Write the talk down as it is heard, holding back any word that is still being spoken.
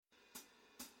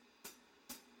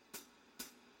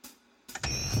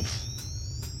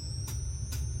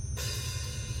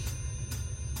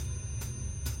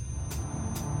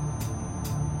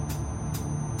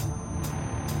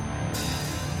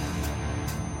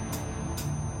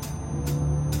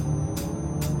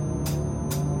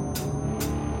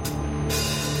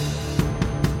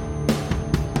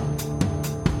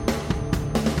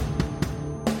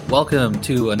Welcome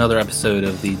to another episode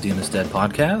of the Doom is Dead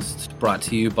podcast, brought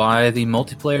to you by the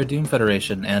Multiplayer Doom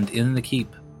Federation and In the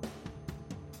Keep.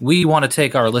 We want to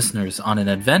take our listeners on an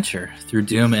adventure through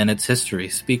Doom and its history,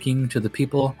 speaking to the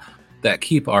people that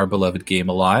keep our beloved game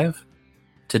alive.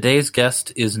 Today's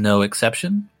guest is no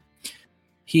exception.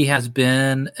 He has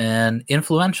been an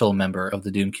influential member of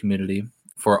the Doom community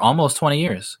for almost 20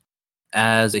 years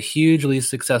as a hugely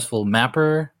successful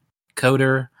mapper,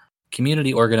 coder,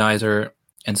 community organizer,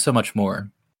 and so much more.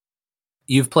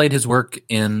 You've played his work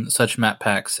in such map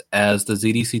packs as the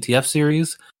ZDCTF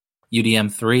series,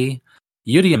 UDM3,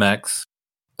 UDMX,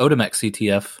 Odomex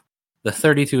CTF, the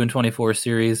 32 and 24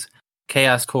 series,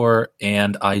 Chaos Core,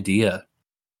 and IDEA.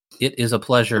 It is a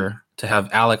pleasure to have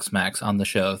Alex Max on the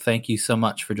show. Thank you so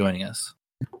much for joining us.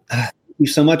 Thank you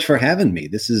so much for having me.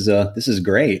 This is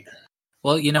great.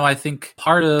 Well, I think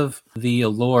part of the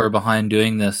allure behind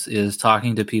doing this is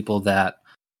talking to people that,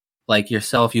 like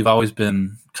yourself, you've always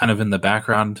been kind of in the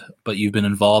background, but you've been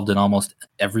involved in almost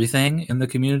everything in the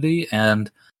community.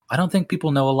 And I don't think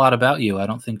people know a lot about you. I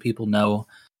don't think people know,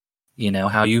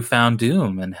 how you found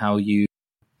Doom and how you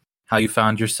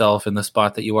found yourself in the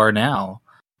spot that you are now.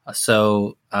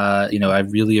 So, I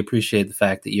really appreciate the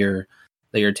fact that you're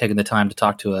taking the time to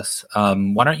talk to us.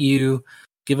 Why don't you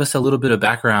give us a little bit of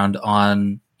background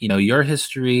on, your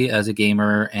history as a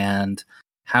gamer and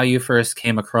how you first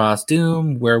came across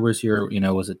Doom? Where was your,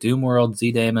 was it Doom World,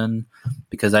 Z-Daemon?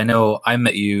 Because I know I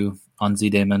met you on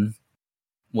Z-Daemon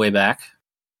way back.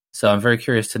 So I'm very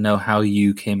curious to know how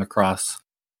you came across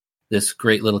this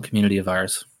great little community of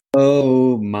ours.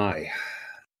 Oh my.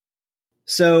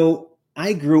 So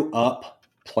I grew up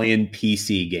playing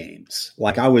PC games.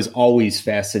 Like, I was always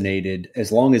fascinated.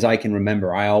 As long as I can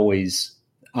remember, I always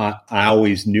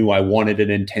knew I wanted a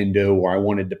Nintendo, or I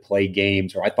wanted to play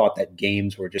games, or I thought that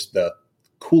games were just the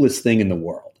coolest thing in the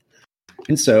world.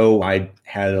 And so I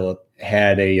had a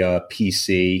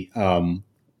PC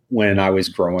when I was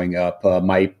growing up.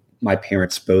 My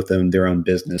parents both owned their own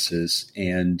businesses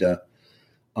and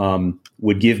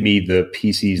would give me the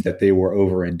PCs that they were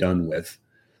over and done with.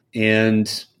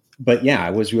 But yeah,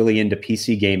 I was really into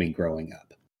PC gaming growing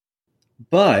up.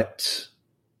 But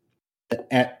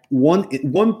at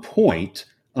one point,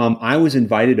 I was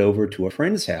invited over to a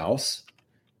friend's house,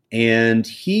 and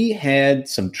he had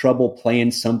some trouble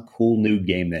playing some cool new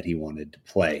game that he wanted to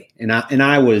play.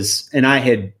 I was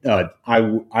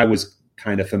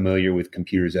kind of familiar with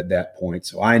computers at that point,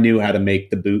 so I knew how to make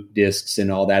the boot disks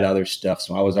and all that other stuff.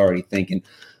 So I was already thinking,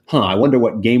 I wonder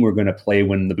what game we're going to play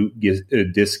when the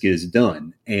boot disk is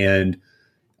done. And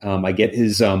I get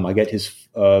his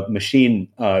machine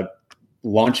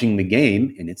launching the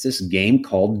game, and it's this game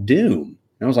called Doom.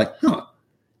 And I was like,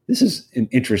 this is an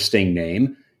interesting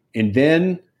name. And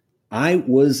then I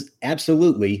was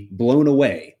absolutely blown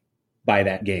away by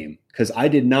that game, because I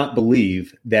did not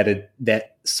believe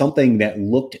that something that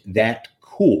looked that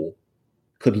cool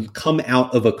could come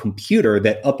out of a computer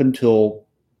that up until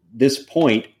this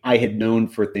point I had known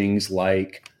for things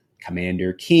like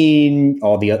Commander Keen,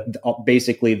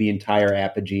 basically the entire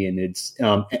Apogee and its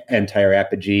and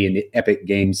Epic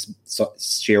Games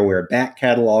shareware back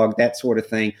catalog, that sort of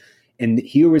thing. And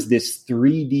here was this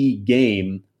 3D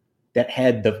game that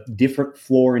had the different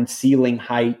floor and ceiling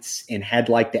heights and had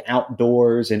like the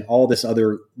outdoors and all this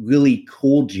other really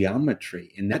cool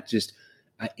geometry.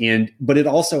 And but it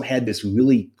also had this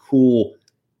really cool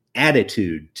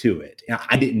attitude to it.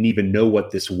 I didn't even know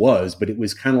what this was, but it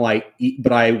was kind of like,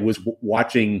 but I was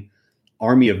watching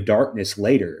Army of Darkness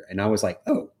later, and I was like,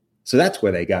 oh, so that's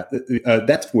where they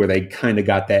kind of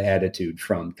got that attitude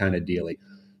from, kind of dealy.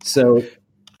 So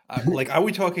are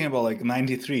we talking about like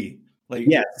 93?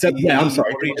 I'm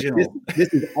sorry.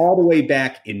 This is all the way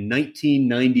back in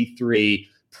 1993,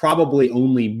 probably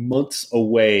only months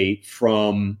away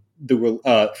from the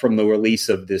release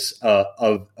of this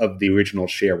of the original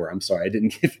shareware. I'm sorry,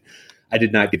 I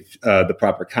did not give the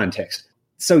proper context.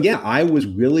 So yeah, I was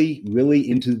really, really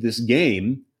into this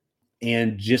game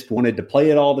and just wanted to play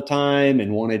it all the time,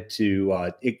 and wanted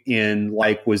to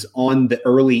was on the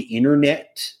early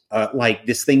internet, like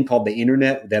this thing called the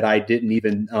internet that I didn't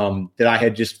even that I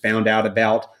had just found out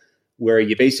about, where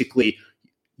you basically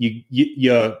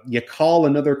you call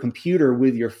another computer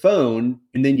with your phone,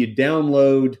 and then you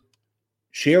download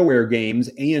shareware games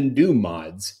and Doom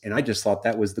mods. And I just thought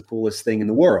that was the coolest thing in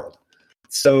the world.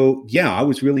 So yeah, I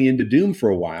was really into Doom for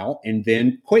a while, and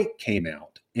then Quake came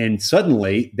out, and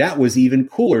suddenly that was even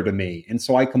cooler to me. And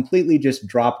so I completely just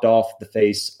dropped off the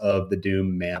face of the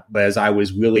Doom map, as I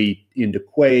was really into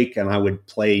Quake, and I would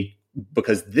play,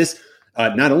 because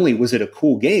not only was it a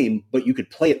cool game, but you could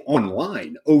play it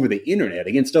online over the internet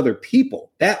against other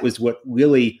people. That was what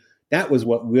really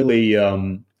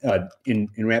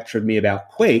enraptured me about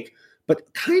Quake.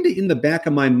 But kind of in the back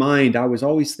of my mind, I was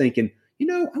always thinking,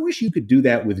 I wish you could do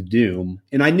that with Doom.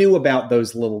 And I knew about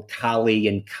those little Kali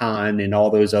and Khan and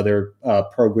all those other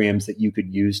programs that you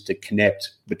could use to connect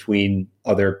between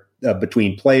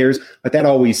players. But that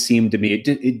always seemed to me, it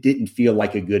didn't feel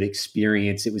like a good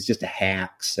experience. It was just a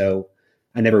hack. So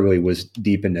I never really was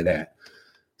deep into that.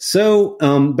 So,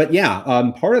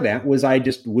 part of that was I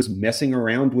just was messing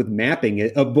around with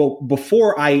mapping.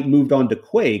 Before I moved on to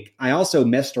Quake, I also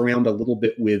messed around a little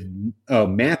bit with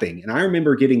mapping. And I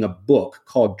remember getting a book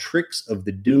called Tricks of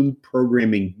the Doom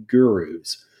Programming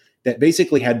Gurus that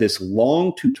basically had this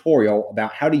long tutorial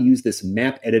about how to use this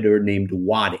map editor named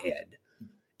WADED.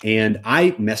 And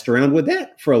I messed around with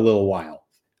that for a little while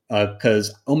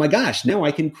because, oh my gosh, now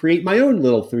I can create my own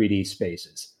little 3D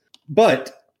spaces.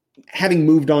 But having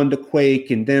moved on to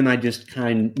Quake, and then I just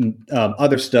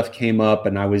other stuff came up,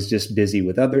 and I was just busy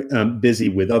with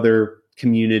other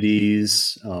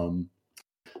communities.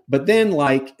 But then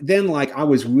I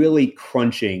was really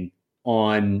crunching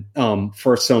on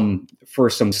for some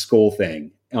school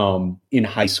thing in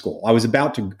high school. I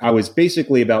was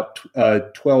basically about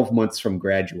 12 months from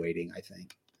graduating, I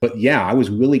think. But yeah, I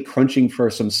was really crunching for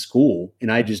some school,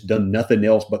 and I just done nothing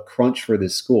else but crunch for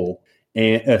this school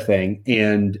thing.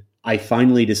 And I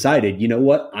finally decided, you know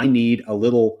what? I need a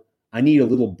little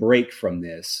break from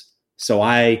this. So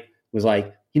I was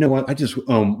like, you know what? I just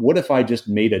what if I just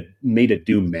made a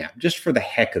Doom map just for the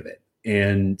heck of it?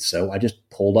 And so I just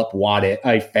pulled up WADED.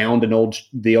 I found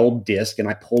the old disk, and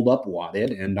I pulled up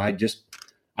WADED, and I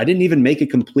didn't even make a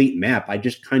complete map. I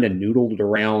just kind of noodled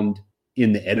around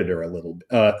in the editor a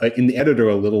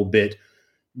little bit.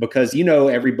 Because,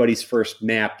 everybody's first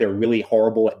map, they're really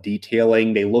horrible at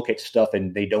detailing. They look at stuff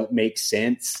and they don't make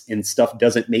sense, and stuff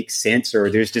doesn't make sense, or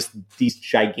there's just these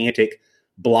gigantic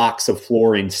blocks of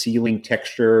floor and ceiling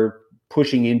texture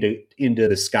pushing into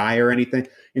the sky or anything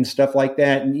and stuff like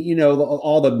that. And,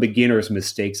 all the beginner's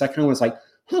mistakes. I kind of was like,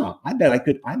 I bet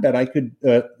I could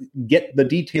get the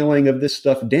detailing of this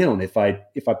stuff down if I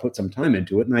put some time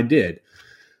into it. And I did.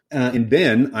 And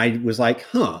then I was like,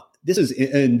 this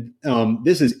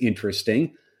is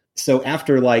interesting. So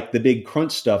after the big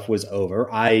crunch stuff was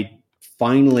over, I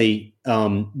finally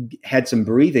had some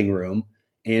breathing room,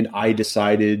 and I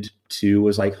decided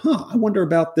was like, I wonder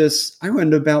about this. I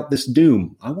wonder about this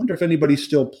Doom. I wonder if anybody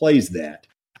still plays that.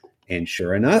 And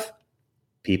sure enough,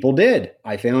 people did.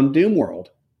 I found Doom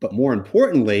World. But more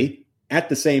importantly, at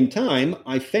the same time,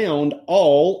 I found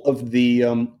all of the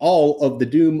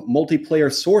Doom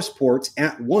multiplayer source ports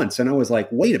at once, and I was like,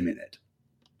 "Wait a minute!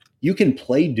 You can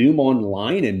play Doom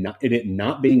online and it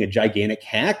not being a gigantic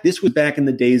hack." This was back in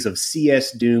the days of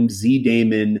CS Doom,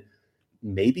 Z-Daemon,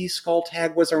 maybe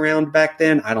Skulltag was around back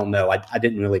then. I don't know. I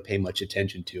didn't really pay much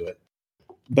attention to it,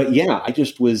 but yeah, I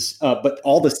just was. But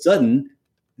all of a sudden,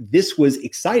 this was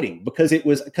exciting because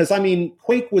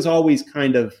Quake was always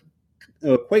kind of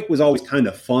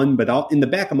fun, but in the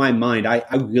back of my mind, I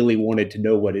really wanted to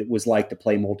know what it was like to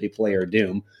play multiplayer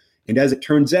Doom. And as it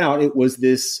turns out, it was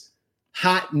this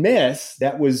hot mess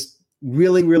that was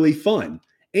really, really fun.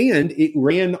 And it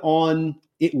ran on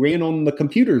the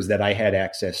computers that I had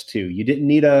access to. You didn't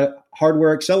need a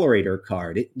hardware accelerator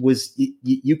card.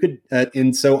 You could,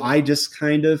 and so I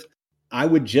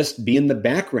would just be in the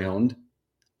background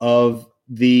of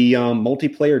the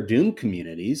multiplayer Doom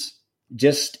communities.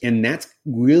 And that's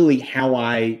really how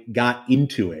I got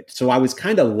into it. So I was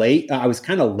kind of late.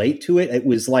 To it. It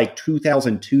was like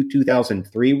 2002,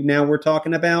 2003. Now we're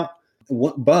talking about.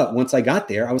 But once I got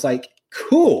there, I was like,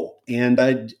 cool. And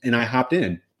I hopped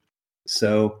in.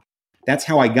 So that's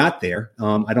how I got there.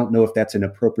 I don't know if that's an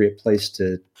appropriate place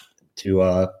to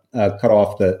cut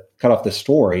off the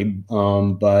story.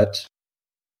 But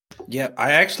yeah,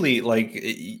 I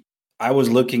actually I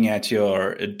was looking at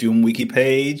your Doom wiki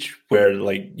page where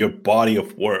your body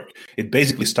of work, it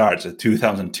basically starts at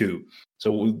 2002.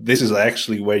 So this is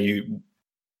actually where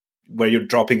you're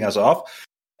dropping us off.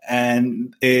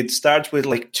 And it starts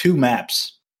with 2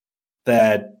 maps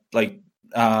that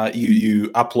you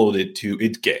uploaded to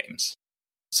It Games.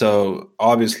 So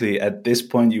obviously at this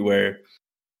point you were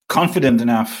confident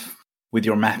enough with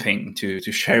your mapping to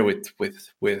share with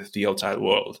the outside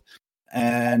world.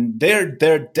 And they're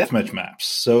deathmatch maps.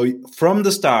 So from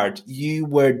the start, you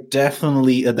were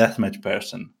definitely a deathmatch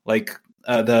person, the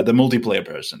multiplayer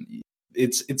person.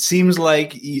 It seems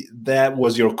like that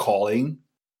was your calling.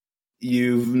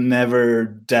 You've never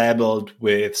dabbled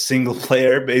with single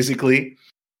player, basically.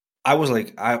 I was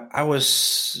like,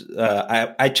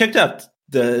 I checked out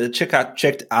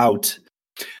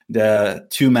the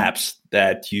two maps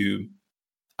that you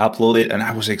uploaded, and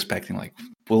I was expecting like,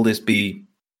 will this be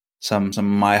some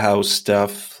My House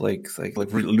stuff, like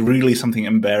really something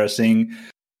embarrassing?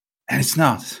 And it's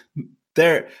not.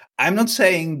 I'm not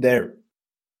saying they're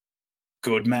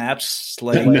good maps.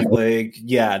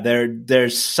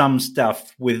 There's some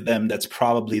stuff with them that's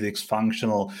probably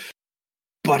dysfunctional,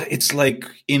 but it's like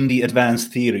in the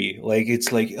advanced theory. Like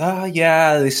it's like,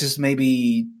 this is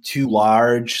maybe too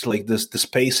large. Like the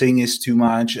spacing is too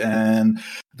much, and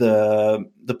the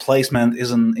placement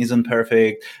isn't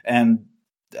perfect, and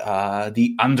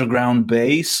the underground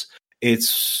base,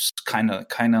 it's kind of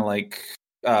like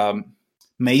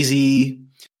mazy.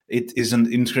 It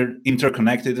isn't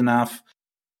interconnected enough,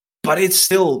 but it's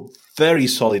still very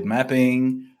solid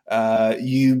mapping.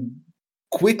 You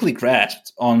quickly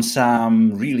grasped on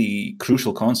some really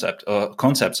crucial concepts of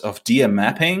DM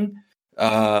mapping.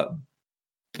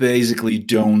 Basically,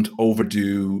 don't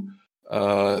overdo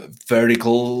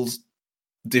vertical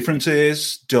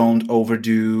differences. Don't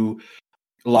overdo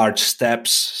large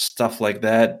steps, stuff like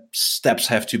that. Steps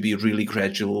have to be really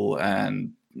gradual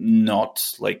and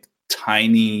not like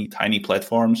tiny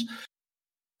platforms.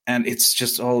 And it's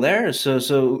just all there.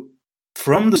 So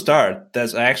from the start,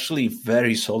 that's actually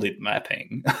very solid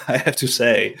mapping, I have to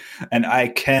say. And I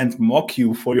can't mock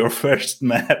you for your first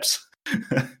maps.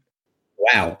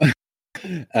 Wow.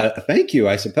 Thank you,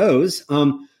 I suppose.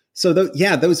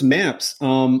 Those maps,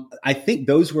 I think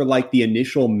those were like the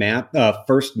initial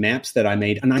first maps that I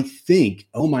made. And I think,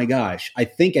 oh my gosh, I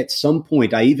think at some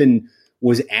point I even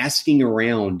was asking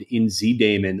around in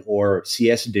ZDaemon or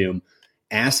CS Doom,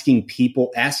 asking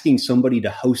somebody to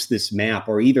host this map,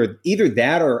 or either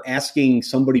that or asking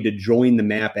somebody to join the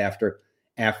map after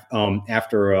I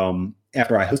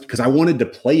host, because I wanted to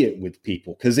play it with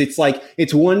people. Because it's like,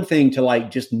 it's one thing to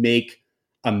like just make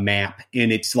a map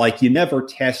and it's like you never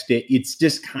test it. It's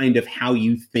just kind of how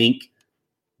you think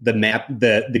the map,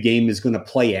 the game is going to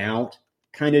play out,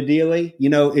 kind of dealy. You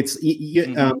know, it's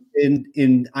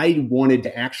and I wanted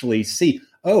to actually see.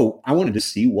 I wanted to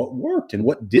see what worked and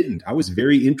what didn't. I was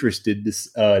very interested.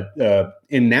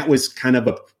 And that was kind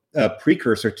of a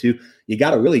precursor to, you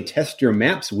got to really test your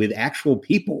maps with actual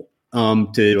people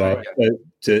to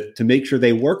make sure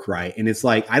they work right. And it's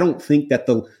like, I don't think that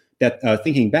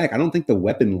thinking back, I don't think the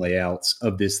weapon layouts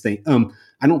of this thing,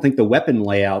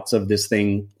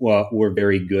 were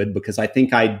very good, because I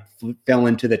think I fell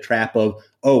into the trap of,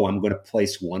 I'm going to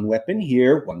place one weapon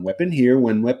here, one weapon here,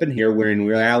 one weapon here, where in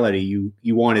reality you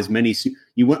want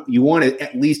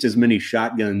at least as many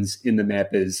shotguns in the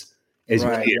map as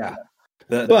right, you can. Yeah.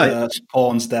 The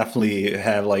spawns definitely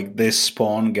have like, this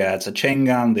spawn gets a chain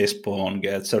gun, this spawn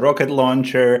gets a rocket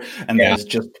launcher, and there's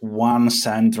just one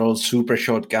central super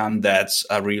shotgun that's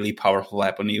a really powerful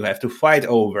weapon you have to fight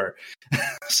over.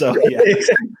 So yeah.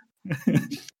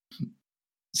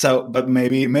 So, but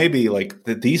maybe like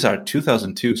these are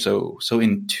 2002. So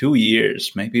in 2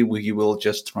 years, maybe we will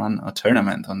just run a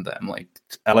tournament on them, like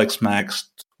Alex Max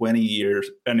 20-year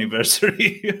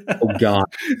anniversary. Oh God!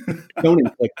 Don't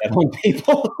inflict that on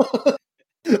people.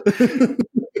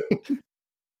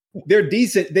 They're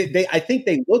decent. I think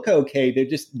they look okay. They're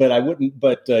just, but I wouldn't.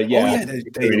 But yeah,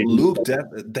 they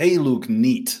look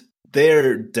neat.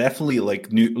 They're definitely like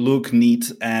look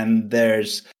neat, and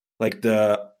there's like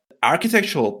the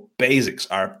architectural basics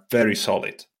are very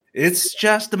solid. It's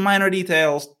just the minor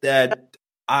details that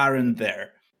aren't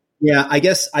there. Yeah, I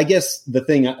guess the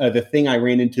thing I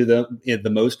ran into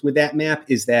the most with that map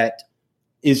is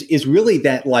really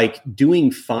that, like,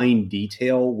 doing fine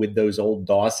detail with those old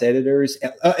DOS editors,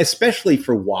 especially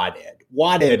for WADED.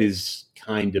 WADED is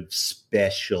kind of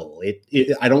special.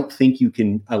 I don't think you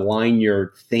can align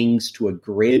your things to a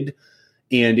grid,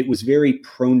 and it was very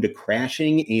prone to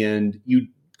crashing, and you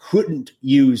couldn't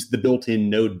use the built-in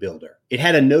node builder. It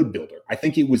had a node builder. I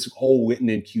think it was all written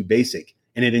in QBasic,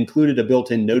 and it included a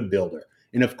built-in node builder.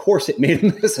 And of course, it made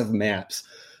a mess of maps.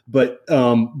 But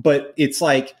it's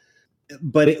like,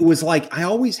 but it was like, I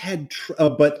always had,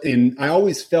 I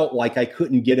always felt like I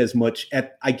couldn't get as much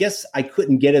I guess I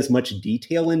couldn't get as much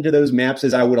detail into those maps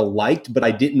as I would have liked, but I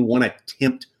didn't want to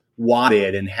tempt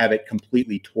WADED and have it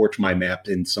completely torch my map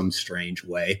in some strange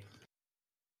way.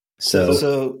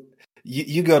 So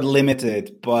you got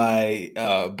limited by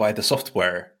the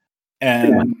software,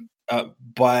 and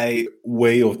by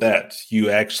way of that, you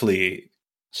actually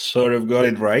sort of got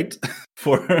it right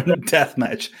for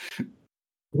deathmatch.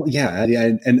 Well, yeah,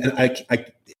 and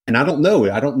I don't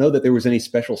know. I don't know that there was any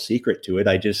special secret to it.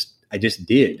 I just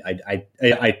did.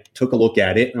 I took a look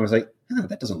at it and I was like, oh,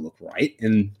 that doesn't look right,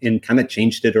 and kind of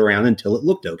changed it around until it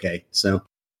looked okay. So,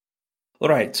 all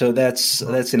right, so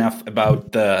that's enough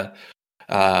about the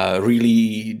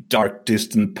really dark,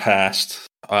 distant past,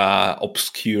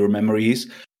 obscure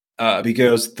memories,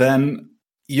 because then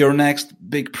your next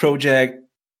big project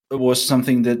was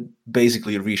something that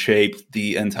basically reshaped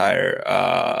the entire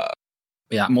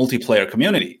multiplayer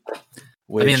community.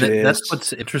 That's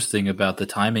what's interesting about the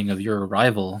timing of your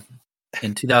arrival.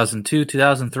 In 2002,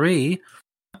 2003,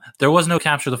 there was no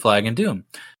Capture the Flag in Doom.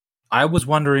 I was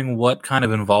wondering what kind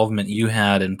of involvement you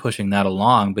had in pushing that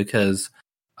along, because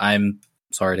I'm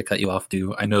sorry to cut you off,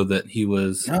 Stu. I know that he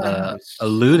was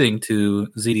alluding to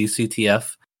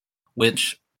ZDCTF,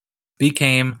 which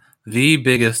became the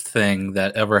biggest thing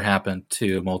that ever happened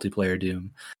to multiplayer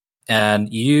Doom.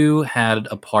 And you had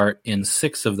a part in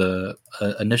 6 of the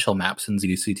initial maps in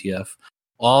ZDCTF,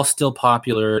 all still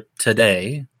popular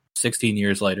today, 16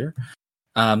 years later.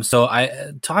 So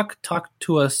I talk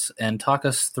to us and talk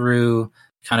us through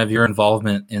kind of your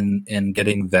involvement in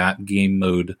getting that game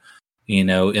mode,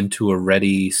 into a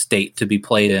ready state to be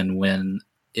played in when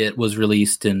it was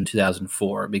released in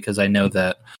 2004, because I know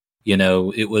that,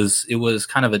 it was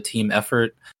kind of a team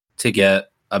effort to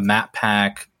get a map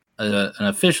pack, an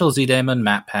official Z-Daemon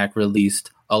map pack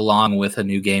released along with a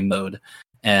new game mode.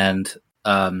 And,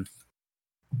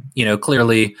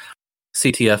 clearly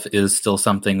CTF is still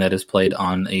something that is played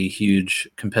on a huge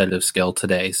competitive scale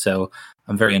today. So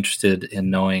I'm very interested in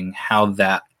knowing how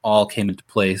that all came into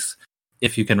place.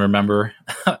 If you can remember,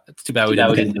 it's too bad we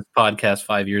did this podcast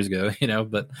 5 years ago,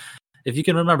 but if you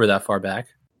can remember that far back.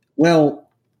 Well,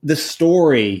 the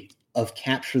story of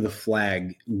Capture the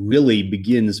Flag really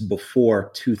begins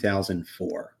before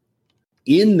 2004.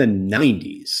 In the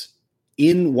 90s,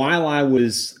 while I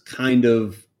was kind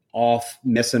of off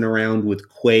messing around with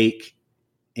Quake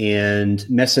and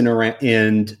messing around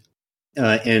and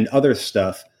other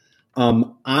stuff,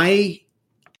 I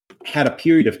had a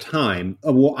period of time.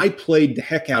 I played the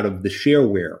heck out of the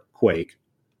shareware Quake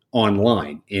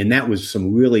online, and that was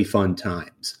some really fun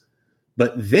times.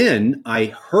 But then I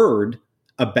heard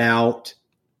about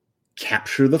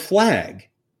Capture the Flag,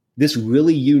 this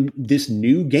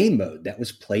new game mode that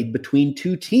was played between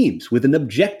 2 teams with an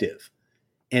objective.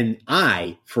 And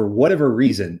I, for whatever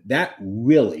reason, that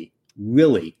really,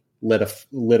 really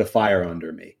lit a fire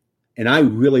under me. And I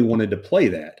really wanted to play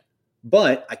that.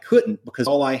 But I couldn't, because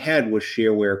all I had was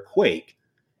shareware Quake.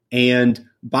 And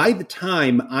by the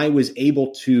time I was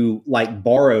able to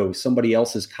borrow somebody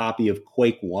else's copy of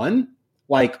Quake 1,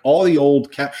 all the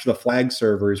old Capture the Flag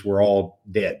servers were all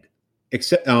dead.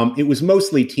 Except it was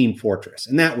mostly Team Fortress,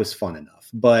 and that was fun enough.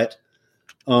 But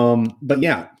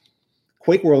yeah,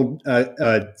 Quake World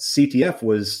CTF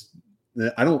was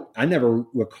I never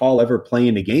recall ever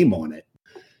playing a game on it.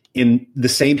 And the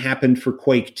same happened for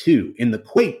Quake 2. And the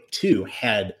Quake 2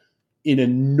 had an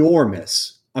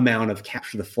enormous amount of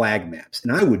Capture the Flag maps.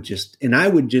 And I would just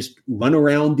run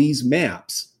around these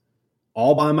maps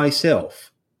all by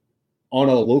myself on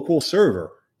a local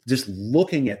server, just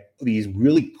looking at these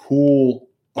really cool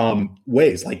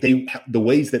ways, the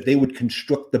ways that they would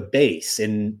construct the base,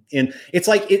 and it's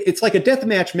like a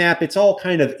deathmatch map. It's all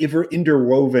kind of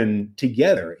interwoven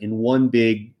together in one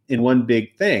big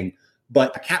thing.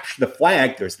 But Capture the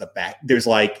Flag, there's the back, there's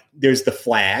the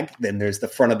flag, then there's the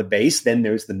front of the base, then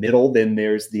there's the middle, then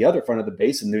there's the other front of the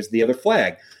base, and there's the other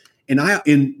flag. And that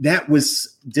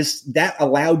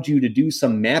allowed you to do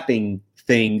some mapping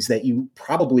things that you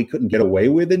probably couldn't get away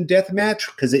with in deathmatch,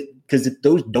 because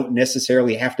those don't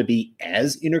necessarily have to be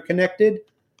as interconnected.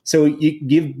 So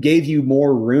it gave you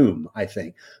more room, I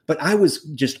think. But I was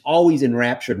just always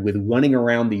enraptured with running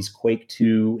around these Quake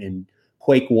 2 and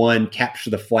Quake 1 Capture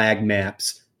the Flag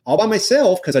maps all by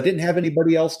myself, because I didn't have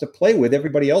anybody else to play with.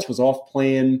 Everybody else was off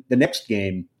playing the next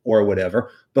game or whatever.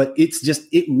 But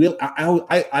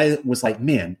I was like,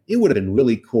 man, it would have been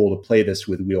really cool to play this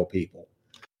with real people.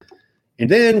 And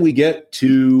then we get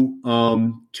to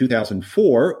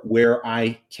 2004, where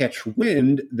I catch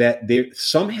wind that there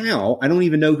somehow, I don't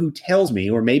even know who tells me,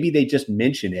 or maybe they just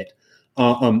mention it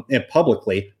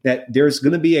publicly, that there's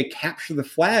going to be a Capture the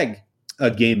Flag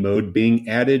game mode being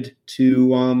added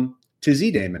to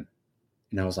Z-Daemon.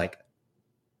 And I was like,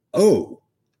 oh,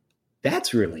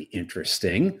 that's really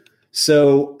interesting.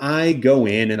 So I go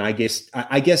in, and I guess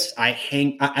I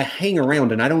hang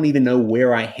around, and I don't even know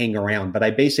where I hang around, but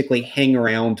I basically hang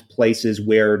around places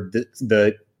where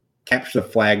the Capture the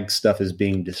Flag stuff is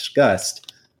being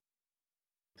discussed.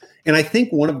 And I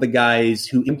think one of the guys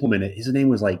who implemented, his name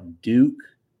was Duke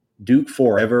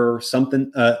Forever something.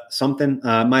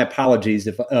 My apologies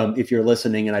if you're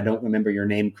listening and I don't remember your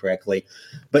name correctly.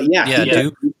 But yeah,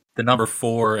 Duke. The number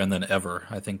 4 and then ever.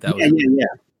 I think that was. Yeah.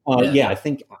 I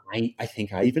think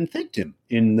I even thanked him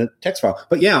in the text file.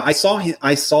 But yeah, I saw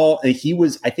he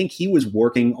was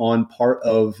working on part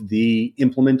of the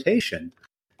implementation.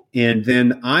 And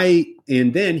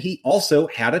then he also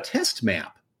had a test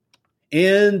map.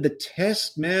 And the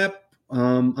test map,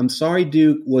 I'm sorry,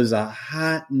 Duke, was a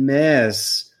hot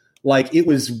mess. Like, it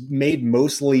was made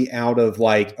mostly out of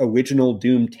like original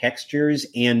Doom textures,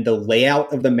 and the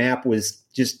layout of the map was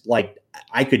just like,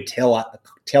 I could tell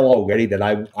already that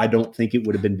I don't think it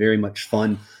would have been very much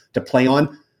fun to play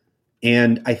on.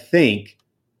 And I think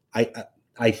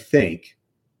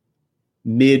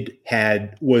Mid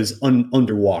was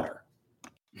underwater.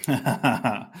 So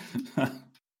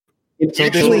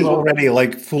this was already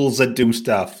like full Doom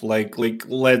stuff. Like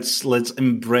let's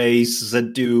embrace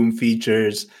Doom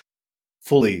features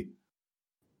fully.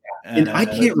 And I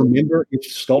can't remember if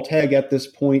Skulltag at this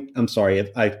point. I'm sorry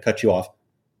if I cut you off,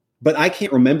 but I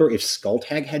can't remember if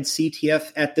Skulltag had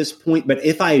CTF at this point. But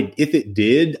if it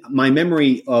did, my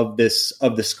memory of the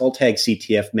Skulltag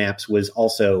CTF maps was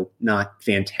also not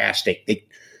fantastic.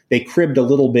 They cribbed a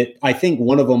little bit. I think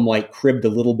one of them like cribbed a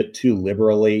little bit too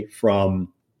liberally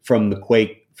from the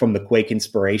Quake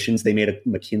inspirations. They made a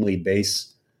McKinley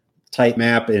base type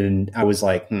map, and I was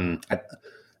like,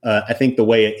 I think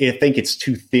it's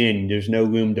too thin. There's no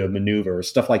room to maneuver,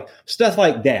 stuff like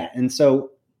that. And so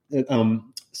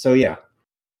yeah.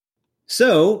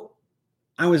 So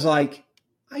I was like,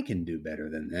 I can do better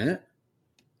than that.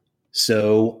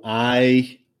 So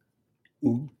I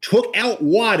took out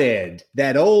WADED,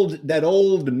 that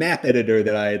old map editor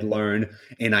that I had learned,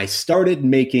 and I started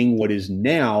making what is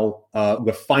now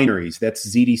refineries. That's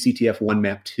ZDCTF1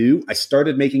 map 2. I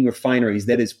started making refineries.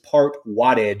 That is part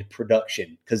WADED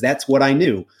production, because that's what I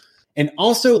knew. And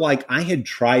also, like, I had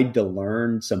tried to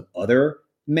learn some other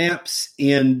maps,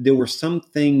 and there were some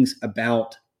things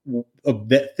about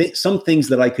some things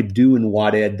that I could do in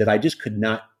WADED that I just could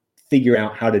not figure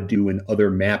out how to do in other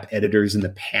map editors in the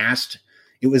past.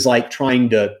 It was like trying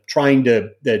to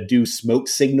do smoke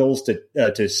signals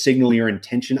to signal your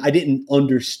intention. I didn't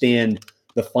understand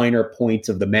the finer points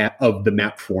of the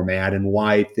map format and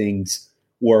why things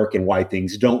work and why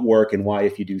things don't work, and why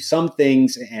if you do some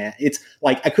things, it's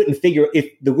like I couldn't figure. If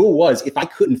the rule was, if I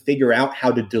couldn't figure out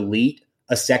how to delete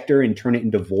a sector and turn it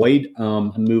into void,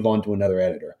 move on to another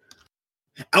editor.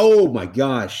 Oh my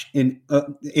gosh! And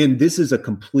this is a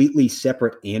completely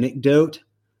separate anecdote,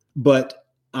 but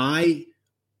I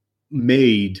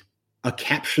made a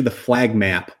capture the flag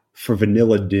map for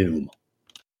Vanilla Doom.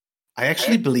 I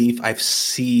actually believe I've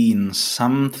seen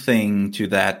something to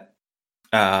that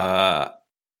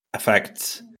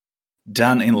effect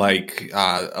done in like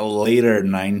a later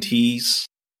 90s.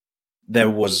 There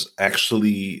was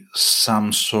actually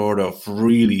some sort of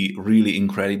really, really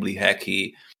incredibly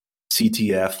hacky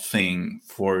CTF thing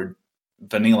for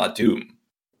Vanilla Doom.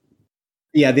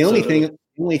 Yeah, the only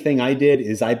thing I did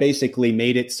is I basically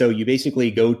made it so you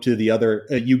basically go to the other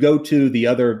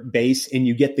base and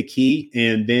you get the key,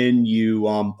 and then you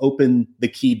open the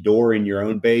key door in your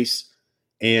own base,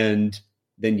 and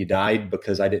then you died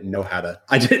because I didn't know how to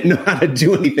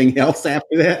do anything else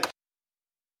after that.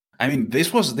 I mean,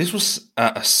 this was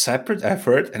a separate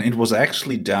effort, and it was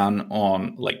actually done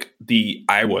on like the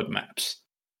iWorld maps,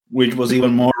 which was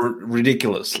even more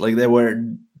ridiculous. Like there were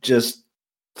just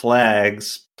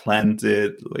flags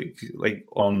planted like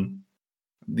on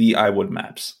the iWorld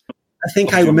maps. I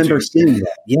think I remember seeing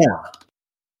that. Yeah.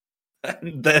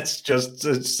 That's just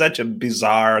such a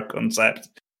bizarre concept.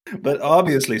 But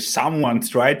obviously someone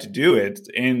tried to do it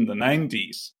in the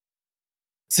 90s.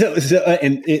 So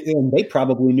they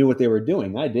probably knew what they were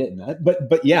doing. I didn't.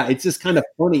 But yeah, it's just kind of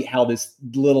funny how this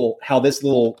little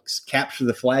capture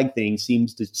the flag thing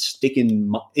seems to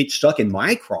stuck in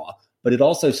my craw, but it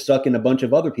also stuck in a bunch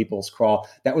of other people's craw.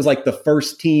 That was like the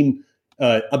first team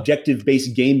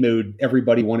objective-based game mode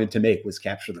everybody wanted to make was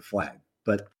capture the flag.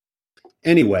 But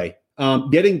anyway,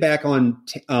 getting back on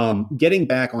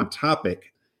topic.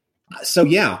 So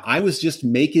yeah, I was just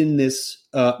making this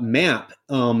map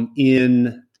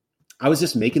in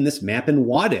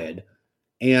WADED,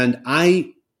 and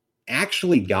I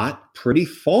actually got pretty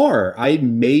far. I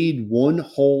made one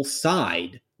whole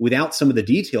side without some of the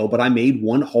detail, but I made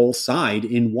one whole side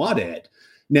in WADED.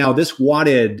 Now, this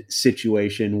WADED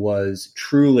situation was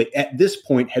truly, at this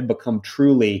point, had become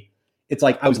truly. It's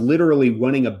like I was literally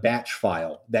running a batch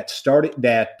file that loaded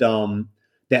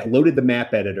the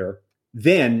map editor,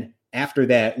 then after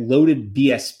that loaded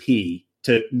BSP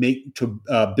to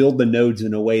build the nodes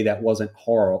in a way that wasn't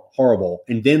horrible,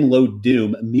 and then load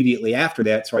Doom immediately after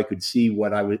that, so I could see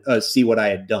what I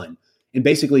had done. and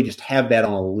basically just have that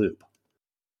on a loop.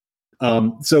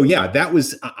 So yeah, that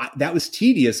was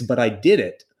tedious, but I did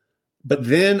it. But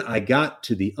then I got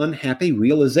to the unhappy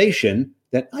realization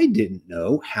that I didn't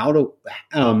know how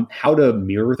to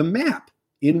mirror the map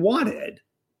in WADED.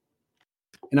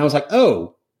 And I was like,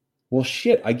 oh, well,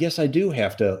 shit, I guess I do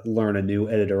have to learn a new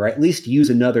editor, or at least use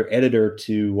another editor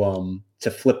to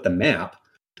flip the map.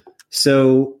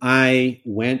 So I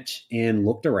went and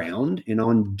looked around, and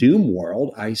on Doom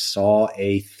World, I saw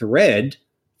a thread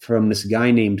from this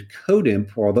guy named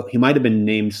Codimp, although he might have been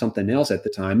named something else at the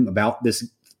time, about this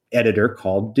editor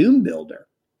called Doom Builder.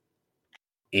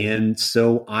 And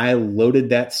so I loaded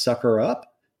that sucker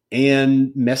up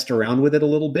and messed around with it a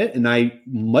little bit. And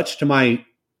much to my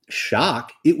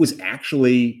shock, it was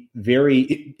actually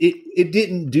it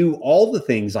didn't do all the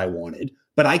things I wanted,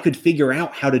 but I could figure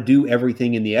out how to do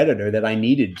everything in the editor that I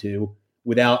needed to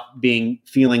without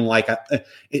feeling like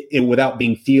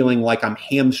I'm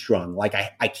hamstrung, like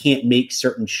I can't make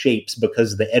certain shapes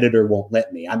because the editor won't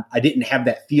let me. I didn't have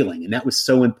that feeling, and that was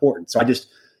so important. So I just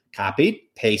copied,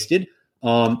 pasted,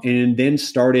 and then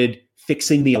started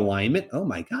fixing the alignment. Oh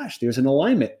my gosh, there's an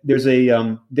alignment. There's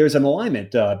an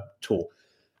alignment tool.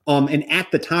 And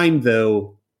at the time,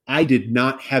 though, I did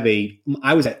not have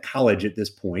I was at college at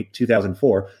this point,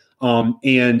 2004.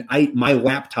 And my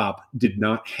laptop did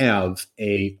not have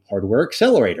a hardware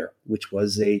accelerator, which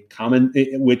was a common,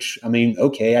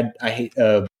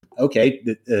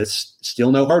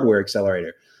 still no hardware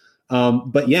accelerator.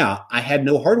 But yeah, I had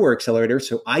no hardware accelerator,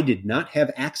 so I did not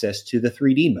have access to the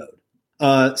 3D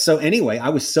mode. So anyway, I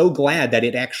was so glad that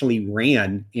it actually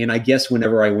ran. And I guess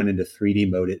whenever I went into 3D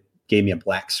mode, it gave me a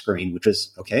black screen, which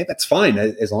was okay. That's fine.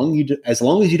 As long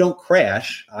as you don't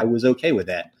crash, I was okay with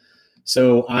that.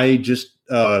 So I just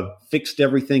fixed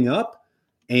everything up,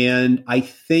 and I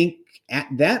think at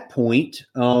that point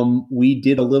we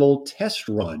did a little test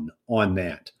run on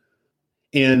that.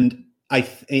 And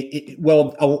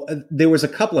there was a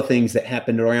couple of things that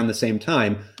happened around the same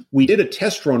time. We did a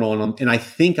test run on them, and I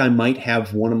think I might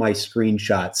have one of my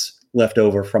screenshots left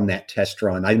over from that test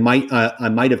run. I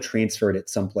might have transferred it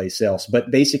someplace else,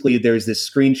 but basically there's this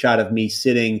screenshot of me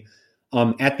sitting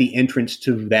at the entrance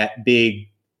to that big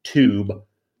tube,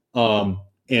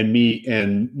 and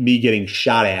me getting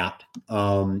shot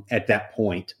at that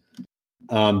point,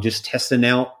 just testing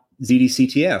out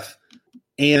ZDCTF.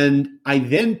 And I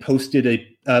then posted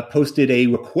a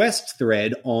request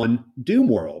thread on Doom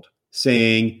World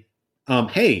saying,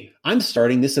 hey, I'm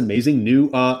starting this amazing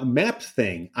new map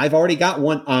thing. I've already got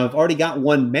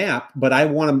one map, but I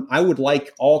would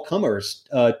like all comers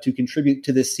to contribute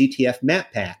to this CTF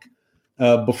map pack.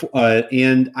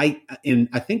 And I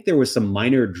think there was some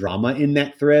minor drama in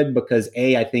that thread because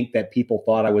I think that people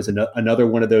thought I was another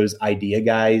one of those idea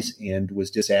guys and was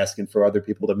just asking for other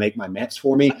people to make my maps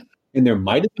for me. And there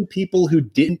might have been people who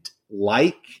didn't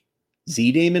like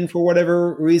ZDaemon for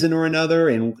whatever reason or another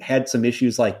and had some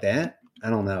issues like that. I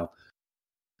don't know.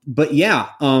 But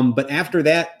yeah, but after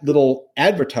that little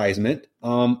advertisement,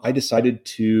 I decided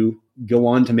to go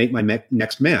on to make my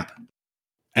next map.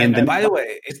 And then, by the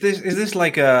way, is this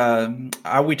like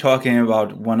are we talking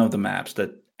about one of the maps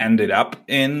that ended up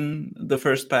in the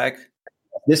first pack?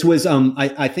 This was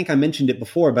I think I mentioned it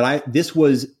before, but this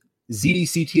was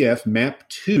ZDCTF map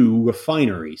 2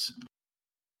 Refineries.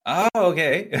 Oh,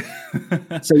 okay.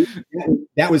 So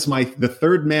that was the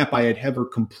third map I had ever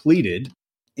completed,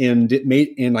 and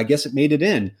I guess it made it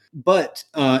in. But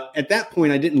at that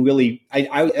point, I didn't really.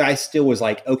 I still was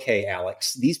like, okay,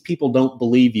 Alex, these people don't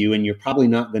believe you, and you're probably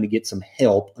not going to get some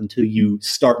help until you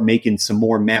start making some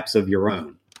more maps of your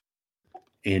own.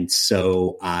 And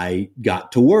so I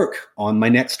got to work on my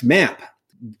next map.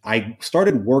 I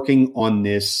started working on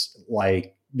this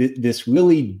this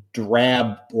really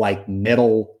drab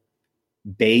metal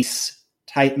base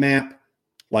type map.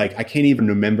 I can't even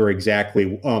remember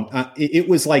exactly. It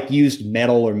was used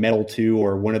metal or Metal 2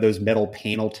 or one of those metal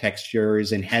panel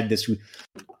textures and had this.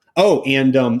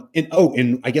 And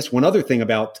I guess one other thing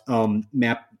about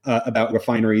map about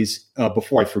Refineries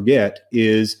before I forget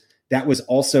is that was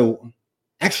also.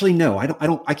 Actually, no,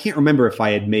 I can't remember if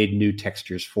I had made new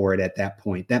textures for it at that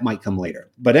point. That might come later.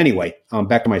 But anyway,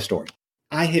 back to my story.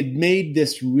 I had made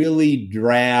this really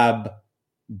drab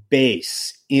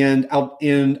base, and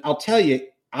I'll tell you,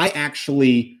 I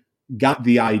actually got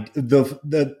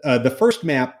the first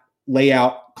map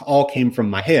layout all came from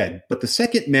my head, but the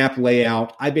second map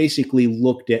layout, I basically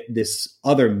looked at this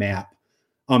other map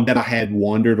that I had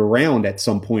wandered around at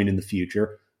some point in the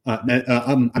future.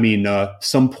 Some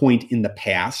point in the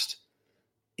past.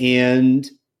 And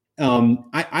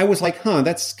I was like,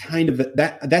 that's kind of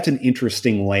that's an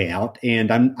interesting layout,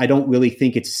 and I don't really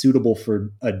think it's suitable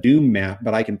for a Doom map,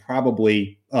 but I can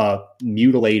probably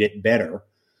mutilate it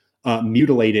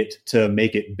to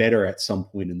make it better at some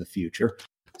point in the future.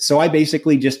 So I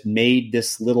basically just made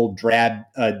this little drab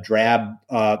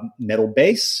metal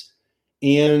base,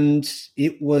 and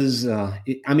it was,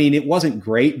 it wasn't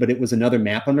great, but it was another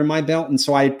map under my belt, and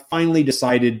so I finally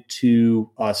decided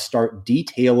to start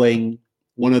detailing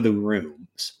one of the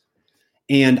rooms.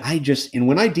 And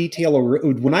when I detail a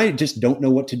room, when I just don't know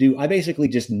what to do, I basically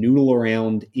just noodle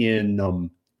around in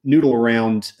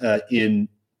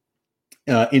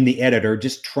the editor,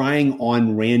 just trying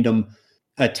on random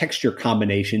texture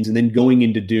combinations, and then going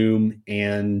into Doom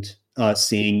and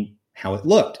seeing how it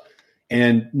looked.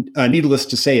 And needless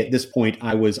to say, at this point,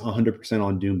 I was 100%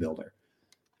 on Doom Builder.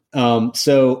 I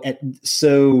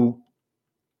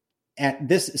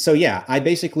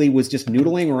basically was just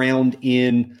noodling around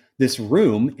in this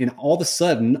room, and all of a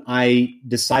sudden I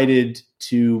decided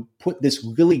to put this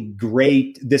really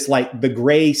gray, the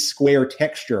gray square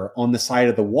texture on the side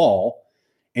of the wall,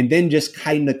 and then just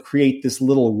kind of create this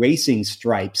little racing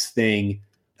stripes thing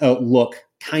look,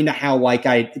 kind of like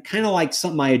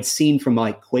something I had seen from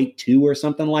like Quake 2 or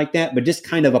something like that, but just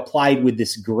kind of applied with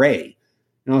this gray.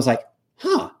 And I was like,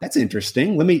 that's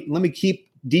interesting. Let me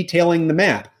keep detailing the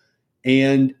map.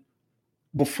 And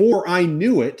before I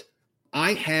knew it,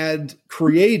 I had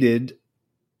created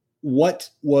what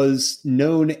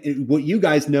you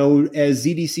guys know as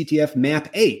ZDCTF Map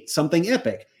 8, something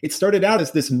epic. It started out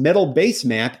as this metal base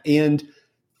map, and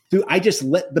I just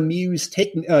let the Muse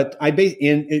take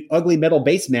an ugly metal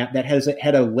base map that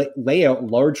had a layout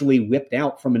largely whipped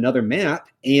out from another map,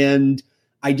 and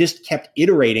I just kept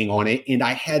iterating on it. And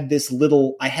I had this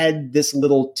little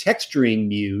texturing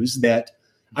Muse that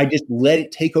I just let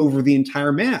it take over the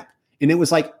entire map. And it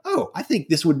was like, I think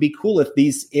this would be cool if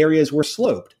these areas were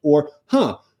sloped. Or,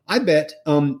 I bet,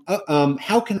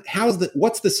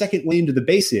 what's the second way into the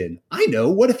base in? I know.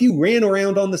 What if you ran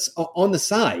around on the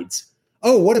sides?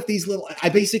 Oh, what if these little? I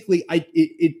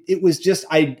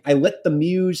let the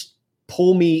Muse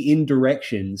pull me in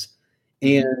directions,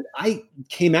 and I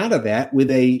came out of that with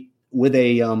a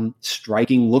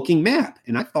striking looking map,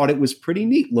 and I thought it was pretty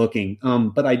neat looking.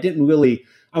 But I didn't really.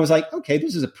 I was like, okay,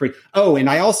 this is a pretty. Oh, and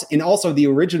also the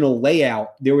original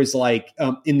layout. There was like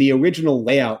in the original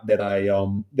layout that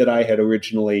I had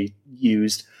originally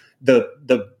used,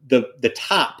 the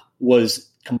top was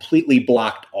completely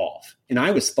blocked off, and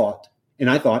I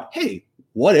thought, hey,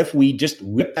 what if we just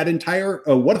rip that entire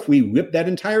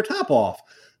top off?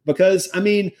 Because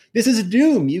this is a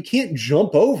Doom. You can't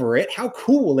jump over it. How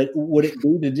cool would it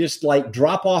be to just like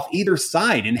drop off either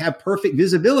side and have perfect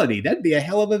visibility? That'd be a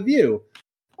hell of a view.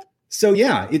 So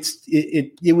yeah, it's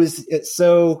in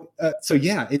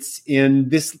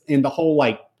the whole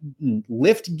like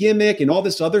lift gimmick and all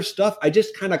this other stuff. I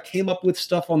just kind of came up with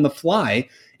stuff on the fly,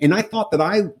 and I thought that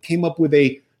I came up with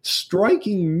a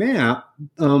striking map,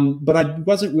 but I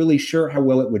wasn't really sure how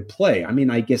well it would play.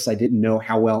 I guess I didn't know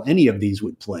how well any of these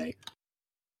would play.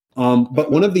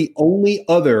 But one of the only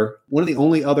other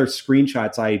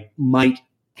screenshots I might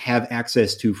have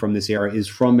access to from this era is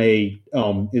from a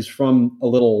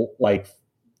little like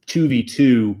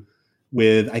 2v2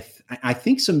 with I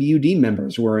think some UD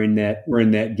members were in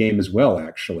that game as well.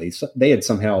 Actually, so they had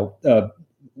somehow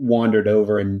wandered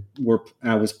over and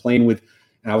I was playing with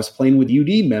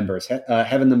UD members,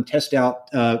 having them test out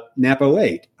Map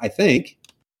 08. I think.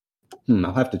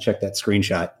 I'll have to check that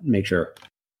screenshot, make sure.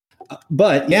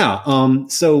 But yeah,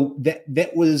 so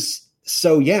that was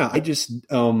so yeah.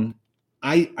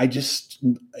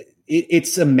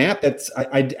 It's a map that's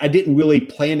I didn't really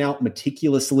plan out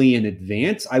meticulously in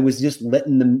advance. I was just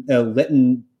letting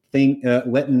the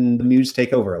Muse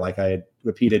take over, like I had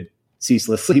repeated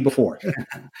ceaselessly before.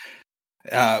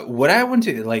 What I want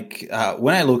to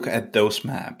when I look at those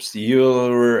maps,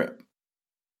 you're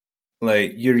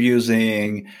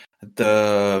using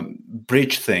the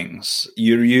bridge things,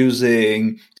 you're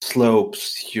using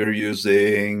slopes, you're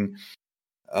using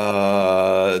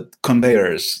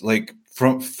conveyors, like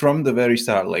from the very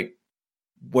start, like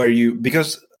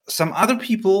because some other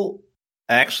people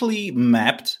actually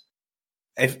mapped,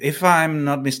 if I'm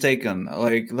not mistaken,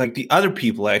 like the other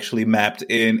people actually mapped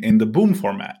in the Boom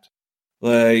format.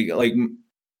 Like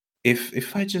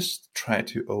if I just try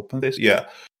to open this, yeah,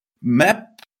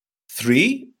 map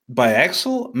 3 by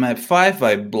Axel, map 5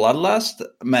 by Bloodlust,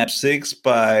 map 6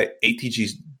 by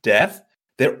ATG's Death.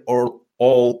 They're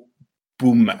all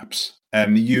Boom maps,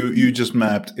 and you just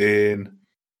mapped in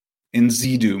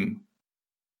ZDoom.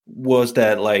 Was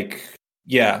that like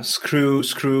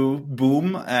screw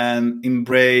Boom and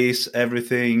embrace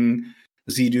everything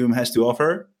ZDoom has to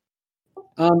offer?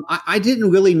 I didn't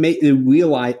really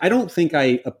realize. I don't think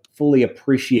I fully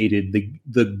appreciated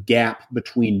the gap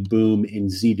between Boom and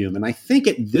ZDoom, and I think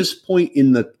at this point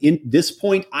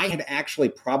I had actually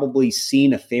probably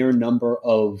seen a fair number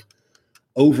of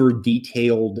over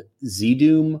detailed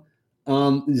ZDoom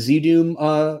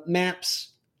maps.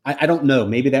 I don't know.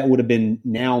 Maybe that would have been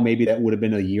now. Maybe that would have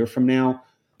been a year from now.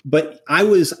 But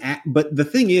but the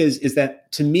thing is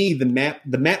that to me, the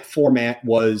map format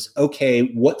was okay.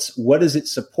 What does it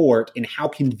support, and how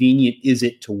convenient is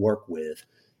it to work with?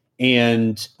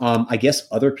 And I guess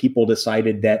other people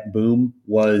decided that Boom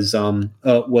was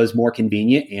more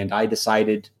convenient, and I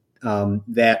decided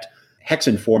that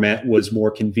Hexen format was more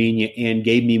convenient and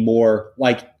gave me more.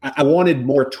 Like I wanted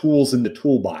more tools in the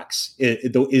toolbox.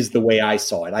 Is the way I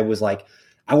saw it. I was like,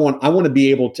 I want to be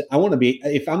able to. I want to be,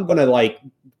 if I'm going to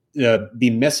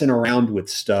be messing around with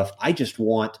stuff, I just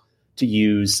want to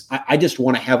use. I just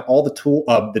want to have all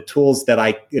the tools that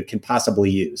I can possibly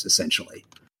use, essentially.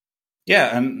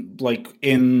 Yeah, and like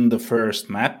in the first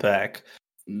map pack,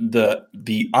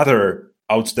 the other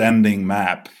outstanding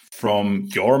map from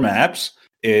your maps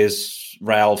is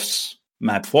Ralph's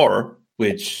map 4,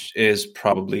 which is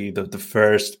probably the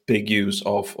first big use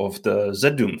of the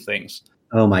ZDoom things.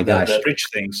 Oh my gosh, the rich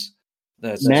things.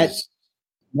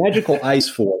 Magical ice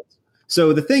force.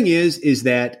 So the thing is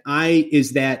that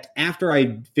after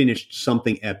I finished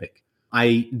something epic,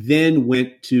 I then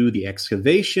went to the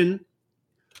excavation,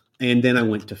 and then I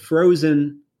went to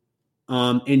Frozen,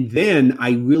 and then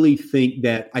I really think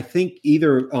that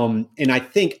and I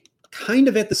think kind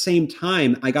of at the same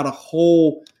time I got a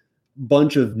whole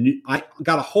bunch of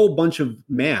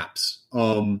maps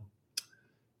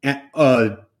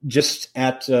just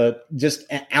out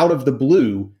of the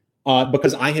blue.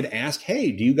 Because I had asked,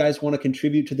 hey, do you guys want to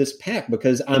contribute to this pack?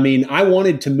 Because, I mean, I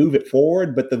wanted to move it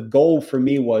forward, but the goal for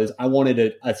me was I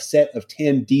wanted a set of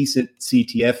 10 decent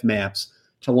CTF maps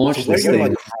to launch this thing. Were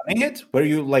you running it? Were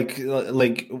you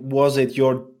was it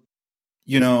your,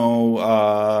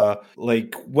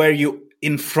 were you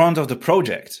in front of the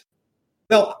project?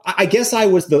 Well, I guess I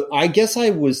was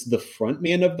the front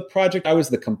man of the project. I was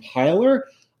the compiler.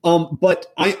 But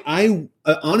I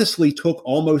honestly took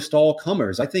almost all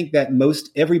comers. I think that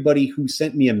most everybody who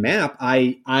sent me a map,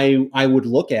 I would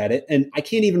look at it, and I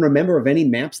can't even remember of any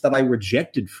maps that I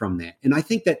rejected from that. And I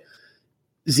think that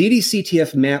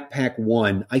ZDCTF Map Pack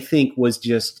 1, I think, was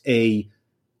just a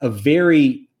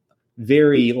very,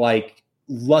 very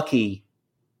lucky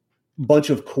bunch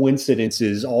of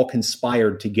coincidences all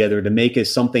conspired together to make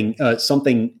us something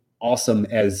awesome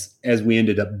as we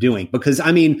ended up doing. Because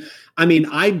I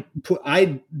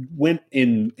went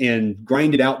and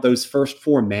grinded out those first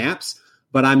 4 maps,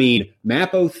 but I mean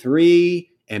map 03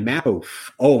 and map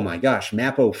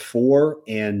 04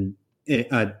 and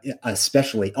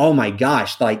especially, oh my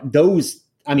gosh, like those,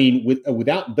 I mean,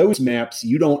 without those maps,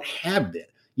 you don't have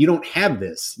this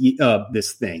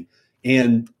thing.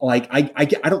 And like, I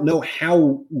don't know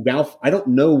how I don't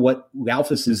know what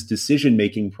Ralphus's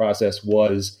decision-making process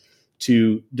was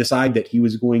to decide that he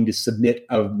was going to submit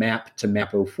a map to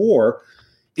map 04.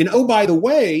 And oh, by the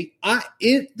way, at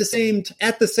the same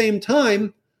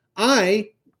time, I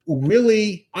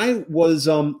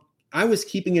was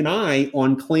keeping an eye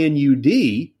on Clan UD,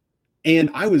 and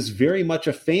I was very much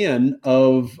a fan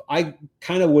of their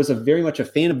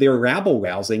rabble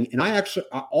rousing. And I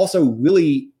also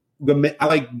really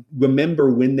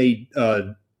remember when they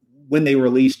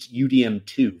released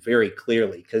UDM2 very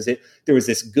clearly, because there was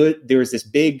this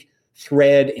big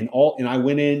thread and I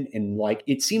went in and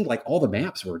it seemed like all the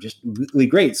maps were just really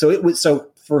great.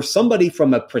 So for somebody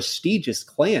from a prestigious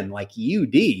clan like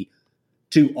UD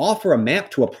to offer a map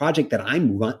to a project that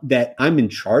I'm in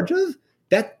charge of,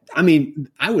 I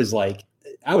was like,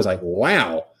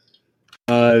 wow.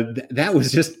 That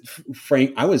was just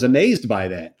frank. I was amazed by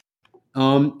that.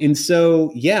 And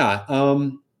so, yeah,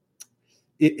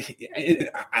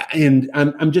 and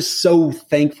I'm just so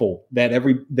thankful that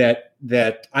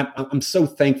I'm so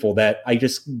thankful that I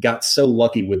just got so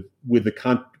lucky with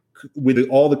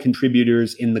all the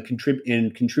contributors in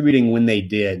contributing when they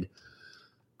did.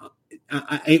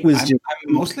 I'm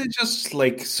mostly just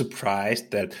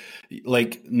surprised that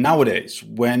nowadays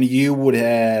when you would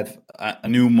have a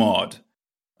new mod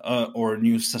or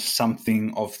new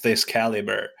something of this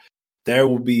caliber, there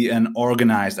will be an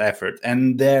organized effort,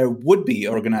 and there would be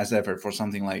organized effort for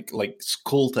something like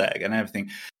Skulltag and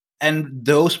everything. And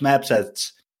those map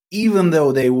sets, even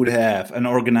though they would have an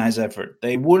organized effort,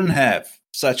 they wouldn't have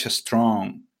such a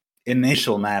strong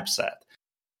initial map set.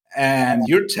 And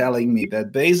you're telling me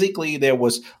that basically there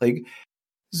was like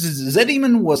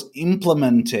Zedemon was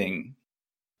implementing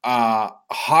a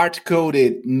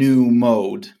hard-coded new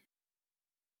mode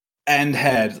and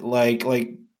had like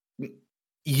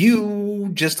you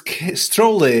just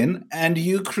stroll in and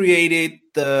you created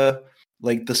the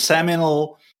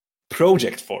seminal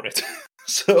project for it.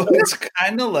 So it's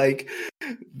kind of like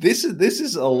this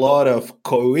is a lot of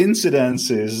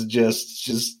coincidences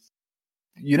just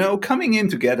coming in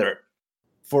together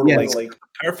for Yes. like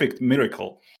a perfect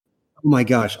miracle. Oh my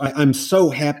gosh, I'm so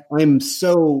happy. I'm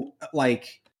so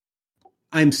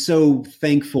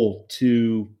thankful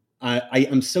to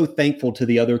I'm so thankful to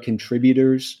the other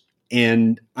contributors,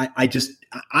 and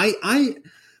I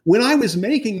when I was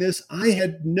making this, I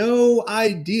had no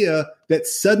idea that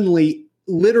suddenly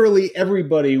literally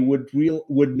everybody would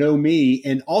know me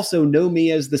and also know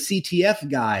me as the CTF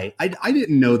guy. I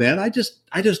didn't know that. I just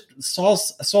saw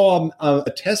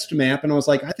a test map and I was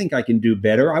like, I think I can do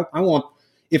better. I want,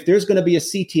 if there's going to be a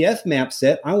CTF map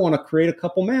set, I want to create a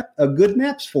couple good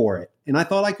maps for it. And I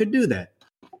thought I could do that.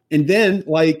 And then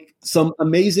like some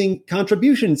amazing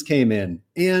contributions came in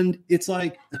and it's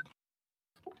like,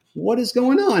 what is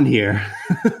going on here?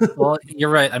 Well, you're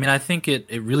right. I mean, I think it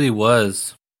really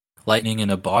was lightning in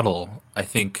a bottle. I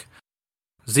think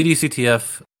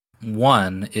ZDCTF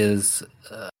 1 is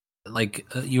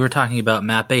you were talking about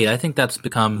map 8. I think that's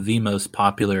become the most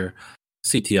popular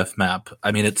CTF map.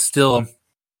 I mean, it's still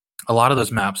a lot of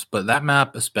those maps, but that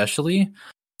map especially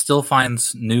still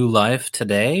finds new life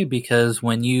today because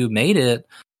when you made it,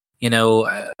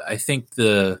 I think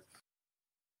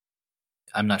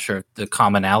I'm not sure, the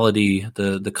commonality,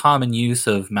 the common use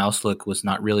of Mouselook was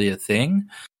not really a thing.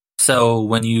 So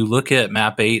when you look at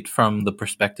map 8 from the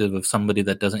perspective of somebody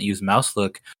that doesn't use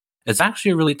Mouselook, it's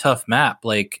actually a really tough map.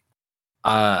 Like,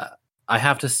 I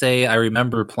have to say, I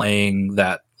remember playing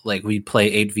that, like, we'd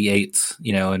play 8v8s,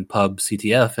 in pub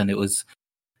CTF, and it was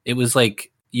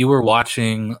like you were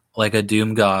watching like a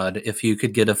Doom god if you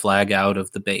could get a flag out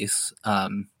of the base.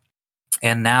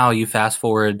 And now you fast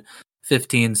forward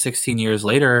 15, 16 years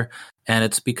later, and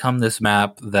it's become this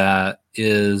map that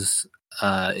is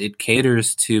it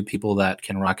caters to people that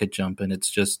can rocket jump, and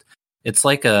it's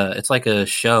like a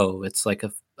show. It's like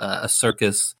a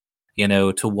circus,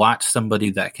 to watch somebody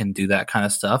that can do that kind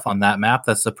of stuff on that map.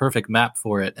 That's the perfect map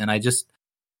for it. And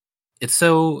it's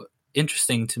so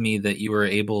interesting to me that you were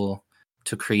able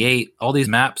to create all these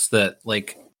maps that,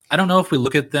 like, I don't know if we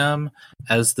look at them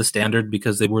as the standard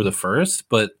because they were the first,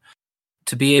 but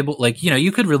to be able, like,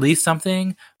 you could release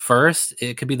something first,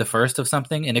 it could be the first of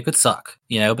something, and it could suck,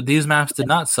 but these maps did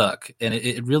not suck. And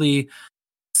it really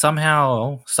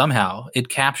somehow it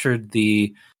captured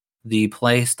the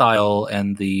play style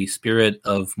and the spirit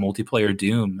of multiplayer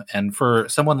Doom. And for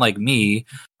someone like me,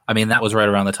 I mean, that was right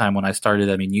around the time when I started.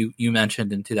 I mean, you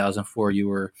mentioned in 2004 you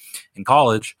were in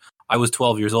college. I was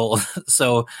 12 years old.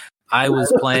 So I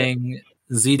was playing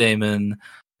Z-Daemon,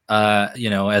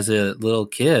 as a little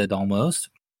kid almost.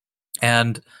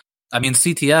 And I mean,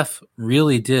 CTF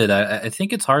really did. I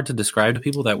think it's hard to describe to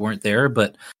people that weren't there,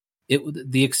 but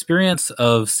the experience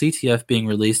of CTF being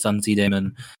released on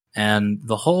Z-Daemon and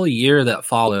the whole year that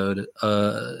followed,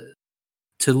 to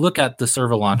look at the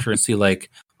server launcher and see like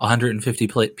 150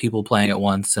 people playing at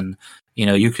once, and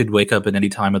you could wake up at any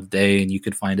time of the day and you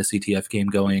could find a CTF game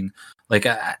going. Like,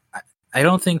 I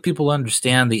don't think people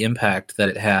understand the impact that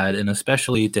it had, and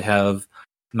especially to have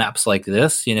maps like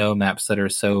this, maps that are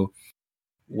so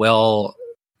well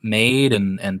made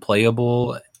and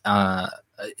playable.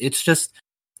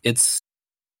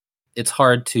 It's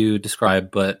hard to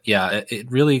describe, but yeah,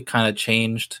 it really kind of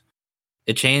changed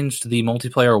the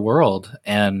multiplayer world.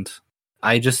 And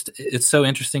it's so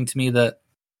interesting to me that,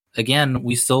 again,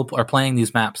 we still are playing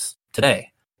these maps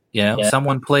today.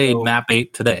 Someone played map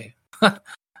 8 today.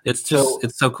 It's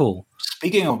so cool.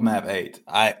 Speaking of map 8,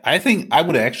 I think I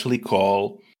would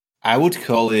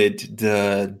call it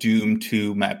the Doom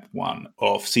 2 map 1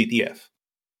 of CTF.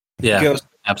 Yeah, because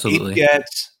absolutely.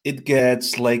 It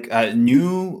gets like a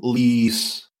new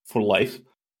lease for life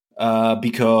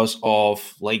because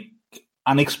of like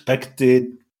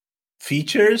unexpected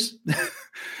features.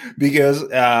 Because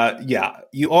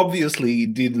you obviously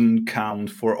didn't count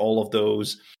for all of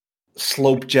those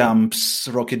slope jumps,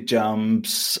 rocket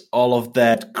jumps, all of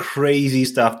that crazy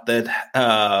stuff that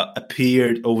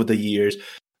appeared over the years,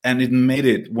 and it made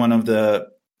it one of the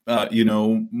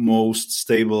most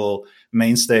stable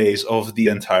mainstays of the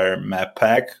entire map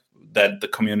pack that the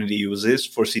community uses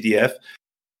for CTF.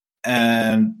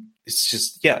 And it's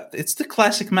just it's the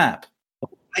classic map.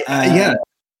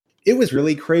 it was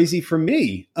really crazy for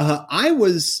me. I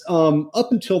was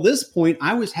up until this point,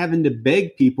 I was having to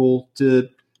beg people to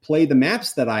play the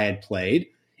maps that I had played,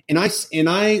 and I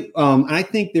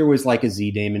think there was like a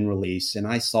Z-Daemon release, and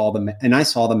I saw the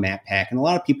map pack, and a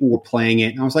lot of people were playing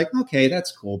it, and I was like, okay,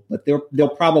 that's cool, but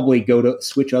they'll probably go to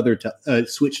switch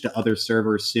to other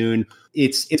servers soon.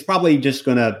 It's probably just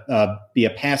going to be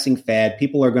a passing fad.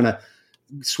 People are going to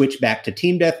switch back to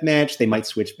team deathmatch. They might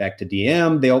switch back to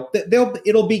DM.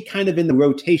 It'll be kind of in the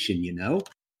rotation, you know.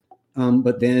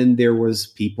 But then there was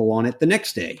people on it the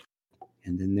next day,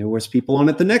 and then there was people on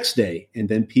it the next day, and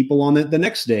then people on it the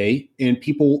next day, and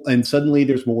suddenly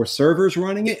there's more servers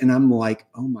running it, and I'm like,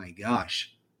 oh my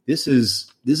gosh, this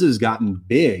has gotten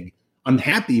big. I'm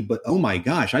happy, but oh my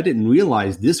gosh, I didn't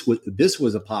realize this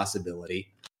was a possibility.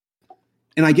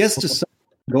 And I guess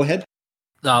go ahead.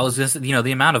 I was just,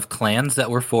 the amount of clans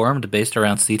that were formed based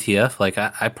around CTF, like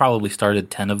I probably started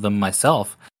 10 of them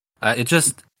myself. It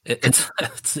just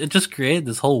created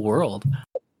this whole world.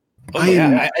 Oh,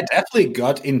 yeah, I definitely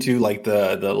got into like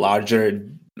the larger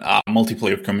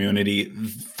multiplayer community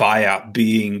via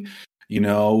being,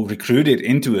 recruited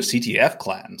into a CTF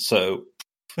clan. So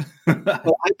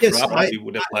well, I guess probably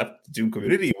would have left the Doom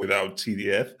community without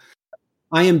CTF.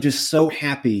 I am just so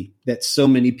happy that so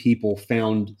many people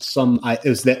found some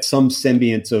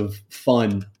semblance of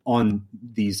fun on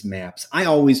these maps. I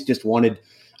always just wanted,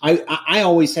 I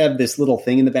always have this little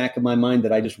thing in the back of my mind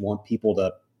that I just want people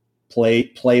to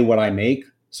play what I make,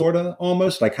 sort of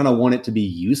almost. I kind of want it to be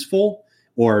useful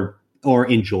or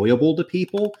enjoyable to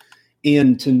people,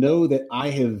 and to know that I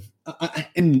have,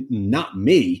 and not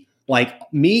me, like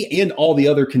me and all the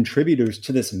other contributors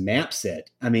to this map set.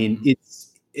 I mean,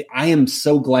 I am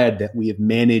so glad that we have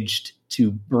managed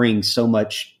to bring so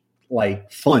much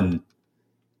like fun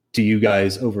to you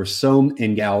guys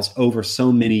and gals over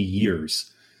so many years.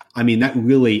 I mean,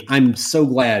 I'm so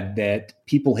glad that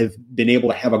people have been able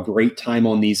to have a great time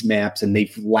on these maps, and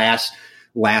they've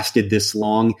lasted this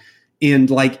long. And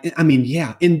like, I mean,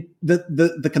 yeah, and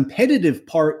the competitive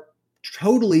part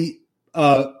totally,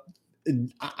 I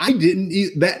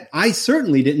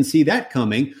certainly didn't see that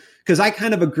coming. Because I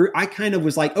kind of agree. I kind of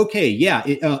was like, okay, yeah.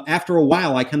 After a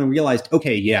while, I kind of realized,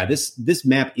 okay, yeah, this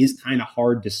map is kind of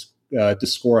hard to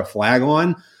score a flag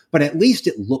on, but at least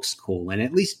it looks cool, and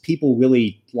at least people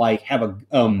really like have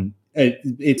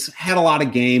it's had a lot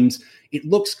of games. It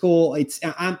looks cool. It's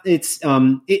fine.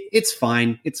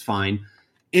 It's fine.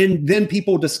 And then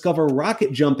people discover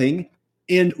rocket jumping,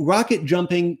 and rocket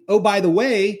jumping. Oh, by the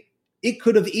way, it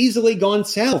could have easily gone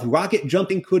south. Rocket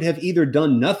jumping could have either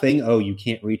done nothing. Oh, you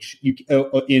can't reach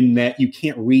in that you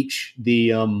can't reach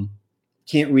the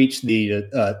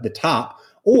top,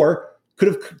 or could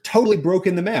have totally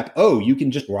broken the map. Oh, you can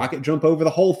just rocket jump over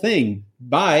the whole thing.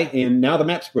 Bye, and now the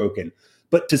map's broken.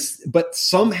 But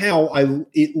somehow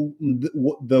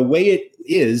the way it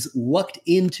is lucked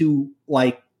into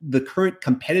like the current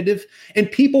competitive,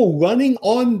 and people running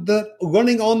on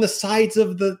the sides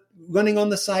of the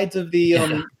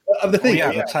thing.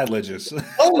 The side ledges.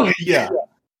 Oh my yeah. God.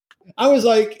 I was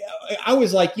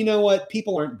like, you know what?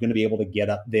 People aren't going to be able to get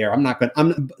up there. I'm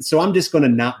just going to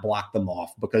not block them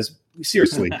off, because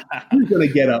seriously, who's going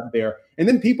to get up there? And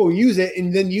then people use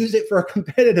it for a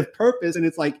competitive purpose. And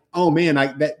it's like, oh man,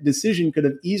 that decision could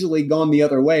have easily gone the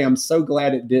other way. I'm so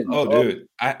glad it didn't. Oh, dude,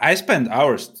 I spent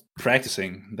hours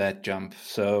practicing that jump.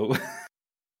 So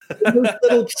those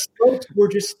little strokes were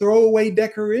just throwaway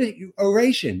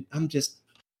decoration.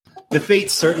 The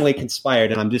fates certainly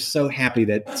conspired, and I'm just so happy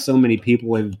that so many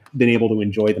people have been able to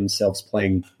enjoy themselves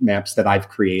playing maps that I've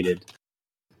created.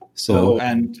 So,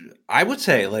 and I would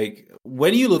say, like,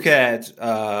 when you look at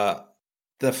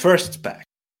the first pack,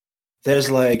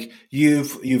 there's like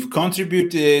you've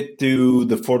contributed to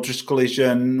the Fortress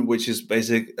Collision, which is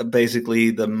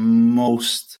basically the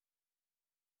most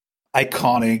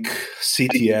iconic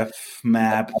CTF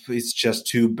map. It's just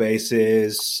two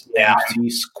bases, empty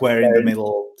square in the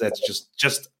middle. That's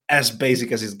just as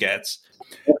basic as it gets.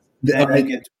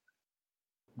 The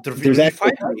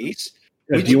Refineries,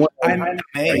 I'm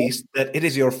amazed that it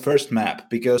is your first map,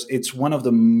 because it's one of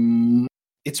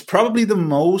it's probably the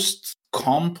most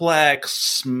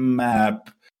complex map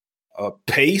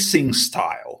pacing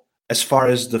style as far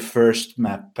as the first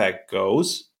map pack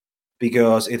goes,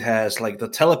 because it has like the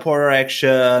teleporter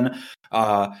action,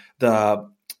 the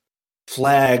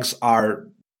flags are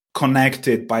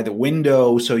connected by the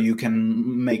window, so you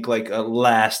can make like a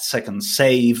last second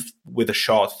save with a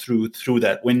shot through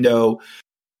that window.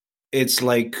 It's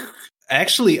like,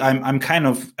 actually, I'm kind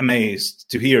of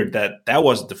amazed to hear that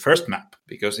was the first map,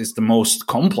 because it's the most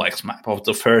complex map of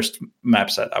the first map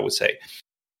set, I would say.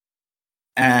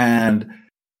 And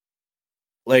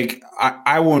like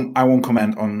I won't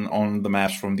comment on the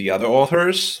maps from the other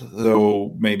authors,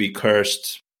 though maybe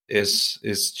Cursed is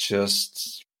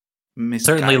just misguided.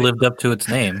 Certainly lived up to its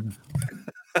name.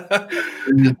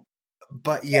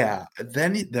 But yeah,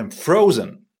 then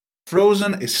Frozen.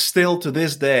 Frozen is still to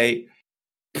this day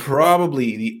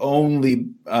probably the only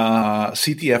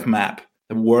CTF map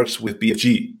that works with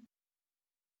BFG.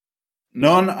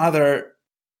 None other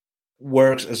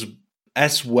works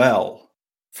as well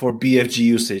for BFG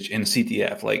usage in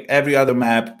CTF. Like every other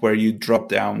map where you drop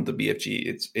down the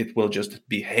BFG, it will just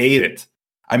be hated.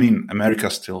 I mean, America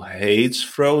still hates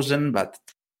Frozen, but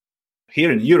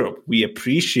here in Europe, we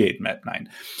appreciate Map 9.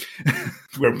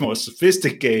 We're more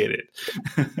sophisticated.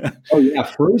 Oh yeah,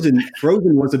 Frozen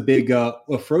was a big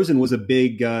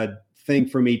thing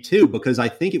for me too, because I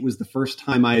think it was the first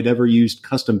time I had ever used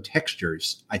custom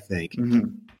textures. I think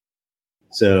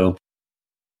so.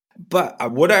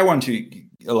 But what I want to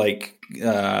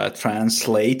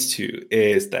translate to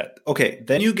is that okay,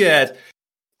 then you get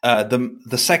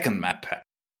the second map pack.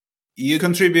 You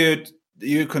contributed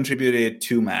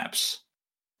 2 maps.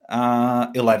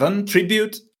 11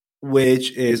 Tribute,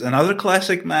 which is another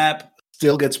classic map,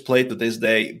 still gets played to this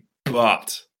day,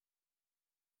 but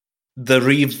the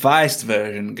revised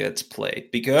version gets played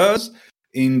because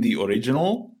in the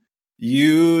original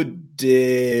you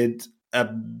did a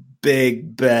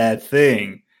big bad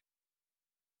thing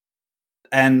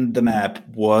and the map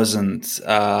wasn't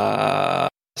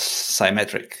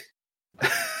symmetric.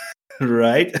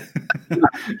 Right?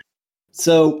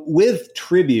 So with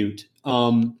Tribute,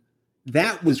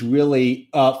 that was really,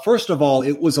 first of all,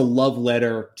 it was a love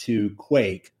letter to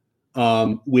Quake,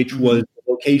 which was the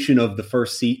location of the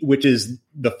first which is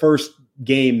the first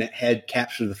game that had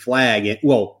Capture the Flag.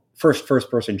 First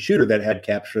person shooter that had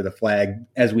Capture the Flag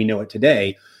as we know it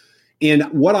today. And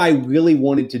what I really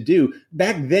wanted to do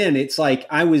back then, it's like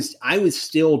I was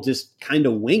still just kind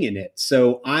of winging it.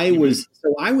 So I was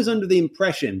under the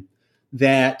impression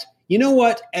that, you know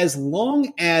what, as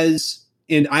long as,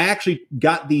 and I actually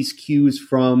got these cues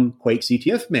from Quake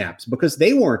CTF maps because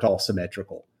they weren't all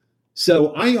symmetrical.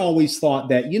 So I always thought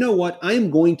that, you know what, I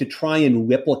am going to try and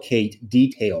replicate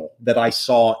detail that I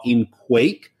saw in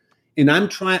Quake, and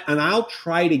I'll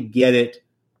try to get it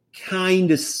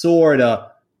kind of sort of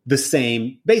the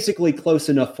same, basically close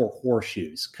enough for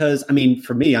horseshoes. Because I mean,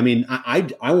 for me, I mean,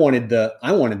 I wanted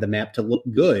the map to look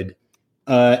good,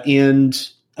 and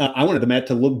I wanted the map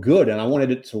to look good, and I wanted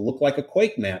it to look like a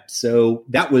Quake map. So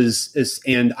that was,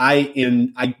 and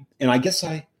I guess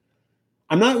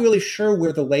I'm not really sure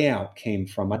where the layout came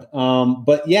from.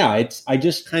 But yeah, I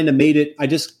just kind of made it. I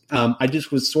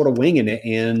just was sort of winging it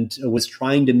and was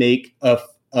trying to make a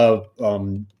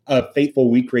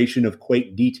faithful recreation of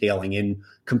Quake detailing, and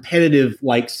competitive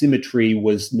like symmetry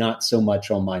was not so much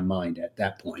on my mind at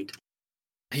that point.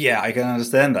 Yeah, I can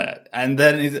understand that. And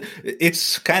then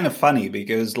it's kind of funny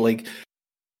because like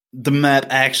the map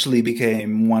actually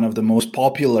became one of the most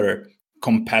popular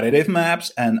competitive maps,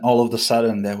 and all of a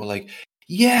sudden they were like,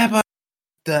 yeah, but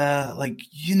the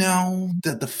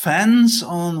fence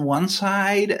on one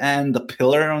side and the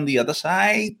pillar on the other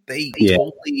side, they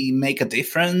totally make a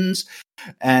difference.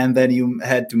 And then you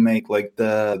had to make like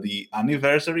the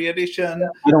anniversary edition.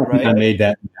 I don't think I made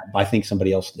that map. I think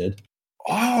somebody else did.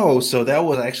 Oh, so that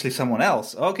was actually someone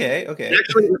else. Okay.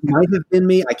 Actually, it might have been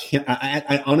me.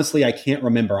 I honestly, I can't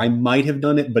remember. I might have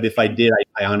done it, but if I did,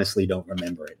 I honestly don't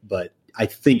remember it. But I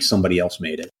think somebody else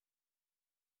made it.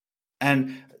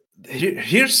 And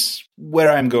here's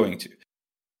where I'm going to.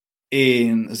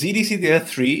 In ZDCTF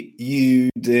 3, you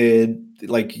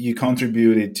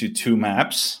contributed to 2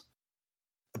 maps,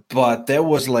 but there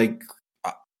was like,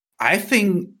 I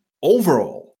think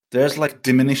overall, there's like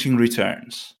diminishing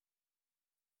returns.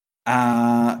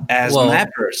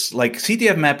 Mappers, like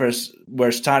CTF mappers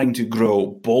were starting to grow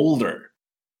bolder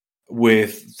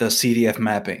with the CTF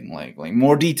mapping, like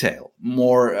more detail,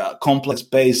 more complex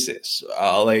bases,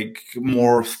 like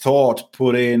more thought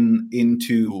put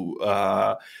into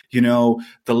the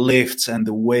lifts and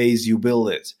the ways you build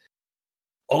it.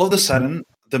 All of a sudden,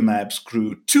 the maps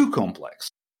grew too complex,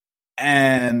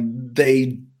 and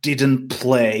they didn't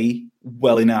play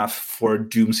well enough for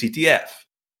Doom CTF.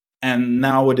 And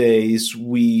nowadays,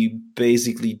 we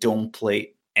basically don't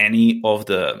play any of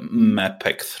the Map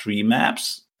Pack 3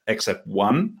 maps except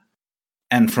one.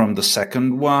 And from the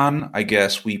second one, I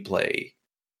guess we play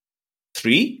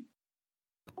 3.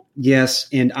 Yes,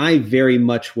 and I very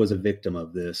much was a victim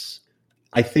of this.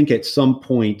 I think at some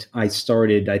point I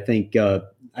started, I think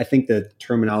the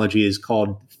terminology is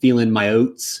called feeling my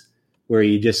oats, where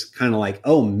you just kind of like,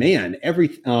 oh man,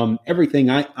 everything everything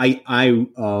I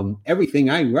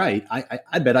write,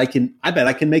 I bet I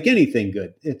can make anything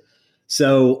good.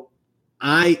 So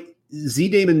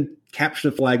Z-Daemon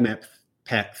captured the flag map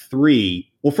pack 3.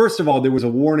 Well, first of all, there was a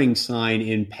warning sign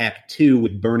in pack 2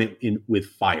 with burn it in with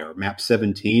fire, map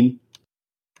 17.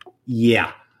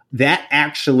 Yeah, that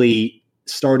actually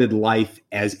started life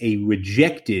as a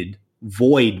rejected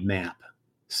void map.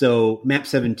 So map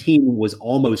 17 was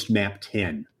almost map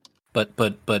 10.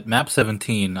 But map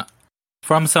 17,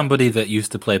 from somebody that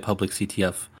used to play public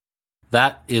CTF,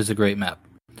 that is a great map.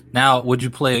 Now, would you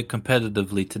play it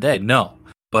competitively today? No,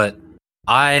 but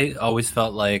I always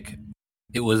felt like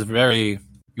it was very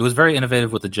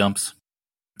innovative with the jumps.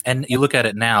 And you look at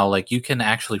it now, like you can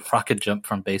actually rocket jump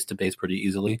from base to base pretty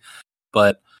easily.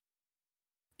 But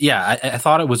yeah, I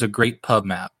thought it was a great pub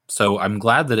map. So I'm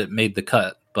glad that it made the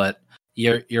cut. But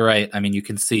you're right. I mean, you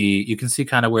can see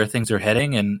kind of where things are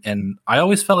heading, and I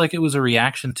always felt like it was a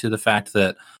reaction to the fact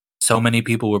that so many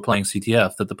people were playing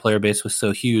CTF, that the player base was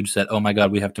so huge that, oh my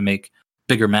god, we have to make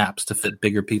bigger maps to fit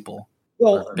bigger people.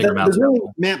 Well,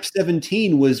 map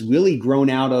 17 was really grown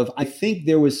out of. I think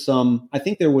there was some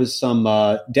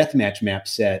deathmatch map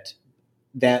set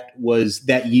that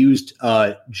used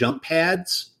jump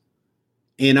pads,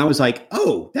 and I was like,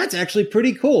 oh, that's actually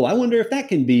pretty cool. I wonder if that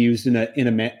can be used in a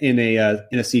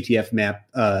CTF map.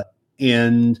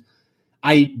 And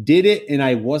I did it, and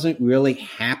I wasn't really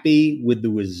happy with the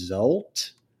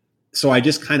result, so I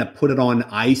just kind of put it on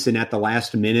ice. And at the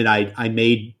last minute, I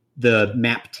made the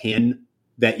map 10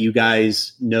 that you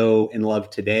guys know and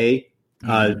love today,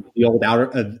 the old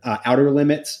outer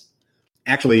limits.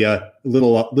 Actually, a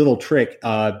little trick.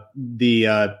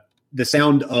 The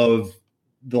sound of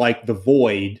the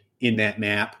void in that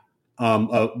map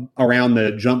around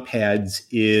the jump pads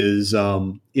is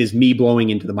me blowing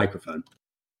into the microphone.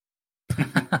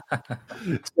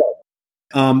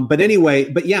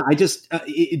 But yeah,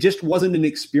 it just wasn't an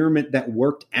experiment that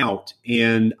worked out,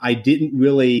 and I didn't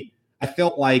really. I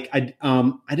felt like I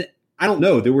don't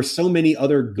know. There were so many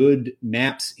other good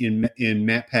maps in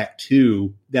Map Pack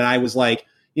 2 that I was like,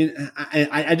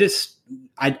 I just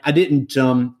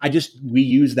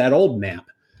reused that old map.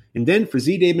 And then for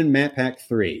Z-Daemon Map Pack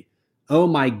 3, oh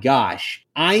my gosh,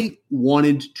 I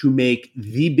wanted to make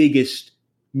the biggest,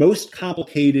 most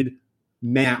complicated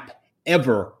map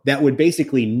ever that would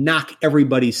basically knock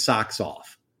everybody's socks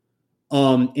off.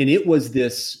 And it was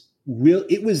this.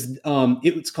 It was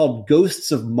called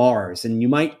Ghosts of Mars, and you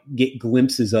might get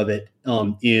glimpses of it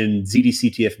in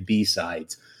ZDCTF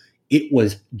B-sides. It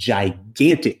was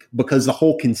gigantic because the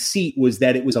whole conceit was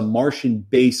that it was a Martian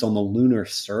base on the lunar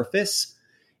surface,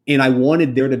 and I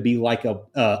wanted there to be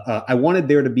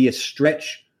a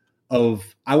stretch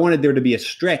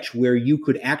where you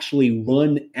could actually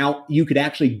run out, you could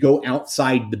actually go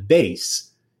outside the base.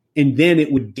 And then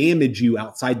it would damage you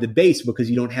outside the base because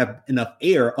you don't have enough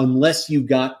air unless you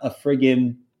got a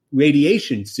friggin'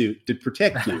 radiation suit to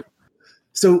protect you.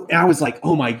 So I was like,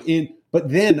 oh my, but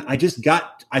then I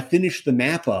finished the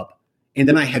map up, and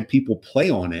then I had people play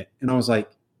on it, and I was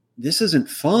like, this isn't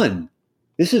fun.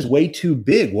 This is way too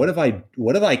big. What have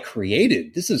I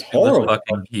created? This is horrible. It was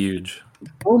fucking huge.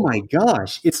 Oh my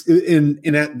gosh. At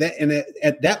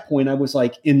that point I was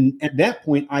like,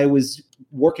 I was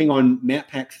working on Map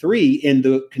Pack 3, and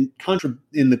the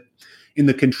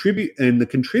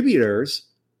contributors,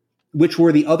 which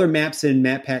were the other maps in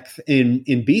Map Pack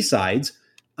in B-sides,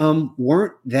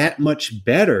 weren't that much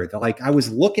better. Like, I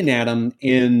was looking at them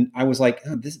and I was like,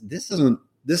 oh, this doesn't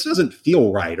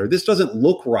feel right, or this doesn't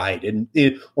look right, and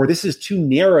or this is too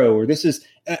narrow, or this is.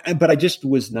 But I just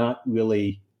was not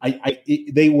really.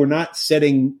 They were not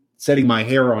setting my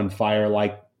hair on fire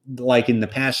like in the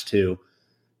past two.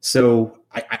 So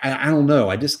I don't know.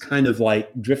 I just kind of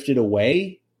like drifted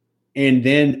away, and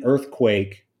then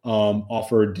Earthquake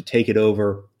offered to take it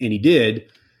over, and he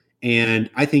did. And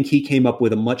I think he came up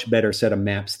with a much better set of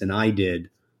maps than I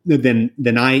did,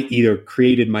 than I either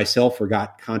created myself or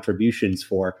got contributions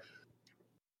for.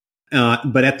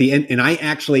 But at the end, and I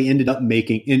actually ended up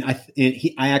making, I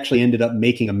actually ended up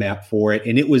making a map for it,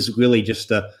 and it was really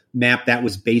just a map that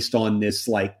was based on this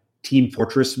like Team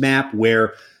Fortress map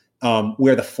where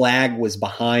the flag was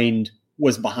behind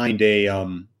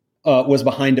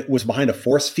a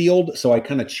force field. So I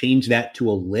kind of changed that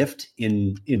to a lift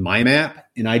in my map,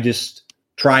 and I just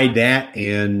tried that,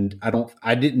 and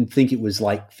I didn't think it was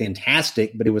like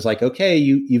fantastic, but it was like, okay,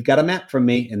 you've got a map from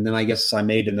me, and then I guess I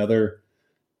made another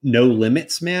No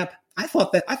Limits map. I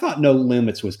thought No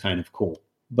Limits was kind of cool,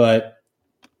 but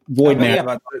Void map. Yeah,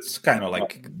 but it's kind of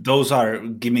like those are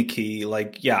gimmicky.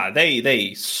 Like, yeah,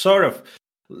 they sort of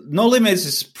No Limits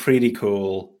is pretty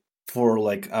cool for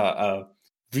like a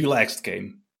relaxed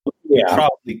game. You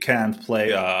probably can't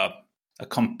play a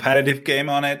competitive game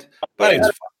on it, but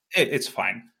it's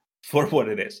fine for what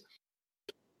it is.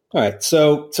 All right,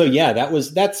 so yeah, that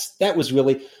was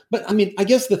really. But I mean, I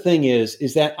guess the thing is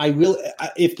that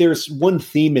if there's one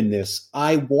theme in this,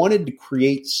 I wanted to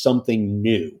create something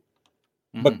new.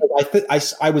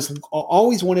 Because I was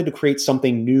always wanted to create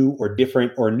something new or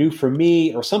different or new for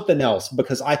me or something else,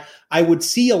 because I would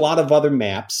see a lot of other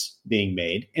maps being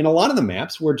made, and a lot of the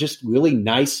maps were just really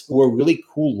nice or really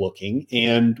cool looking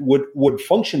and would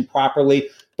function properly,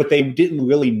 but they didn't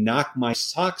really knock my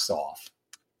socks off.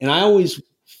 And I always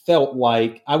felt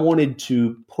like I wanted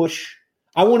to kind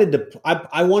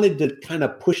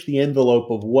of push the envelope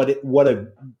of what a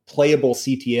playable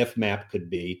CTF map could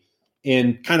be,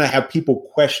 and kind of have people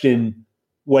question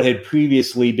what had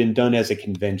previously been done as a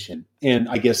convention. And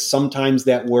I guess sometimes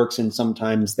that works, and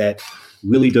sometimes that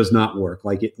really does not work.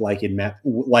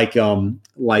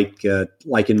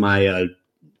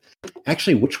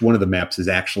 Actually, which one of the maps is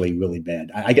actually really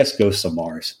bad? I guess Ghosts of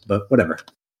Mars, but whatever.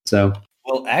 So,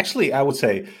 well, actually, I would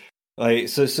say, like,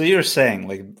 so you're saying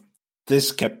like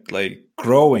this kept like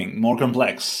growing more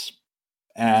complex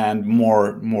and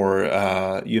more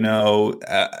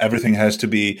everything has to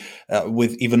be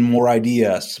with even more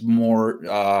ideas, more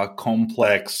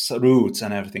complex routes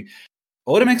and everything.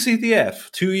 Odamek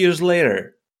CTF 2 years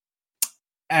later,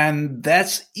 and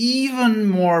that's even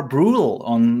more brutal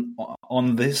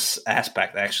on this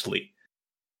aspect, actually.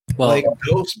 Well, like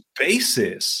those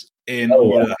bases in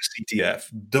CTF,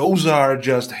 those are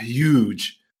just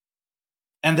huge,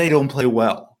 and they don't play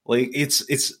well. Like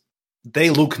it's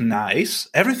they look nice.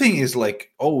 Everything is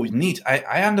like, oh, neat.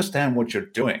 I understand what you're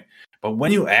doing. But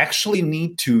when you actually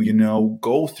need to,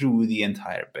 go through the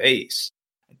entire base,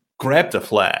 grab the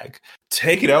flag,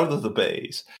 take it out of the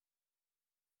base,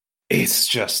 it's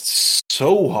just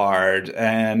so hard,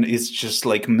 and it's just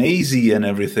like mazy and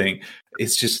everything.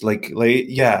 It's just like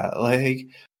it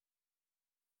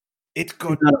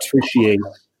could not appreciate.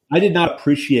 I did not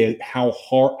appreciate how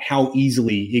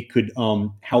easily you could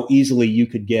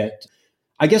get.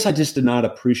 I guess I just did not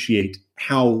appreciate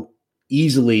how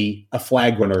easily a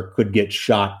flag runner could get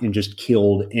shot and just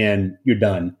killed, and you're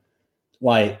done.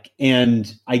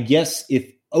 And I guess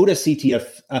if Oda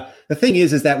CTF, the thing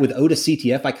is that with Oda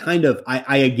CTF,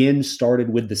 I again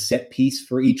started with the set piece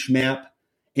for each map,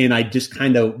 and I just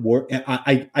kind of work.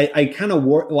 I kind of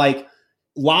work like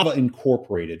Lava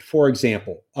Incorporated, for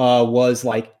example, was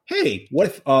like, hey, what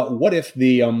if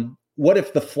the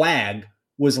flag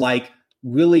was like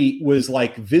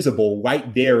visible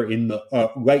right there in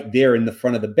the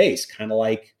front of the base, kind of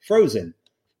like Frozen.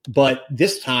 But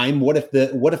this time, what if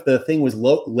the thing was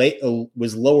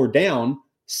lower down,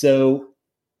 so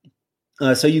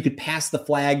you could pass the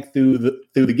flag through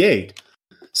the gate.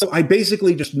 So I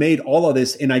basically just made all of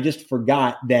this, and I just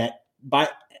forgot that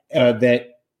that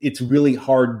it's really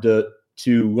hard to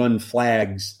run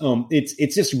flags.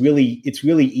 It's really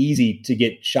easy to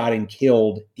get shot and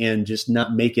killed and just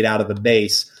not make it out of the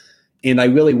base. And I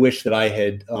really wish that I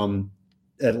had kind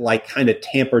of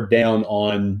tampered down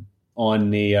on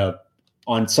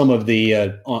some of the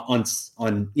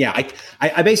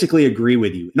I basically agree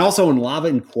with you. And also in Lava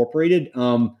Incorporated,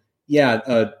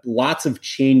 lots of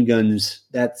chain guns.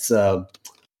 That's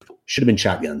should have been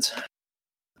shotguns.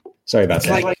 Sorry about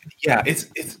that.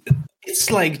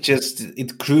 It's like just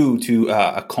it grew to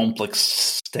a complex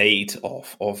state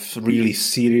of really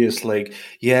serious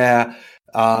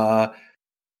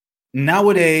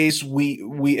nowadays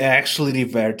we actually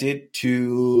reverted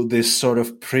to this sort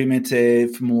of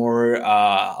primitive, more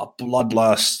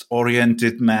bloodlust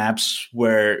oriented maps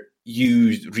where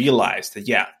you realize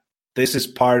that this is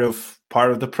part of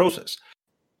the process.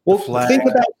 Well, think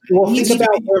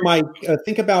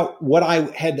about what I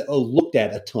had looked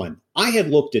at a ton. I had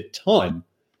looked a ton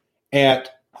at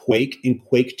Quake and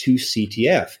Quake 2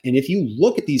 CTF. And if you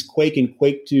look at these Quake and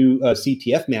Quake 2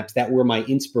 CTF maps that were my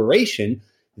inspiration,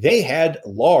 they had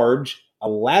large,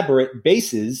 elaborate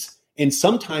bases. And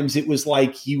sometimes it was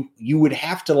like you would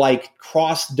have to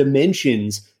cross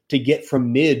dimensions to get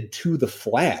from mid to the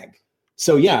flag.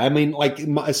 So I mean,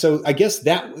 so I guess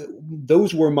that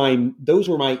those were my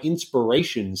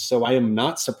inspirations. So I am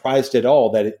not surprised at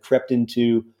all that it crept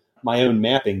into my own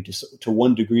mapping to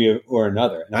one degree or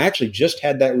another. And I actually just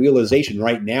had that realization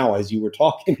right now as you were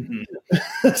talking.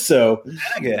 So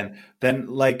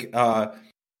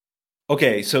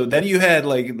okay, so then you had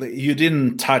you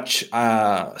didn't touch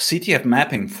CTF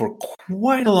mapping for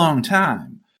quite a long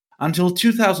time until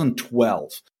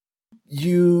 2012.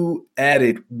 You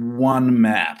added one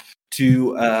map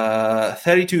to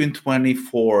 32 and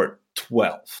 24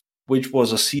 12, which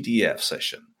was a CTF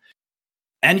session.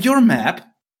 And your map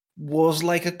was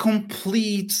like a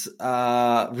complete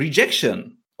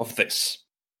rejection of this.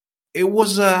 It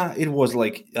was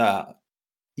like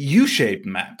U-shaped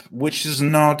map, which is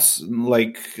not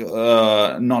like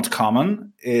not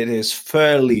common. It is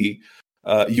fairly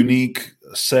unique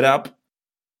setup,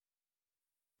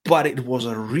 but it was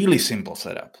a really simple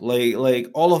setup. Like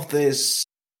all of this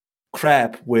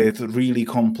crap with really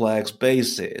complex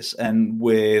bases and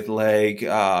with like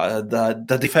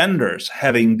the defenders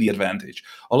having the advantage.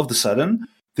 All of a sudden,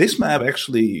 this map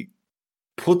actually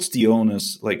puts the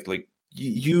onus like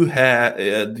you have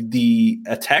the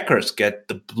attackers get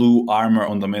the blue armor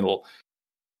on the middle.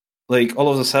 Like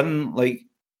all of a sudden, like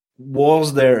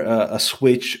was there a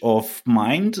switch of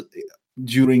mind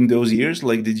during those years?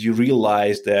 Like, did you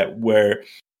realize that where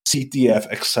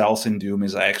CTF excels in Doom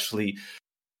is actually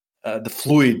the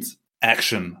fluid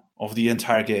action of the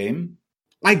entire game?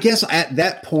 I guess at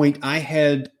that point I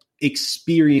had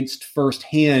experienced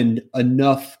firsthand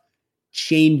enough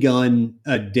chain gun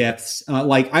deaths.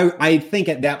 I think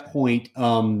at that point,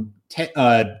 public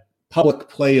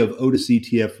play of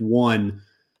ODCTF 1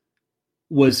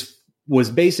 was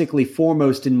basically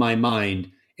foremost in my mind.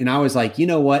 And I was like, you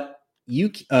know what?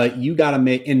 You got to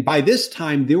make, and by this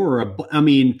time there were,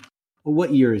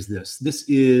 what year is this? This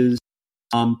is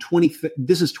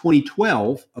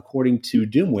 2012, according to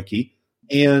DoomWiki.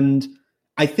 And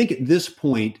I think at this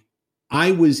point,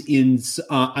 I was in,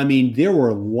 there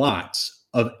were lots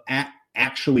of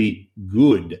actually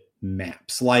good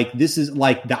maps. Like this is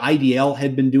like the IDL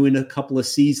had been doing a couple of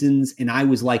seasons, and I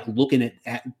was like looking at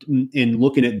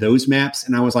those maps,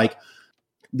 and I was like,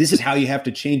 this is how you have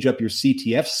to change up your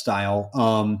CTF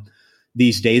style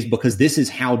these days, because this is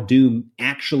how Doom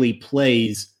actually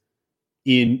plays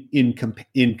in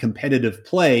competitive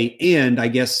play, and I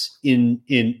guess in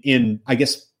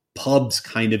pubs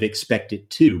kind of expect it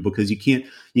too, because you can't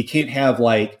have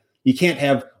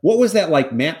what was that,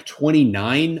 like map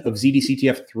 29 of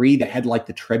ZDCTF 3 that had like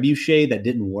the trebuchet that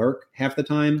didn't work half the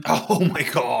time? Oh my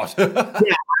god. Yeah,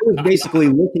 I was basically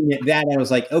looking at that and I was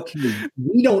like, okay,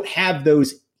 we don't have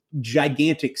those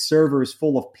gigantic servers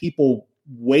full of people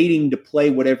waiting to play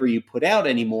whatever you put out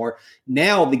anymore.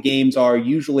 Now the games are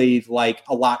usually like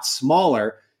a lot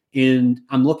smaller, and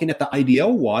I'm looking at the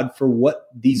IDL WOD for what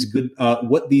these good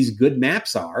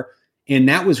maps are, and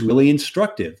that was really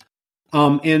instructive.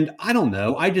 And I don't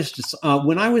know, I just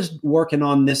when I was working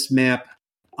on this map,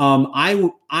 I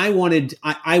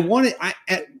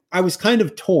was kind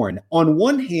of torn. On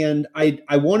one hand,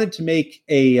 I wanted to make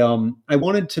a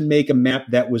map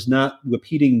that was not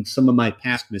repeating some of my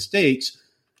past mistakes,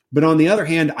 but on the other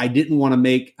hand, I didn't want to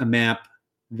make a map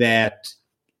that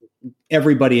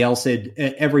everybody else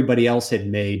had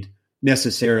made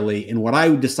necessarily. And what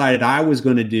I decided I was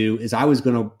going to do is I was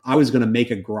going to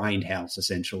make a grindhouse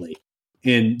essentially,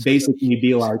 and basically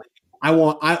be like,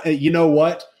 you know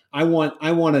what? I want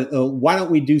to, why don't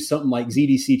we do something like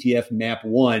ZDCTF map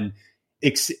 1,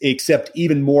 except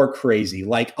even more crazy?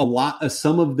 Like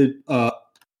some of the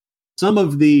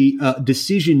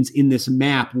decisions in this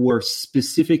map were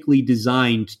specifically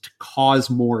designed to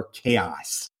cause more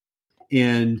chaos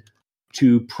and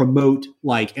to promote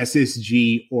like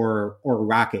SSG or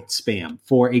rocket spam.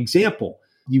 For example,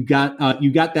 you got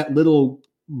that little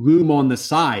room on the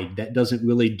side that doesn't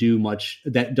really do much.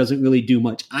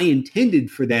 I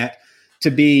intended for that to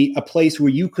be a place where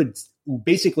you could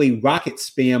basically rocket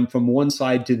spam from one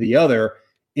side to the other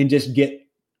and just get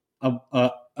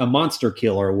a monster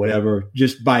kill or whatever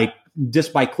just by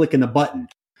clicking a button.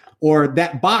 Or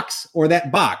that box.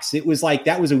 It was like,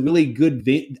 that was a really good,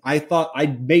 I thought I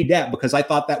made that because I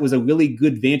thought that was a really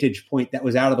good vantage point that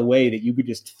was out of the way that you could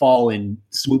just fall and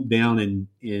swoop down and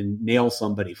nail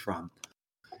somebody from.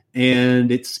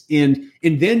 And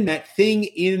then that thing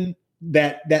in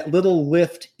that little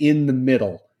lift in the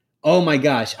middle. Oh my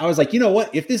gosh. I was like, you know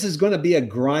what? If this is going to be a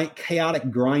chaotic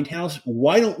grindhouse,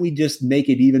 why don't we just make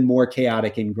it even more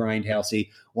chaotic and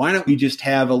grindhousey? Why don't we just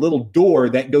have a little door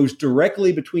that goes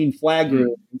directly between flag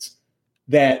rooms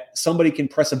that somebody can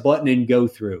press a button and go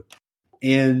through?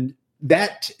 And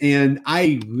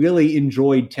I really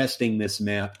enjoyed testing this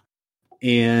map,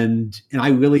 and I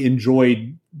really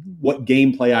enjoyed what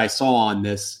gameplay I saw on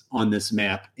this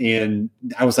map. And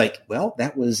I was like, well,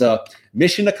 that was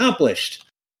mission accomplished.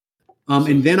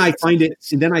 And then I find it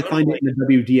in the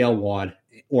WDL WOD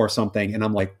or something, and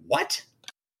I'm like, what?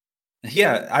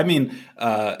 Yeah, I mean,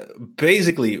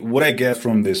 basically, what I get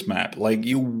from this map, like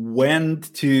you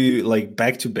went to like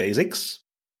back to basics,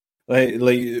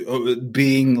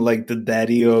 being like the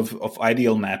daddy of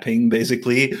ideal mapping,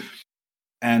 basically,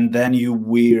 and then you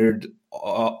veered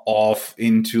off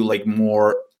into like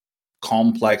more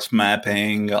complex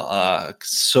mapping,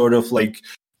 sort of like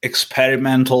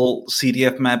experimental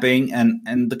CDF mapping,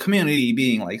 and the community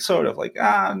being like sort of like,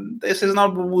 this is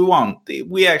not what we want.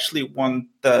 We actually want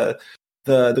the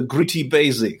gritty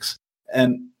basics.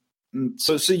 And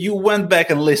so you went back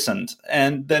and listened,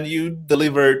 and then you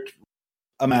delivered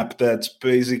a map that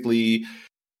basically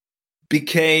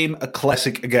became a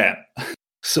classic again.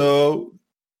 So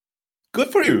good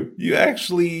for you. You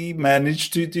actually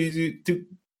managed to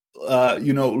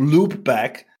loop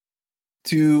back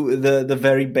to the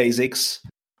very basics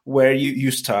where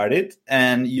you started,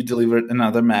 and you delivered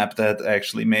another map that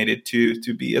actually made it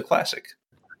to be a classic.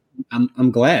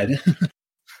 I'm glad.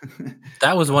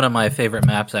 That was one of my favorite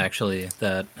maps, actually,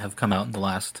 that have come out in the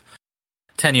last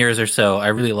 10 years or so. I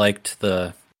really liked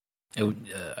I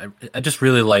just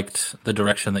really liked the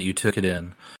direction that you took it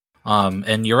in.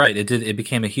 And you're right, it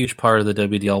became a huge part of the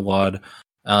WDL WOD.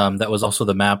 That was also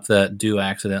the map that Do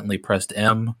accidentally pressed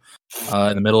M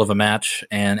in the middle of a match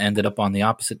and ended up on the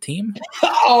opposite team.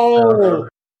 Oh,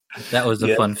 that was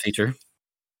a fun feature.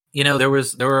 You know, there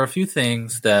were a few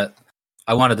things that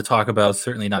I wanted to talk about,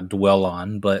 certainly not dwell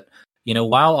on, but you know,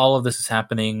 while all of this is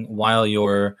happening, while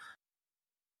you're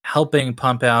helping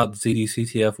pump out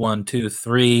ZDCTF 1, 2,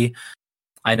 3,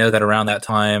 I know that around that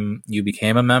time you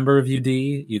became a member of UD.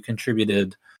 You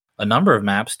contributed a number of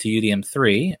maps to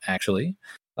UDM3, actually.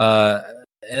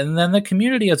 And then the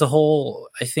community as a whole,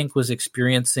 I think, was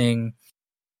experiencing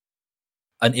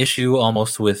an issue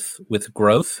almost with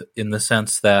growth, in the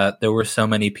sense that there were so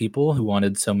many people who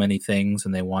wanted so many things,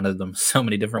 and they wanted them so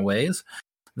many different ways,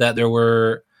 that there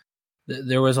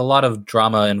was a lot of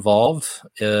drama involved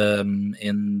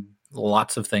in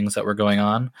lots of things that were going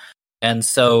on. And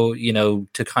so, you know,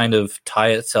 to kind of tie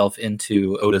itself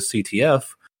into Oda CTF,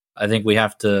 I think we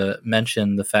have to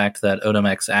mention the fact that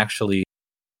Odamex actually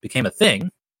became a thing.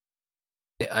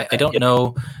 I don't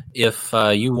know if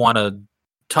you want to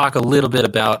talk a little bit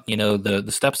about, you know,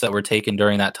 the steps that were taken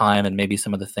during that time, and maybe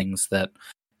some of the things that,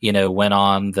 you know, went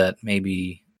on that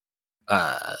maybe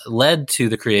led to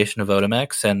the creation of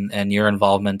Odamex and your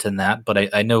involvement in that.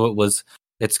 But I know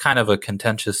it's kind of a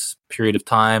contentious period of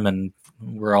time, and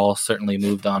we're all certainly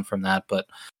moved on from that. But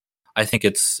I think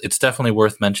it's definitely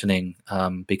worth mentioning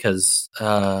because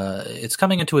it's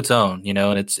coming into its own, you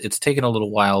know, and it's taken a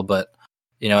little while, but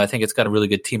you know, I think it's got a really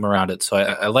good team around it. So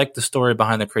I like the story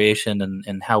behind the creation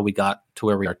and how we got to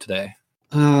where we are today.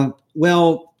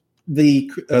 Well,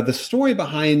 the story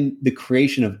behind the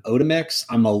creation of Odamex,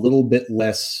 I'm a little bit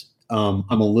less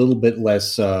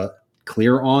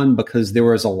clear on, because there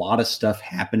was a lot of stuff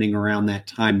happening around that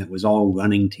time that was all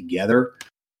running together.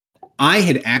 I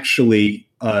had actually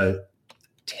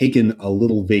taken a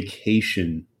little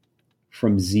vacation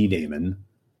from ZDaemon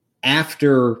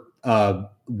after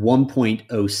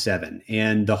 1.07,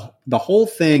 and the whole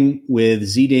thing with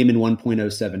ZDaemon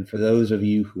 1.07, for those of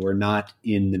you who are not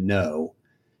in the know,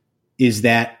 is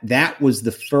that was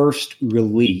the first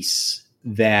release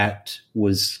that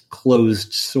was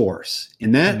closed source,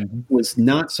 and that was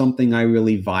not something I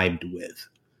really vibed with.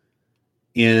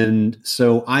 And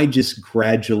so I just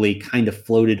gradually kind of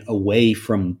floated away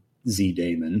from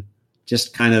ZDaemon,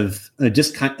 I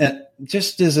just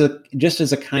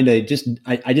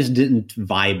didn't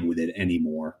vibe with it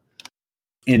anymore.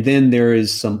 And then there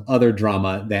is some other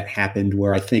drama that happened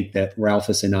where I think that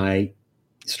Ralphus and I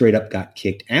straight up got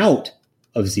kicked out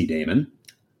of ZDaemon.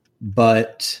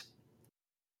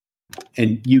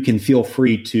 And you can feel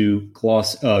free to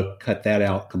cut that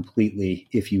out completely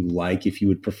if you like, if you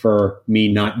would prefer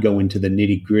me not go into the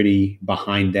nitty gritty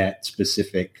behind that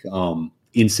specific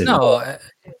incident. No,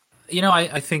 you know,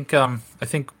 I think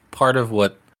part of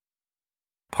what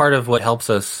helps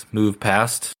us move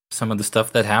past some of the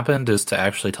stuff that happened is to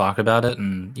actually talk about it,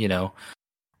 and you know,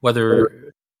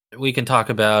 whether we can talk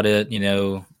about it, you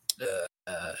know,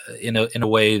 in a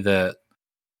way that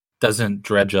doesn't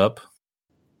dredge up.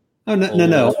 Oh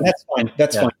no, that's fine.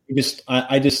 That's fine.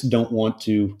 I just don't want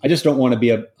to be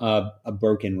a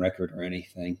broken record or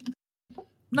anything.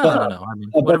 No. I mean,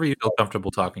 whatever you feel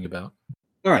comfortable talking about.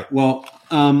 All right. Well,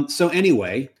 so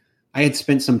anyway, I had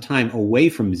spent some time away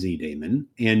from ZDaemon,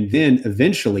 and then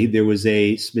eventually there was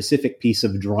a specific piece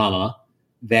of drama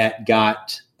that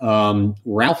got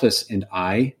Ralphus and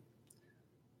I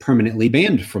permanently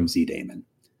banned from ZDaemon.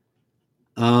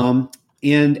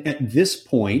 And at this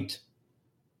point,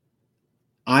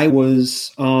 I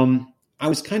was kind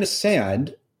of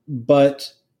sad,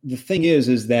 but the thing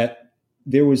is that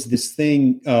there was this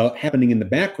thing happening in the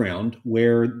background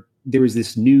where there was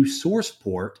this new source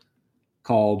port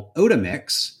called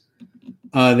Odamex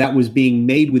that was being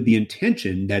made with the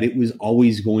intention that it was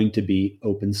always going to be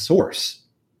open source.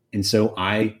 And so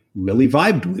I really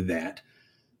vibed with that.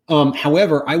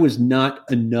 However, I was not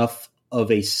enough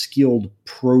of a skilled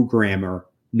programmer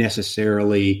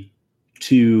necessarily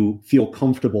to feel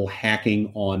comfortable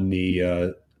hacking on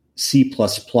the C++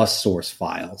 source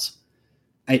files.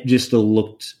 It just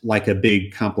looked like a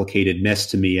big, complicated mess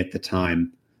to me at the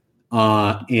time.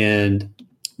 And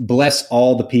bless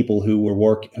all the people who were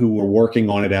working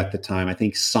on it at the time. I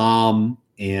think Sam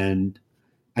and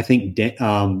I think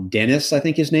Dennis, I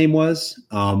think his name was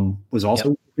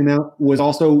also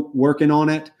working on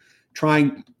it,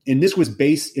 trying. And this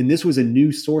was a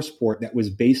new source port that was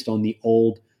based on the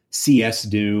old CS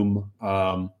Doom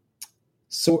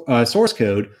source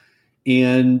code,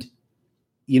 and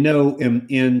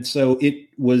and so it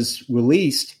was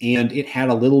released, and it had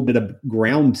a little bit of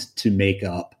ground to make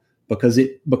up because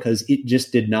it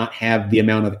just did not have the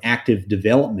amount of active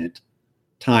development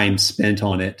time spent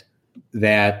on it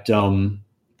that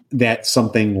that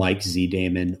something like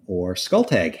ZDaemon or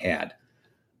Skulltag had.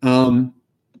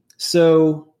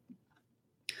 So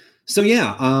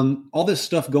yeah, all this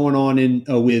stuff going on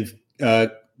with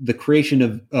the creation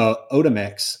of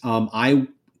Odamex. I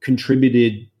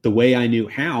contributed the way I knew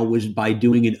how was by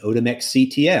doing an Odamex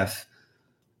CTF,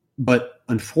 but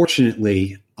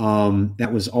unfortunately, that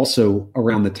was also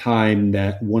around the time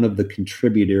that one of the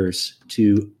contributors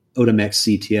to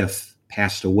Odamex CTF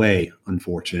passed away.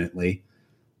 Unfortunately,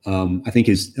 I think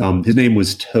his name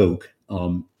was Toke.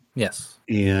 Yes,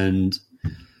 and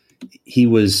he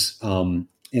was, and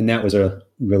that was a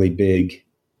really big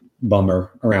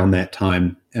bummer around that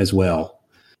time as well.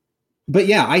 But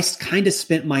yeah, I kind of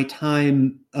spent my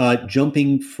time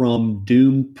jumping from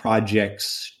Doom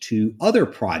projects to other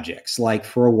projects. Like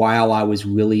for a while, I was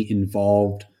really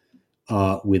involved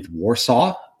with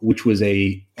Warsaw, which was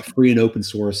a free and open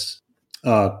source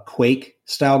Quake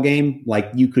style game. Like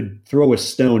you could throw a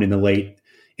stone in the late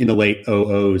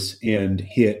 00s and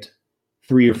hit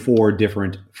 3 or 4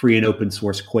 different free and open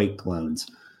source Quake clones.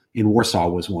 And Warsaw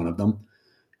was one of them.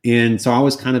 And so I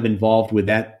was kind of involved with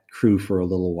that crew for a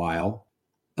little while.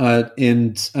 But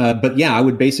yeah, I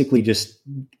would basically just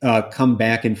come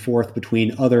back and forth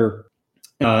between other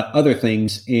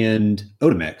things and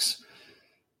Odamex.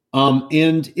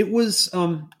 And it was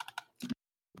in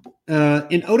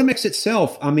Odamex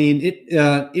itself. I mean,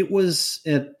 it was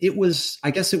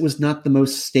I guess it was not the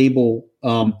most stable.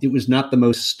 It was not the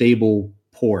most stable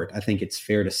port. I think it's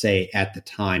fair to say at the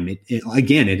time.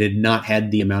 It had not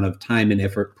had the amount of time and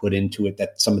effort put into it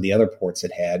that some of the other ports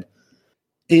had had.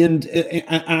 And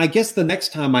I guess the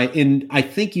next time I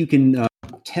think you can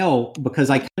tell because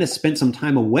I kind of spent some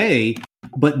time away,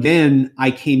 but then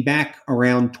I came back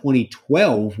around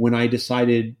 2012 when I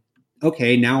decided,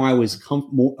 okay, now I was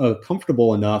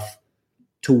comfortable enough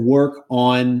to work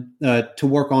on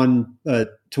Odamex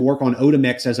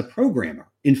as a programmer.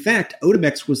 In fact,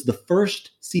 Odamex was the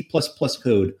first C++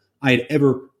 code I had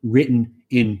ever written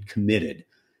and committed.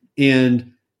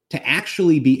 And to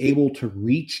actually be able to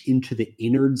reach into the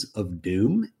innards of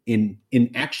Doom and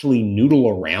actually noodle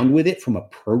around with it from a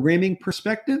programming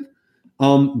perspective,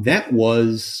 that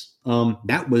was a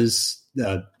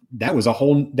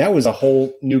whole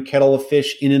new kettle of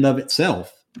fish in and of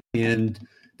itself. And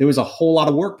there was a whole lot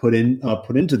of work put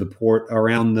into the port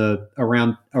around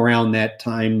that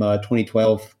time,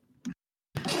 2012,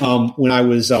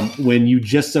 when you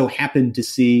just so happened to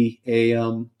see a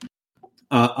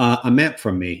map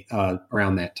from me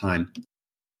around that time.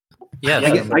 Yeah,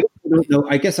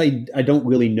 I guess I don't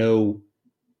really know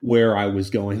where I was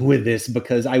going with this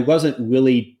because I wasn't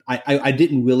really. I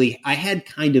didn't really. I had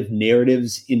kind of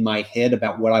narratives in my head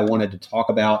about what I wanted to talk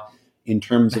about in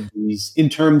terms of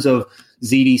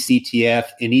ZDCTF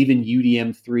and even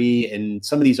UDM3 and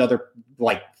some of these other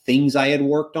like things I had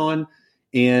worked on.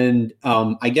 And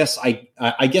I guess I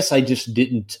just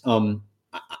didn't.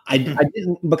 I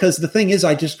didn't, because the thing is,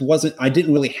 I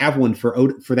didn't really have one for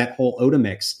that whole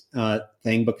Odamex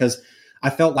thing because I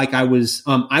felt like I was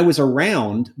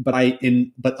around, but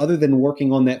other than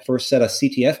working on that first set of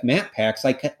CTF map packs,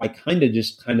 I kind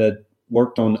of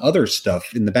worked on other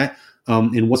stuff in the back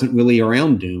and wasn't really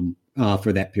around Doom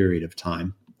for that period of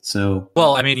time. So,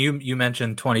 well, I mean, you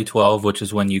mentioned 2012, which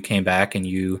is when you came back and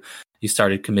you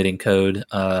started committing code.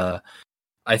 I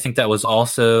think that was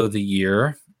also the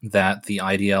year that the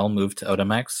IDL moved to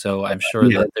Odamex, so I'm sure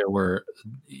that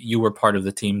you were part of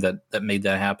the team that made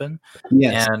that happen.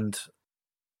 Yes. And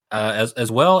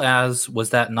as well as,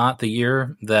 was that not the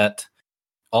year that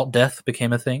alt death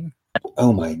became a thing?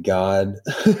 Oh my God!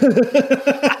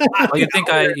 Well,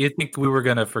 you think we were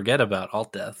gonna forget about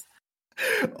Alt Death?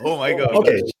 Oh my God!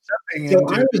 Okay, so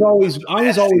I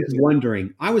was always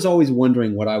wondering. I was always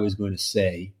wondering what I was going to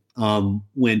say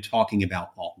when talking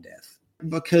about Alt Death,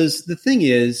 because the thing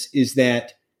is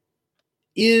that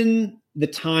in the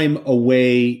time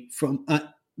away from.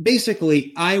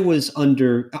 Basically, I was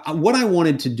under what I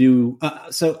wanted to do.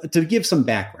 So to give some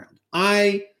background,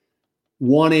 I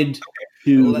wanted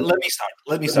to.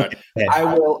 Let me start.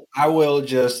 I will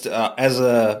just as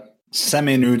a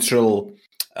semi-neutral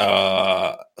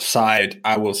side.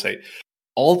 I will say,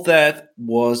 all that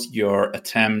was your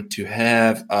attempt to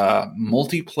have a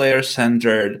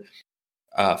multiplayer-centered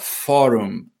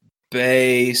forum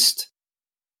based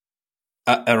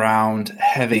around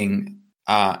having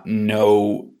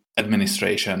no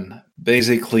administration,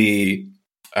 basically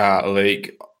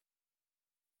like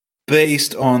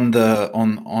based on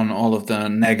all of the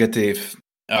negative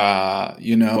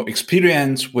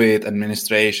experience with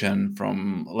administration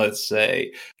from, let's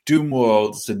say, Doom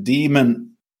World, the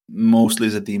Demon, mostly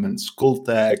the Demon,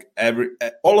 Skulltag,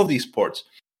 all of these ports.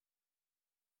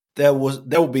 There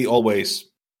will be always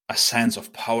a sense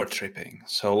of power tripping.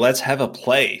 So let's have a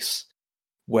place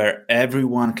where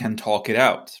everyone can talk it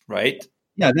out, right?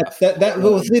 Yeah,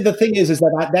 well, see, the thing is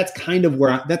that that's kind of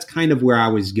where I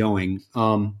was going.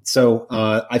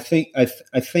 I think.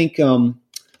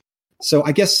 So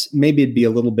I guess maybe it'd be a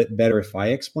little bit better if I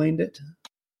explained it.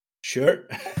 Sure.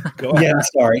 Go ahead. Yeah,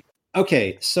 sorry.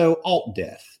 Okay, so Alt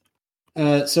Death.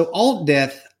 Alt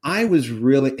Death, I was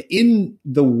really in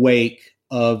the wake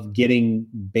of getting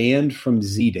banned from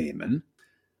Z-Daemon.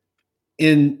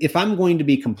 And if I'm going to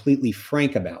be completely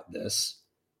frank about this,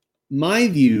 my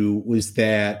view was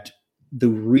that the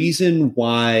reason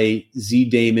why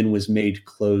Z-Daemon was made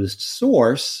closed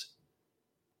source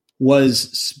was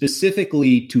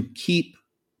specifically to keep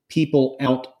people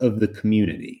out of the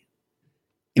community.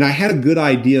 And I had a good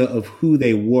idea of who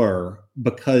they were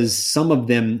because some of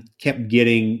them kept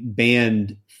getting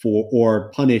banned for or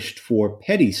punished for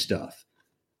petty stuff.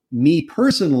 Me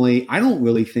personally, I don't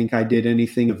really think I did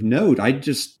anything of note. I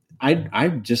just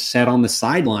sat on the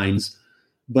sidelines,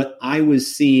 but I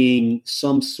was seeing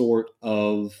some sort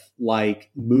of like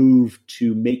move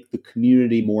to make the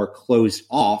community more closed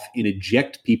off and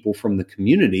eject people from the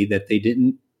community that they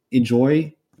didn't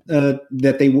enjoy, that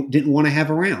they didn't want to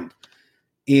have around.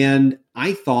 And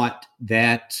I thought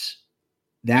that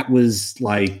was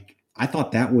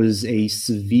a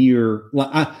severe.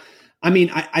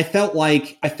 I felt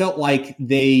like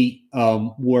they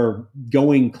were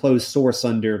going closed source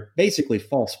under basically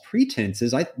false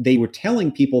pretenses. They were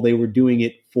telling people they were doing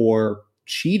it for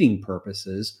cheating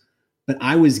purposes, but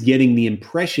I was getting the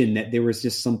impression that there was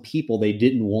just some people they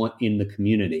didn't want in the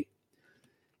community.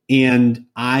 And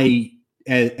I,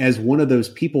 as one of those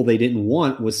people they didn't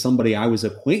want, was somebody I was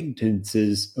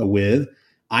acquaintances with.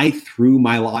 I threw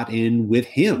my lot in with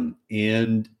him,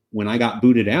 and when I got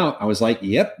booted out, I was like,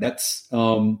 yep, that's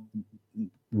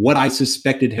what I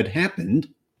suspected had happened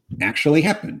actually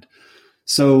happened.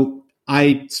 So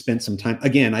I spent some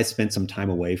time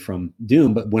away from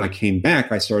Doom, but when I came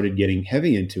back, I started getting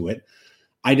heavy into it.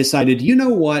 I decided, you know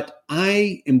what?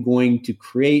 I am going to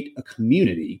create a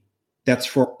community that's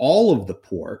for all of the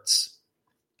ports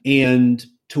and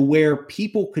to where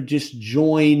people could just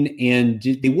join and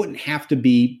they wouldn't have to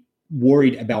be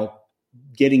worried about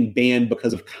getting banned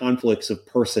because of conflicts of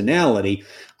personality.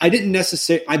 I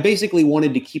basically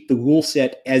wanted to keep the rule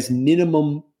set as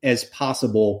minimum as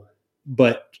possible,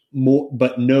 but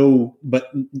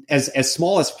as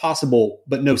small as possible,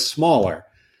 but no smaller.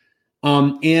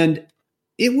 And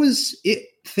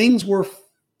things were,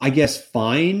 I guess,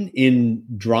 fine in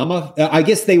drama. I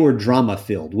guess they were drama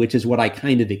filled, which is what I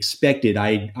kind of expected.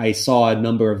 I saw a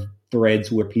number of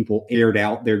threads where people aired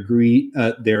out their grievances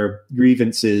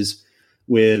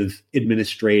with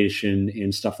administration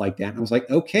and stuff like that. And I was like,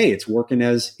 okay, it's working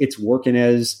as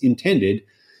intended.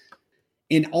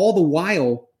 And all the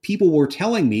while, people were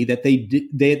telling me that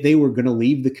they were going to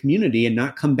leave the community and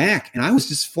not come back. And I was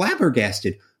just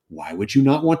flabbergasted. Why would you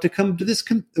not want to come to this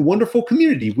wonderful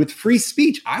community with free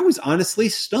speech? I was honestly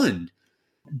stunned.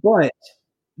 But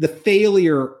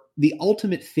the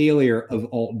ultimate failure of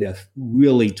Alt Death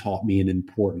really taught me an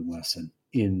important lesson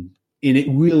and it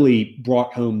really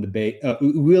brought home the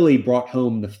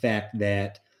fact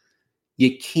that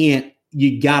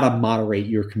you gotta moderate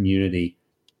your community.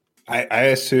 I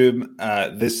assume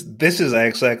this is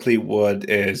exactly what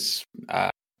is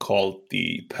called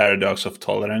the paradox of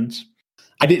tolerance.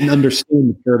 I didn't understand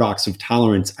the paradox of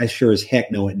tolerance. I sure as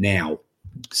heck know it now.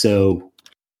 So,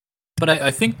 but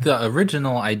I think the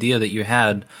original idea that you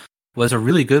had was a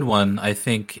really good one. I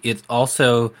think it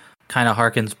also kind of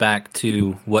harkens back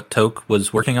to what Toke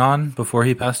was working on before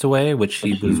he passed away, which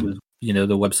he was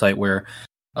the website where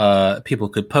people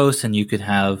could post and you could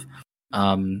have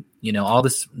all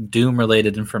this Doom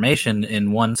related information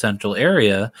in one central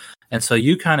area. And so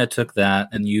you kind of took that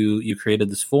and you created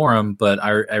this forum. But I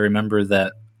remember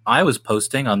that I was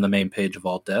posting on the main page of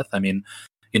Alt Death. I mean,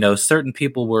 certain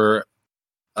people were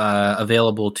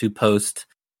available to post,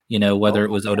 whether it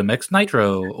was Odomix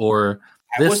Nitro or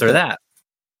this or that.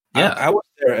 Yeah, I was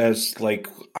there as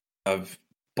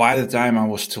by the time I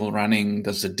was still running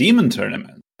the Demon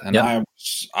tournament, and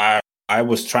I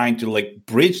was trying to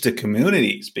bridge the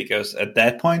communities, because at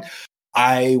that point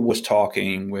I was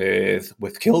talking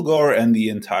with Kilgore and the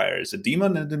entire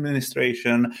Demon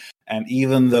administration, and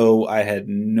even though I had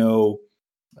no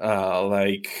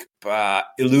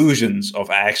illusions of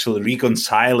actually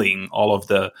reconciling all of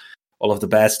the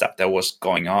bad stuff that was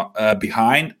going on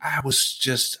behind, I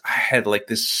had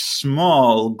this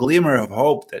small glimmer of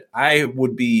hope that I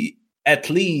would be at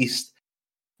least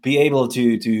be able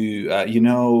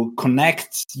to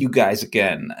connect you guys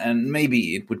again, and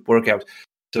maybe it would work out.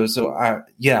 So I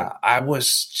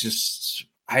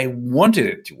wanted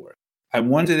it to work.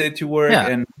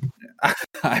 And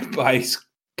I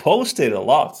posted a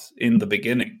lot in the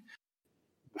beginning.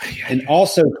 And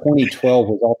also 2012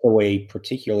 was also a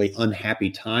particularly unhappy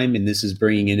time, and this is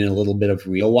bringing in a little bit of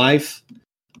real life.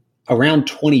 Around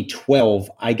 2012,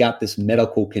 I got this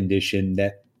medical condition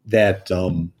that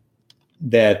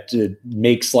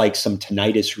makes some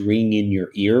tinnitus ring in your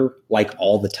ear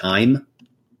all the time.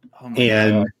 Oh my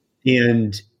God.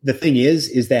 And the thing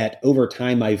is that over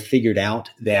time I've figured out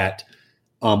that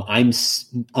I'm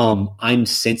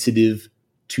sensitive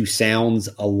to sounds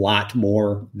a lot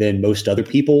more than most other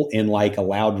people, in a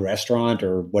loud restaurant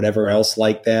or whatever else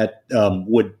like that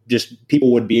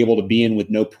people would be able to be in with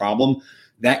no problem.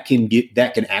 That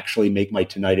can actually make my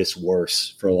tinnitus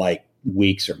worse for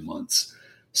weeks or months.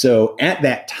 So at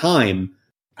that time,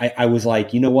 I was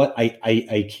like, you know what?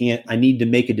 I can't. I need to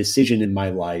make a decision in my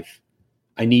life.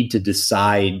 I need to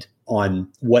decide on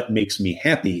what makes me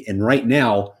happy. And right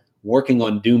now, working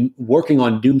on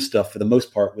Doom stuff for the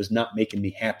most part was not making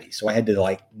me happy. So I had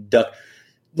to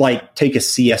take a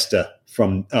siesta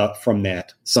from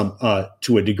that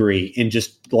to a degree, and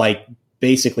just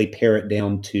basically pare it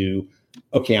down to,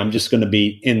 okay, I'm just going to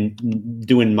be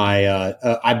doing my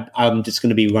I'm just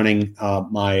going to be running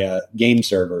my game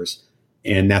servers,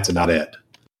 and that's about it.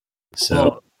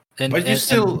 So, but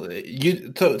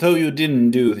though you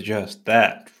didn't do just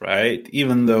that, right?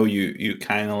 Even though you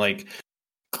kind of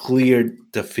cleared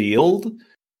the field,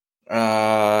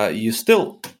 you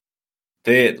still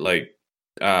did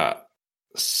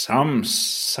some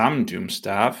Doom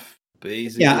stuff.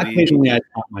 Basically, yeah. Occasionally, I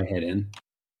pop my head in.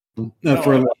 Go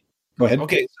ahead.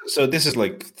 Okay, so this is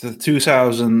the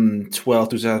 2012,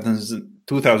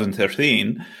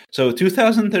 2013. So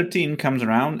 2013 comes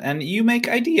around, and you make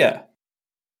Idea.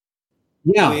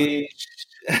 Yeah. Which,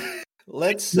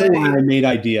 let's say I made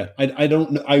Idea. I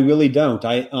don't know. I really don't.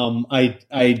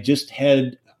 I just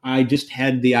had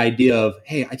the idea of,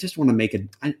 hey, I just want to make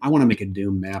I want to make a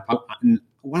Doom map.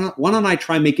 Why don't I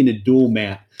try making a dual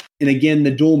map? And again,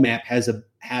 the dual map has a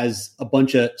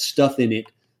bunch of stuff in it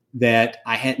that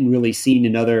I hadn't really seen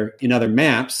in other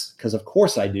maps, because of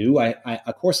course I do.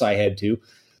 Of course I had to.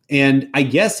 And I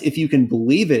guess if you can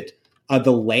believe it,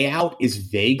 the layout is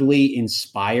vaguely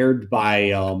inspired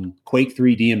by Quake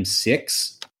 3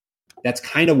 DM6. That's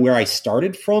kind of where I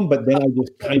started from, but then I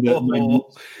just kind of my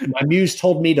muse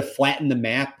told me to flatten the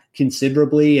map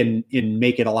considerably and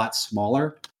make it a lot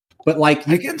smaller. But I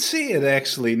can see it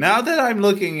actually now that I'm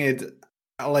looking at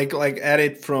at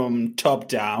it from top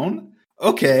down.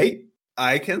 Okay,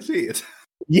 I can see it.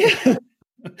 Yeah.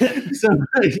 So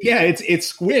yeah,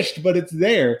 it's squished, but it's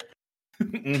there.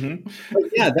 Mm-hmm. But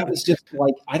yeah, that was just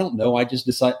I don't know. I just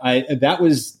decided that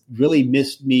was really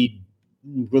missed me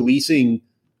releasing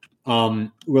a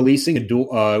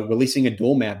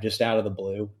dual map just out of the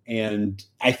blue. And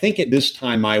I think at this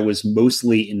time I was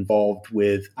mostly involved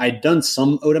with. I'd done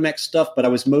some Odomex stuff, but I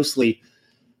was mostly.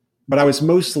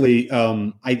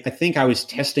 I think I was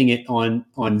testing it on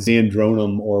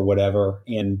Zandronum or whatever,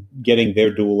 and getting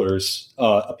their duelers'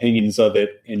 opinions of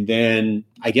it. And then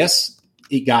I guess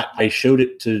I showed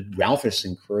it to Ralphus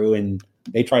and crew, and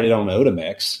they tried it on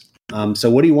Odomex. So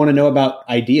what do you want to know about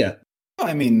Idea?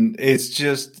 I mean, it's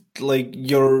just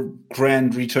your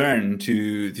grand return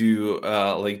to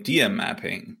DM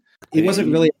mapping. It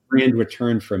wasn't really a grand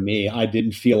return for me. I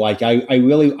didn't feel like I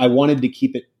wanted to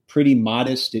keep it pretty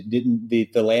modest. It didn't,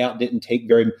 the layout didn't take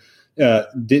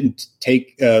didn't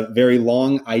take very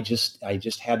long. I just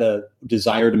had a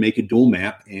desire to make a dual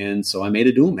map, and so I made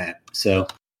a dual map. So,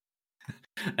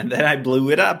 and then I blew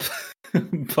it up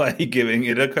by giving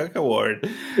it a CAC award.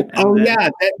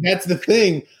 That's the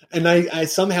thing. And I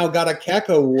somehow got a CAC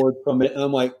award from it, and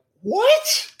I'm like,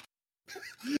 what?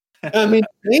 I mean,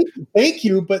 thank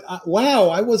you, but wow,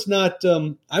 I was not.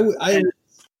 I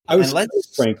was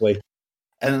frankly.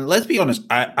 And let's be honest,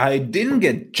 I didn't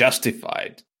get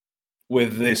justified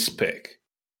with this pick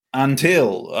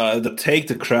until the Take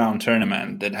the Crown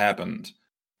tournament that happened.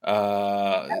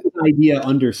 Idea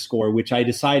underscore, which I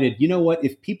decided, you know what?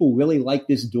 If people really like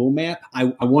this dual map, I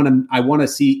want to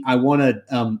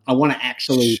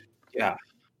actually. Yeah.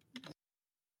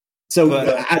 So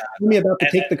tell me about the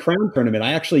Take the Crown tournament.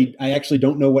 I actually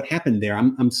don't know what happened there.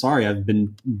 I'm sorry. I've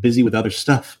been busy with other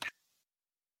stuff.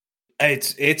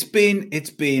 It's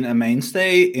been a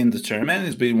mainstay in the tournament.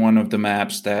 It's been one of the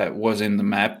maps that was in the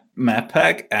map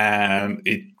pack, and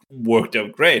it worked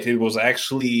out great. It was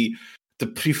actually the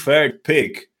preferred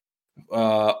pick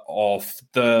of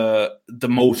the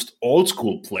most old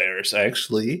school players.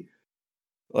 Actually,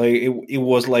 like it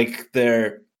was like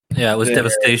their. Yeah, it was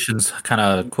Devastation's kind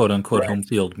of quote unquote home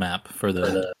field map for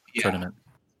the tournament.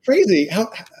 Crazy!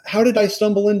 How did I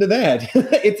stumble into that?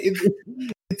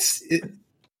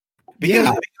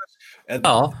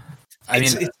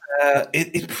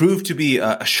 It proved to be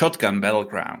a shotgun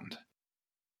battleground,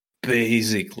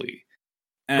 basically.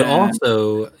 But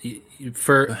also,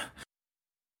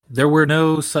 there were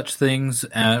no such things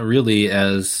really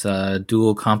as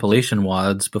dual compilation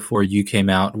WADs before you came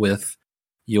out with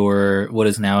your what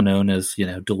is now known as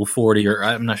dual 40, or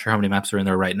I'm not sure how many maps are in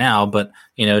there right now, but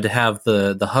to have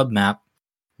the hub map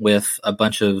with a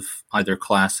bunch of either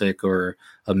classic or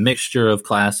a mixture of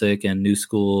classic and new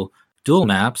school dual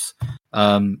maps,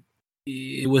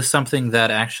 it was something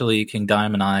that actually King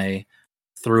Dime and I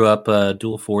threw up a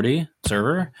dual 40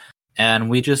 server, and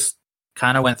we just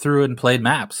kind of went through and played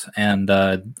maps, and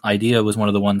Idea was one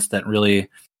of the ones that really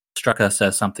struck us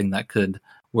as something that could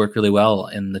work really well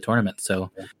in the tournament. So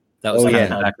that was kind of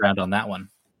the background on that one.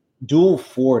 Dual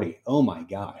 40. Oh my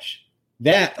gosh.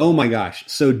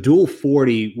 So Dual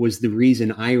 40 was the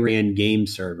reason I ran game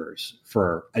servers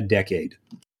for a decade.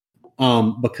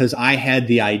 Because I had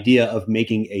the idea of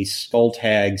making a Skull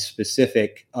Tag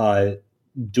specific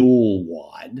dual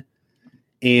WAD.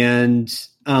 And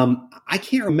I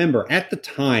can't remember at the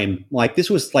time, like this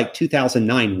was like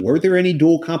 2009. Were there any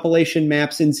dual compilation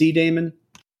maps in Z-Daemon?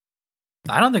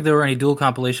 I don't think there were any dual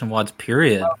compilation WADs,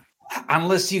 period.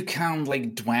 Unless you count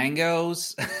like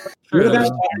Dwangos. What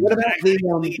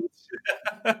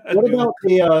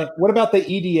about the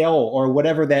EDL or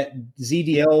whatever that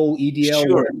ZDL, EDL?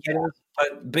 Sure, yeah.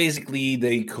 But basically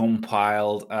they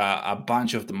compiled a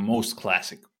bunch of the most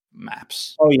classic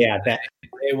maps. Oh yeah, that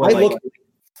they were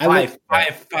five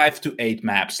to 8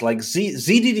 maps. Like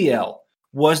ZDDL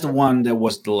was the one that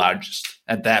was the largest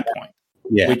at that point.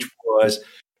 Yeah, which was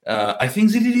I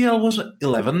think ZDDL was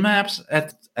 11 maps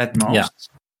at most. Yeah.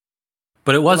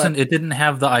 But it wasn't. It didn't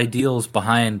have the ideals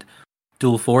behind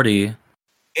Dual 40.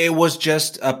 It was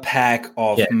just a pack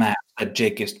of maps that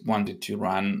Jakist wanted to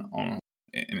run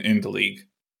in the league.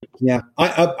 Yeah,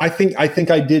 I think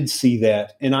I did see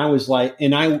that, and I was like,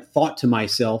 and I thought to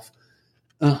myself,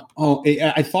 you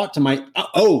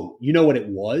know what it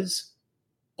was?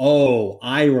 Oh,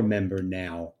 I remember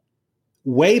now.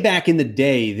 Way back in the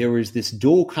day, there was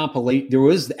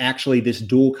actually this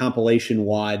dual compilation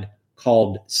WAD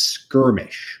called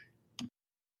Skirmish.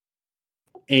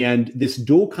 And this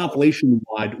dual compilation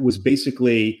WAD was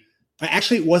basically,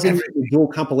 actually it wasn't a dual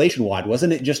compilation WAD.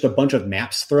 Wasn't it just a bunch of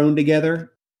maps thrown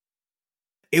together?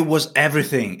 It was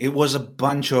everything. It was a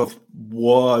bunch of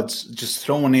WADs just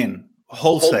thrown in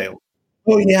wholesale.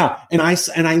 Oh yeah. And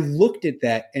I looked at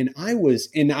that and I was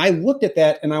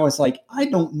like, I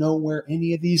don't know where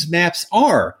any of these maps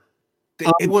are.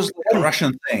 It was like a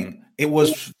Russian thing. It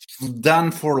was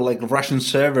done for like Russian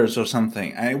servers or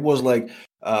something. And it was like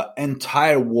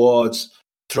entire WADs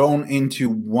thrown into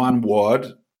one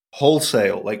WAD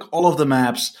wholesale. Like all of the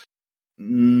maps,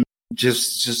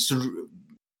 just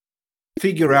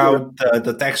figure out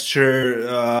the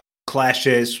texture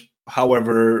clashes.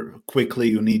 However quickly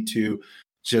you need to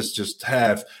just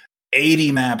have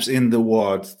 80 maps in the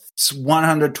WAD,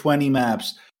 120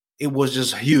 maps. It was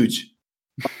just huge.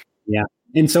 Yeah.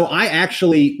 And so I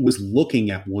actually was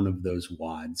looking at one of those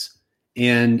WADs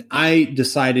and I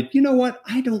decided, you know what?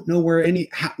 I don't know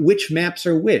which maps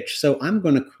are which. So I'm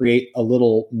going to create a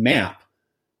little map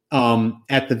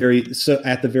at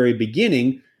the very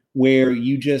beginning where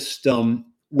you just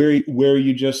where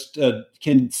you just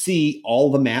can see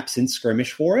all the maps in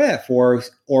Skirmish 4F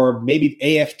or maybe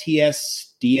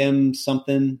AFTS DM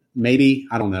something, maybe,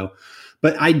 I don't know.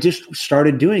 But I just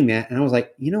started doing that, and I was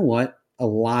like, you know what? A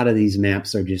lot of these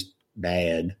maps are just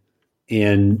bad.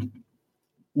 And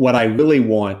what I really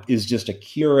want is just a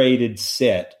curated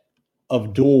set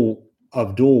of dual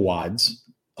WODs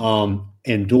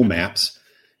and dual maps.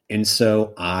 And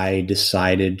so I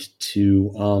decided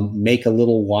to make a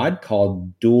little WOD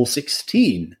called Duel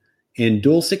 16. And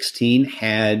Duel 16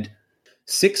 had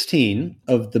 16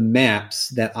 of the maps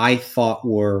that I thought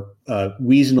were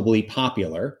reasonably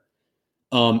popular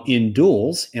in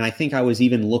duels. And I think I was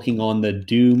even looking on the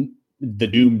Doom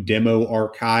demo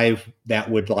archive that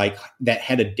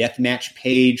had a deathmatch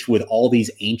page with all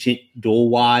these ancient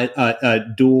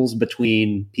duels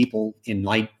between people in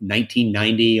like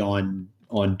 1990 on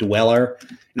Dweller.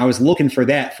 And I was looking for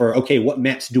that okay, what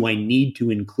maps do I need to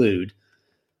include?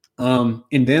 And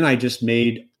then I just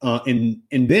made, and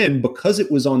then because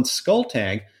it was on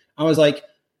Skulltag, I was like,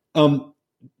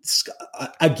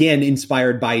 again,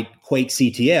 inspired by Quake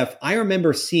CTF, I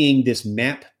remember seeing this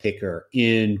map picker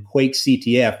in Quake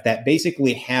CTF that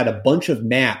basically had a bunch of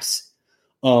maps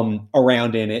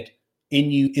around in it.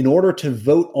 And in order to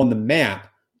vote on the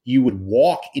map, you would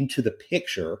walk into the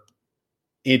picture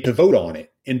and to vote on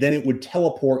it. And then it would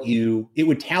it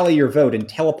would tally your vote and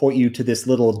teleport you to this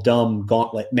little dumb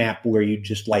gauntlet map where you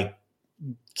just like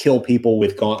kill people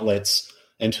with gauntlets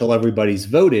until everybody's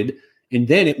voted. And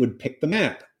then it would pick the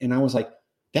map. And I was like,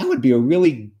 that would be a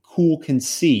really cool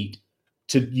conceit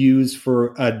to use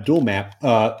for a dual map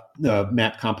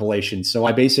compilation. So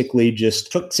I basically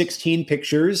just took 16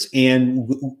 pictures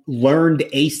and learned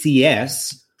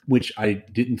ACS, which I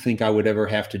didn't think I would ever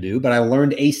have to do, but I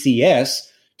learned ACS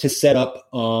to set up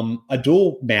a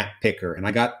dual map picker. And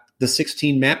I got the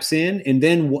 16 maps in, and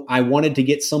then I wanted to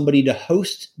get somebody to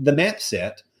host the map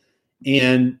set.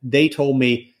 And they told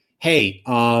me, hey,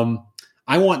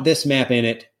 I want this map in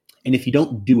it, and if you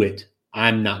don't do it,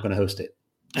 I'm not going to host it.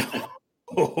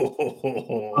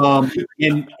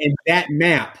 And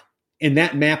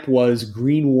that map was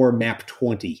Green War Map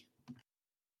 20.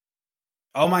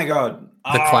 Oh my God.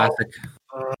 The classic.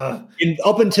 And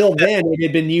up until then, it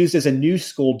had been used as a new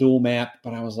school dual map,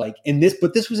 but I was like,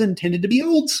 but this was intended to be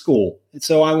old school. And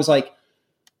so I was like,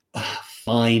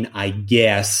 fine, I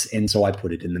guess. And so I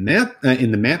put it in the map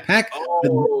pack.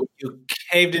 Oh, you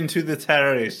caved into the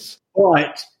terrorists.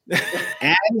 But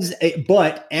as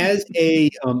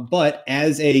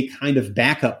a kind of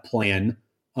backup plan,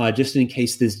 just in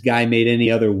case this guy made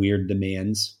any other weird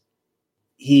demands,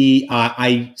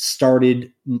 I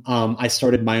started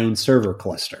my own server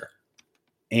cluster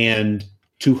and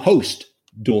to host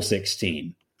Duel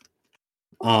 16.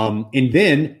 And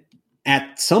then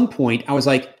at some point I was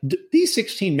like, these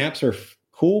 16 maps are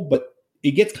cool, but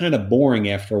it gets kind of boring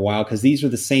after a while because these are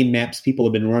the same maps people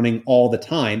have been running all the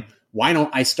time. Why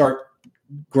don't I start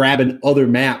grabbing other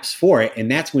maps for it? And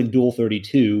that's when Duel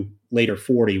 32, later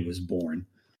 40, was born.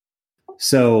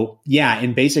 So yeah,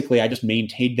 and basically I just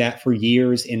maintained that for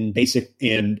years.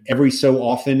 And every so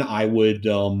often I would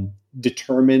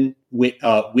determine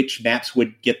which maps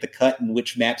would get the cut and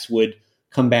which maps would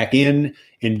come back in.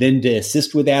 And then to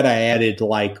assist with that, I added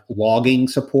like logging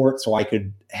support so I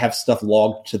could have stuff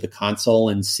logged to the console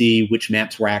and see which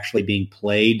maps were actually being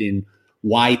played and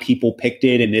why people picked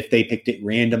it and if they picked it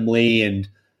randomly and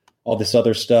all this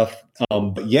other stuff.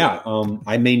 But yeah,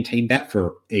 I maintained that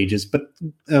for ages. But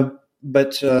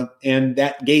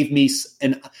that gave me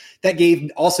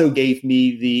also gave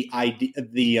me the idea,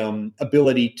 the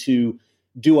ability to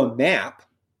do a map,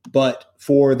 but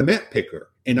for the map picker.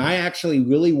 And I actually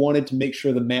really wanted to make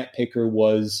sure the map picker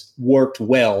worked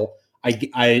well.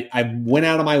 I went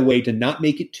out of my way to not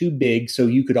make it too big so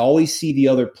you could always see the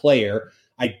other player.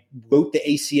 I wrote the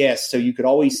ACS so you could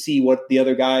always see what the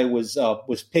other guy was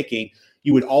picking.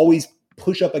 You would always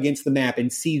push up against the map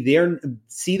and see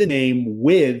the name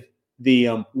with the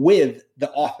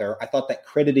author. I thought that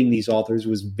crediting these authors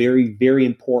was very, very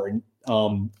important.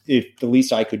 If the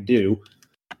least I could do.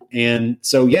 And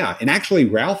so, yeah, and actually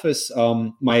Ralphus,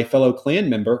 my fellow clan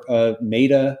member,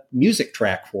 made a music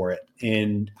track for it,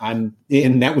 and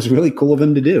that was really cool of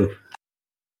him to do.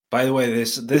 By the way,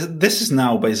 this is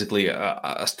now basically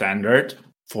a standard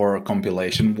for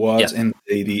compilation was in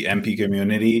the MP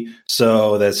community.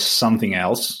 So that's something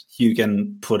else you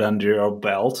can put under your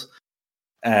belt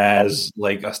as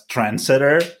like a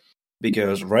trendsetter,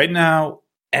 because right now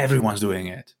everyone's doing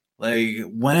it. Like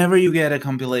whenever you get a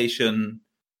compilation,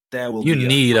 there will you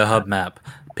need a hub map.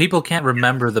 People can't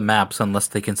remember the maps unless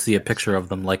they can see a picture of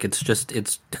them. Like it's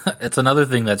it's another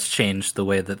thing that's changed the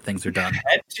way that things are done.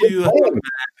 Had to have a map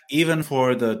even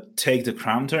for the Take the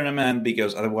Crown tournament,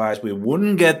 because otherwise we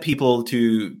wouldn't get people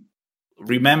to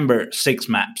remember 6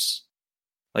 maps,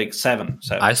 like seven.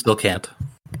 I still can't.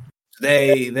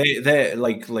 They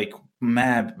like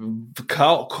map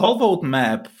Colvold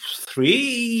map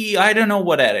 3. I don't know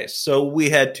what that is. So we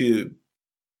had to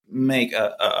make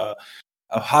a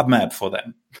hub map for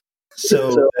them.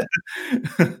 So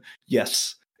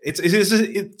yes, it's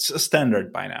a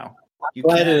standard by now. I'm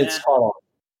glad it's caught on.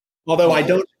 Although I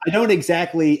don't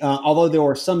exactly. Although there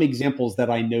were some examples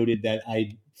that I noted that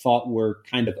I thought were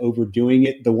kind of overdoing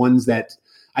it. The ones that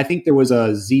I think there was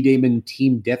a Z-Damon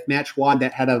Team Deathmatch WOD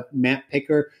that had a map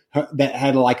picker that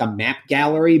had like a map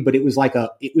gallery, but it was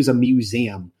a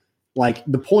museum. Like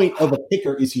the point of a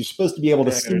picker is you're supposed to be able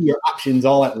to see your options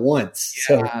all at once.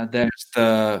 Yeah,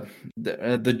 so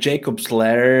there's the Jacob's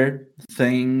Ladder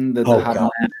thing. The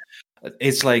map.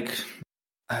 It's like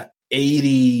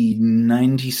 80,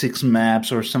 96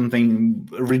 maps or something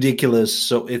ridiculous.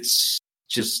 So it's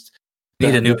just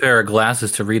need a new pair of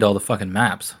glasses to read all the fucking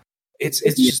maps. It's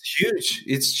just huge.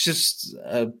 It's just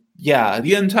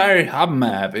the entire hub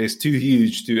map is too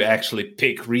huge to actually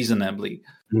pick reasonably.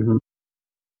 Mm-hmm.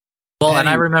 Well, and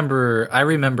I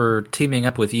remember teaming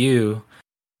up with you,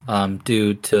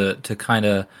 dude, to kind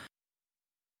of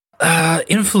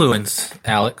influence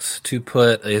Alex to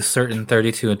put a certain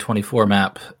 32 and 24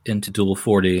 map into Duel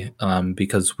 40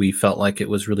 because we felt like it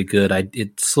was really good.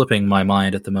 It's slipping my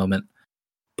mind at the moment,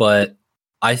 but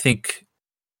I think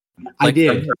I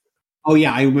did. Oh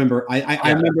yeah, I remember.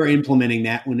 I remember implementing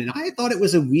that one, and I thought it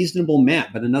was a reasonable map,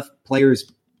 but enough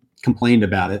players complained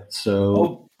about it.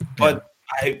 So,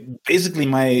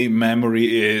 my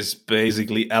memory is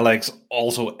basically Alex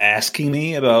also asking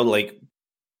me about like,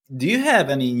 do you have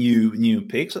any new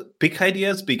pick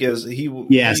ideas? Because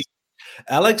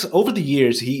Alex over the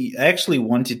years he actually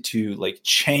wanted to like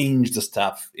change the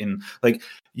stuff in like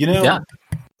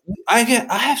I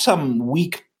have some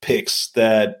weak picks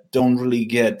that don't really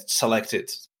get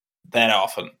selected that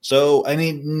often. So I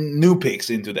need new picks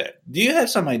into that. Do you have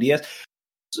some ideas?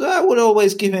 So I would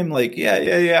always give him like,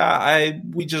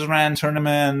 we just ran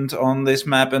tournament on this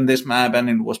map and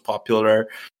it was popular.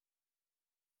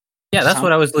 Yeah, that's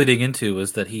what I was leading into,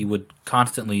 was that he would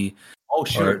constantly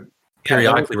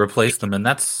periodically replace them, and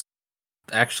that's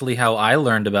actually how I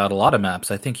learned about a lot of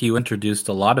maps. I think you introduced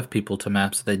a lot of people to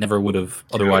maps that they never would have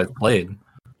otherwise played.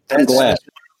 That's one of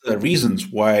the reasons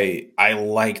why I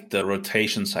liked the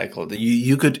rotation cycle.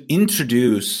 You could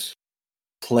introduce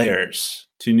players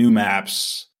to new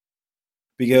maps,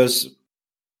 because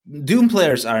Doom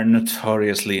players are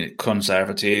notoriously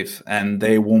conservative and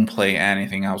they won't play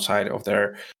anything outside of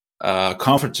their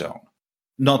comfort zone,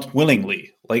 not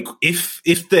willingly. Like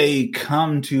if they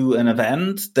come to an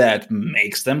event that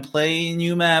makes them play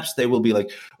new maps, they will be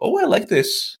like, "Oh, I like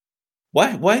this.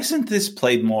 Why isn't this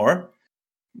played more?"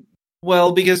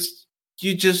 Well, because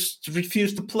you just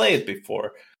refused to play it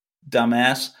before,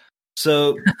 dumbass.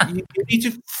 So you need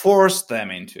to force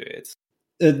them into it.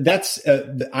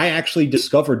 I actually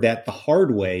discovered that the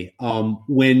hard way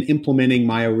when implementing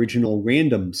my original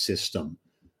random system.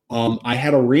 I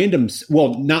had a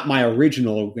not my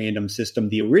original random system.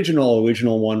 The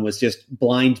original one was just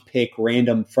blind pick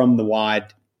random from the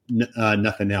WOD,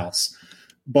 nothing else.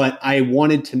 But I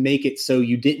wanted to make it so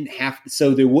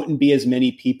so there wouldn't be as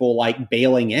many people like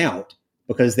bailing out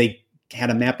because they had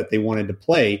a map that they wanted to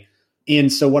play.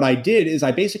 And so what I did is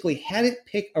I basically had it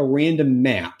pick a random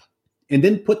map and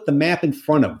then put the map in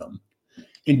front of them.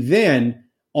 And then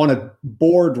on a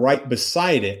board right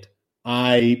beside it,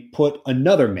 I put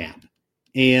another map.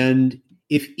 And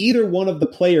if either one of the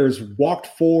players walked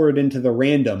forward into the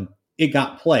random, it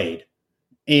got played.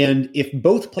 And if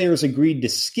both players agreed to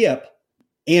skip,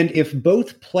 and if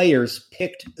both players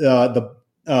picked the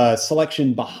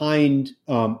selection behind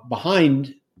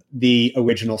the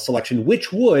original selection,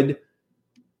 which would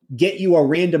get you a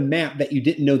random map that you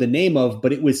didn't know the name of,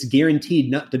 but it was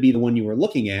guaranteed not to be the one you were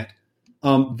looking at,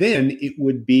 then it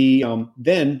would be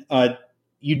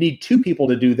you'd need 2 people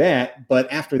to do that. But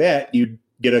after that, you'd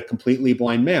get a completely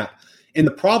blind map. And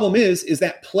the problem is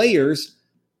that players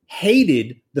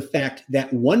hated the fact that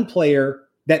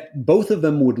that both of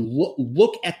them would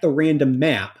look at the random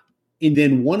map, and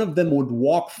then one of them would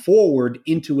walk forward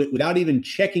into it without even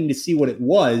checking to see what it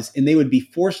was, and they would be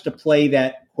forced to play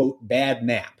that, quote, bad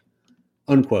map,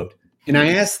 unquote. And I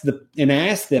asked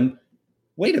them,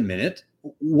 wait a minute,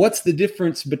 what's the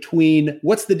difference between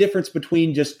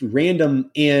just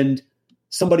random and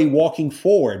somebody walking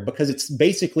forward, because it's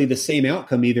basically the same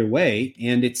outcome either way.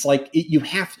 And it's like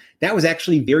that was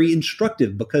actually very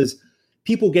instructive, because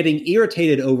people getting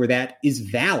irritated over that is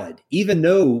valid. Even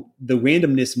though the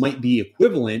randomness might be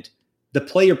equivalent, the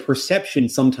player perception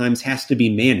sometimes has to be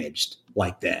managed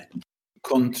like that.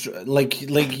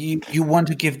 You want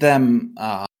to give them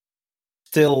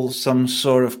still some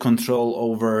sort of control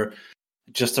over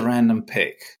just a random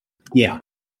pick. Yeah.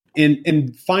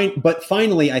 But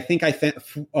finally, I think I found,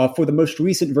 for the most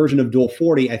recent version of Duel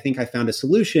 40, I think I found a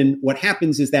solution. What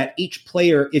happens is that each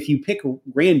player, if you pick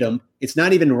random, it's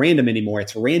not even random anymore.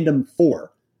 It's random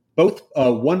 4. Both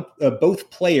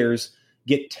players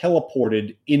get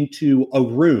teleported into a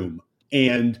room,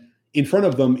 and in front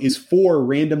of them is 4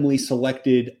 randomly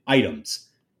selected items,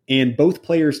 and both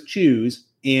players choose.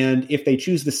 And if they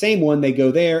choose the same one, they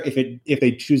go there. If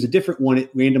they choose a different one,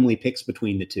 it randomly picks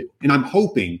between the two. And I'm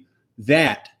hoping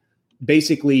that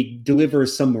basically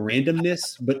delivers some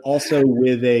randomness, but also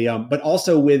with the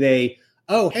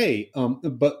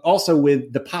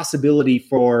possibility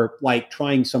for like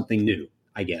trying something new,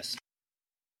 I guess.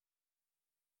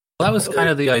 Well, that was kind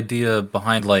of the idea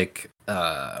behind like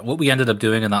what we ended up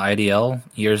doing in the IDL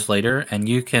years later, and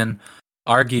you can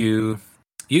argue.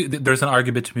 There's an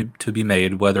argument to be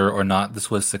made whether or not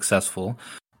this was successful,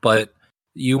 but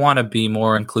you want to be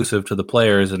more inclusive to the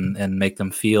players and make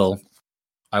them feel,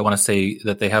 I want to say,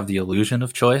 that they have the illusion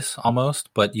of choice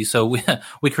almost. But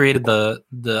we created the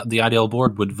IDL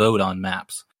board would vote on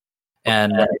maps,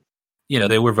 and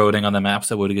they were voting on the maps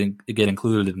that would get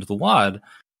included into the WOD,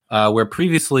 where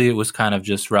previously it was kind of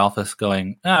just Ralphus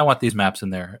going, I want these maps in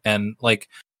there, and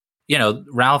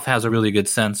Ralph has a really good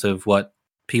sense of what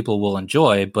people will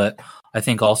enjoy, but I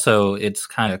think also it's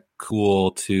kind of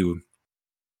cool to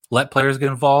let players get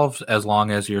involved, as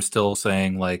long as you're still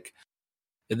saying like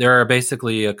there are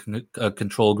basically a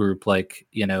control group, like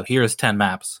here's 10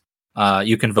 maps,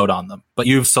 you can vote on them, but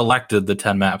you've selected the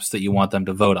 10 maps that you want them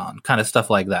to vote on, kind of stuff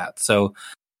like that. So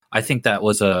I think that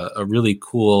was a really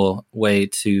cool way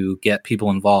to get people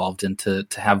involved and to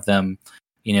have them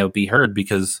be heard,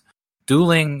 because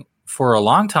for a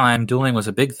long time, dueling was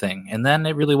a big thing, and then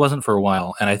it really wasn't for a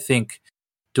while. And I think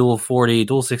Duel 40,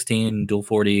 Duel 16, Duel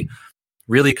 40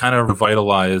 really kind of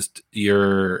revitalized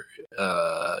your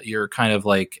kind of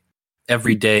like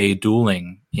everyday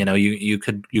dueling. You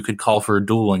could call for a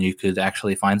duel, and you could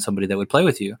actually find somebody that would play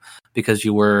with you, because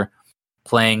you were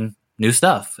playing new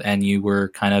stuff and you were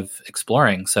kind of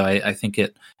exploring. So I think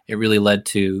it really led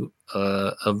to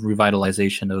a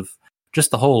revitalization of just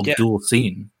the whole duel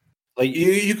scene. Like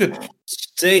you could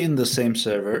stay in the same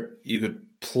server, you could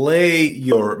play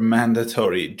your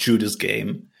mandatory Judas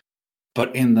game,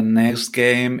 but in the next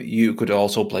game you could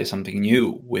also play something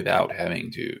new without having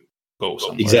to go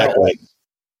somewhere. Exactly.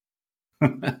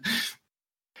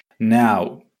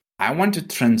 Now, I want to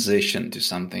transition to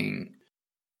something.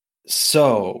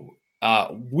 So,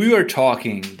 we were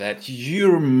talking that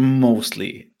you're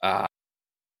mostly a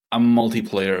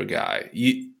multiplayer guy.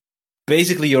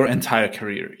 Basically, your entire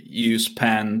career, you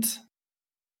spent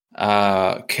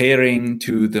catering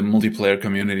to the multiplayer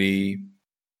community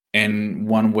in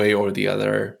one way or the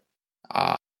other,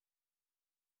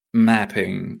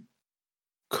 mapping,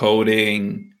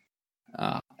 coding,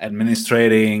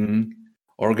 administrating,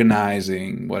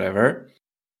 organizing, whatever.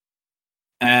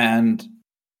 And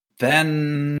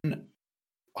then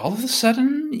all of a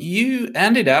sudden, you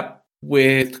ended up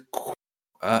with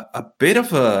a bit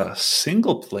of a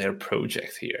single-player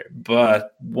project here,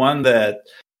 but one that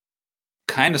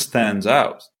kind of stands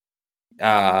out.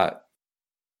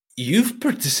 You've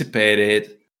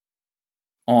participated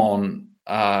on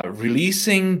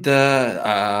releasing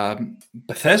the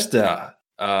Bethesda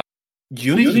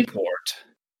Unity port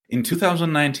in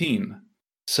 2019.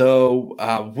 So,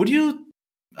 would you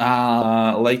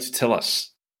like to tell us,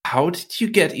 how did you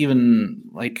get even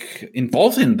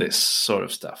involved in this sort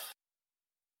of stuff?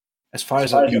 As far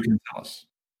as you can tell us.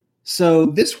 So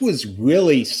this was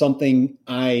really something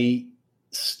I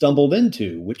stumbled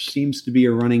into, which seems to be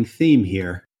a running theme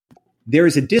here. There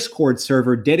is a Discord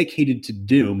server dedicated to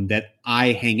Doom that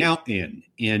I hang out in.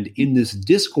 And in this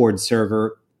Discord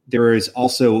server, there is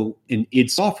also an id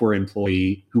Software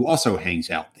employee who also hangs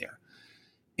out there.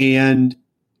 And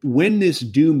when this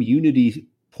Doom Unity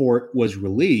port was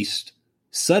released,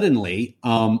 suddenly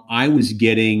I was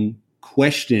getting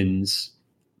questions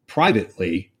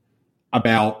privately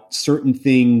about certain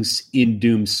things in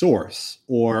Doom source,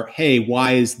 or, hey,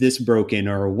 why is this broken?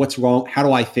 Or what's wrong? How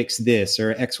do I fix this?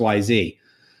 Or XYZ.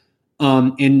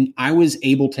 And I was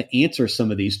able to answer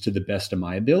some of these to the best of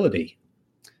my ability.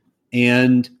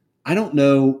 And I don't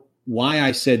know why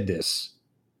I said this,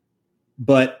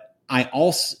 But I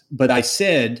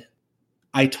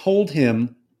told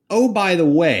him, oh, by the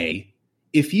way,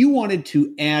 if you wanted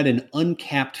to add an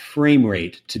uncapped frame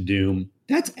rate to Doom,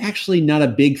 that's actually not a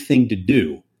big thing to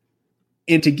do.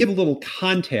 And to give a little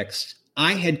context,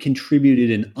 I had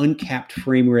contributed an uncapped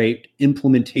frame rate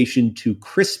implementation to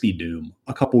Crispy Doom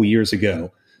a couple years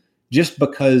ago, just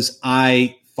because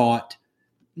I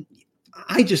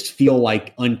just feel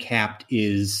like uncapped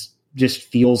just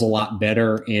feels a lot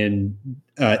better, and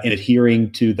adhering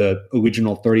to the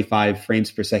original 35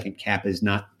 frames per second cap is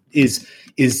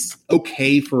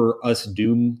okay for us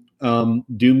Doom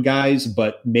guys,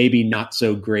 but maybe not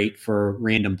so great for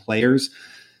random players.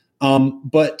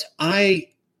 But I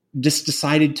just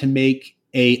decided to make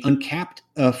a uncapped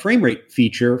frame rate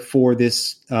feature for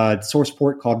this source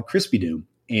port called Crispy Doom,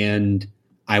 and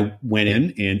I went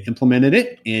in and implemented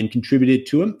it and contributed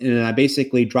to him, and I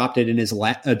basically dropped it in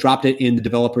the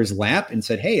developer's lap and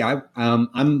said, "Hey,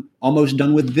 I'm almost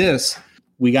done with this.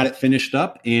 We got it finished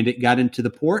up, and it got into the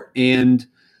port, and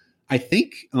I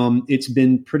think it's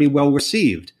been pretty well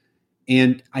received."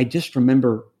 And I just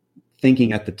remember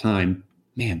thinking at the time,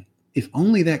 man, if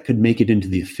only that could make it into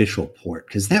the official port,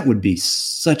 because that would be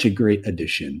such a great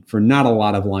addition for not a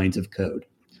lot of lines of code.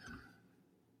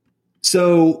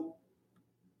 So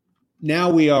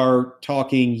now we are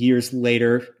talking years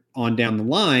later on down the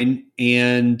line,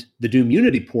 and the Doom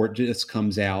Unity port just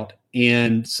comes out,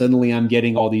 and suddenly I'm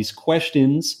getting all these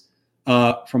questions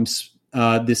from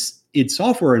this id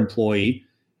Software employee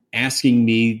asking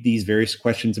me these various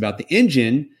questions about the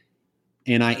engine,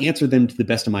 and I answer them to the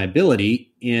best of my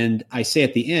ability. And I say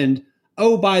at the end,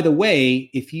 oh, by the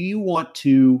way, if you want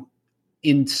to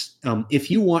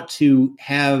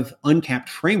have uncapped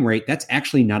frame rate, that's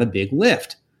actually not a big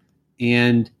lift.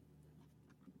 And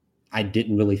I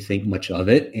didn't really think much of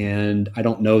it, and I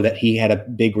don't know that he had a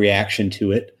big reaction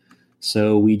to it.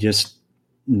 So we just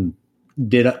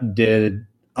did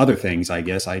other things, I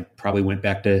guess. I probably went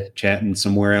back to chatting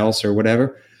somewhere else or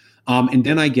whatever. And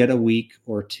then I get a week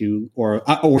or two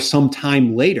or some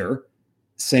time later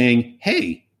saying,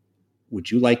 hey,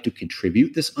 would you like to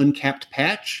contribute this uncapped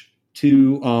patch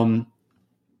to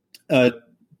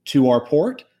our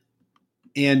port?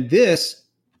 And this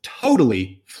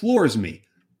totally floors me.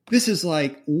 This is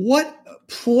like, what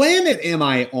planet am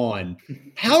I on?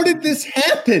 How did this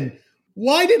happen?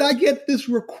 Why did I get this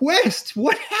request?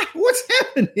 What's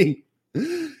happening?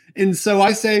 And so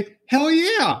I say, hell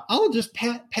yeah, I'll just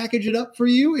package it up for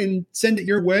you and send it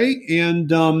your way. And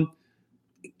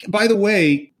by the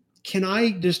way, can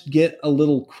I just get a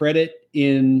little credit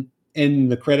in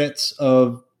the credits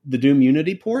of the Doom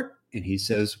Unity port? And he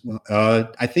says, well,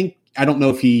 I don't know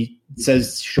if he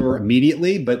says sure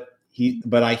immediately, but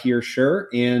I hear sure.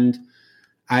 And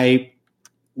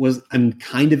I'm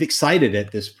kind of excited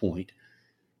at this point.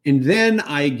 And then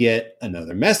I get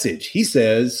another message. He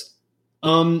says,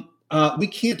 we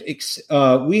can't,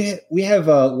 we have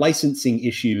licensing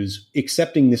issues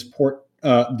accepting this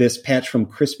this patch from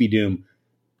Crispy Doom.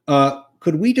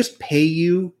 Could we just pay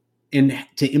you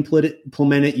to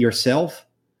implement it yourself?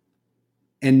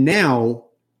 And now,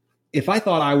 if I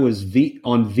thought I was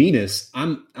on Venus,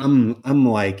 I'm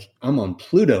on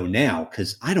Pluto now,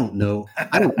 because I don't know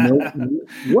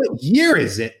what year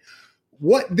is it.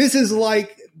 This is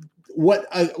like what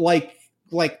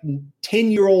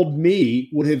 10-year-old me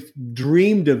would have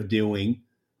dreamed of doing,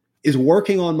 is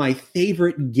working on my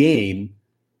favorite game.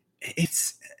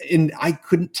 And I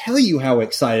couldn't tell you how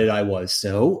excited I was.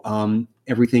 So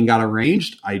everything got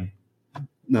arranged. I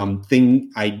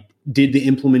did the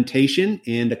implementation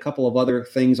and a couple of other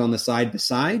things on the side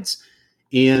besides.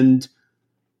 And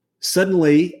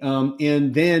suddenly,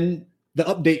 and then the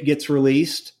update gets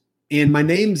released, and my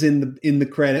name's in the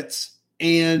credits,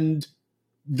 and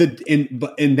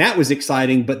that was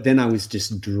exciting. But then I was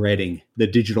just dreading the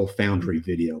Digital Foundry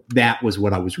video. That was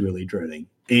what I was really dreading.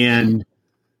 And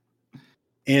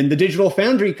the Digital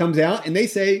Foundry comes out, and they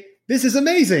say, "This is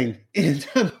amazing." And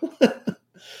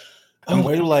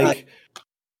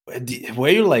were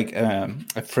you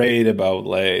afraid about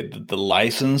like the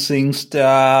licensing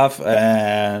stuff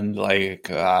and like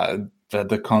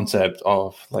the concept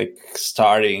of like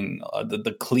starting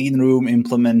the clean room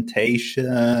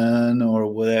implementation or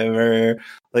whatever?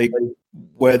 Like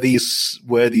were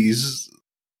these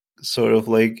sort of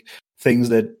like things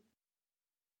that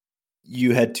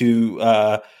you had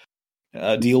to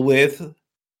deal with?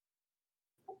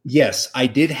 Yes, I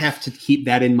did have to keep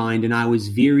that in mind, and I was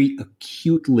very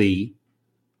acutely.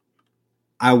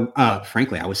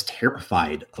 Frankly, I was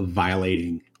terrified of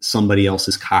violating somebody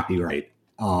else's copyright.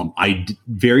 I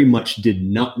very much did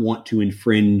not want to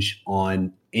infringe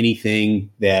on anything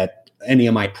that any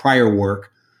of my prior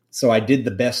work. So I did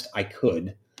the best I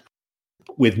could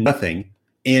with nothing.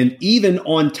 And even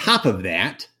on top of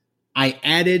that, I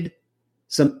added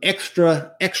some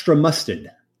extra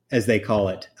mustard, as they call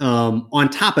it, on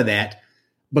top of that,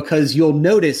 because you'll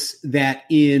notice that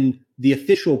in the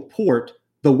official port,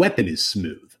 the weapon is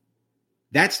smooth.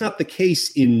 That's not the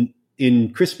case in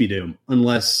Crispy Doom,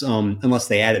 unless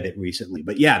they added it recently.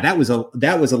 But yeah, that was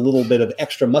a little bit of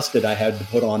extra mustard I had to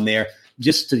put on there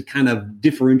just to kind of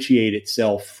differentiate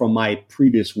itself from my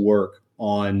previous work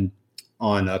on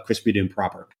Crispy Doom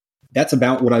proper. That's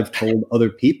about what I've told other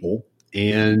people.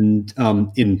 And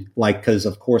because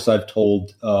of course I've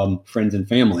told friends and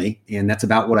family, and that's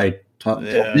about what I told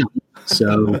them.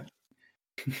 So,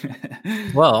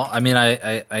 well, I mean,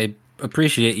 I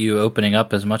appreciate you opening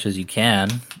up as much as you can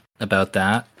about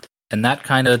that, and that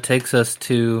kind of takes us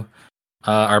to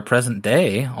our present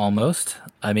day almost.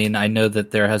 I mean, I know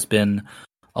that there has been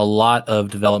a lot of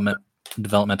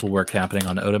developmental work happening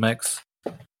on Otomex.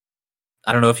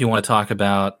 I don't know if you want to talk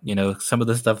about, some of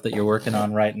the stuff that you're working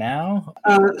on right now.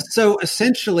 So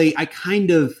essentially, I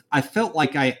felt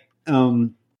like I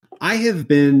have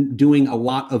been doing a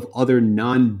lot of other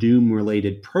non-Doom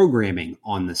related programming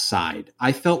on the side.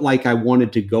 I felt like I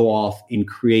wanted to go off and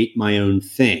create my own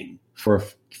thing for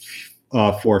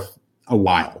a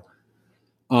while.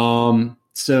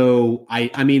 So I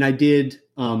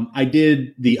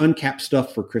did the uncapped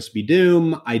stuff for Crispy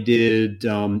Doom.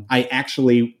 I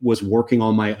actually was working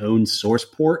on my own source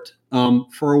port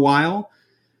for a while.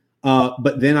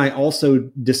 But then I also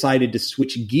decided to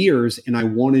switch gears, and I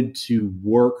wanted to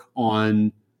work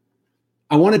on.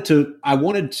 I wanted to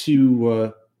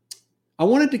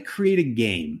create a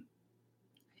game,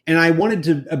 and I wanted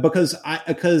to because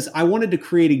I wanted to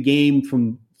create a game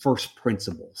from first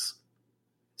principles.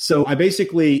 So I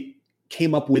basically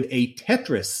came up with a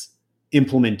Tetris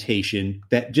implementation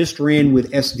that just ran with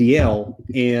SDL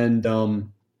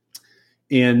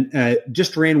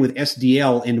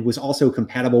and was also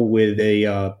compatible with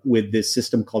with this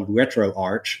system called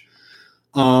RetroArch.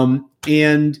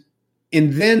 And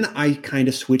then I kind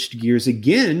of switched gears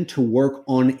again to work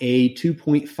on a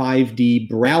 2.5D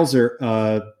browser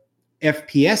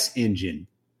FPS engine,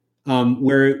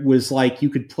 where it was like you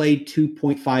could play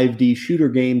 2.5D shooter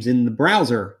games in the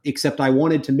browser, except I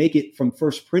wanted to make it from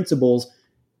first principles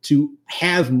to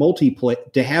have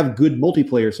good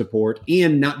multiplayer support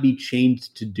and not be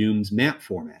chained to Doom's map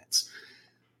formats.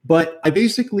 But I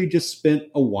basically just spent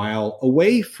a while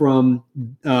away from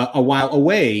Otomex,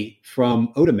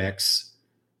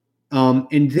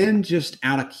 and then just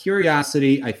out of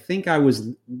curiosity, I think I was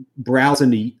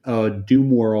browsing a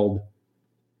Doom World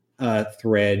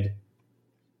thread,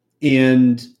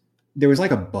 and there was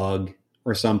like a bug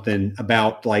or something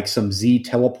about like some Z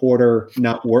teleporter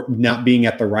not being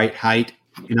at the right height,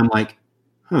 and I'm like,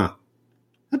 I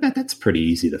bet that's pretty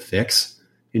easy to fix.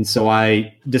 And so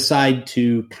I decide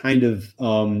to kind of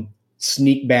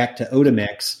sneak back to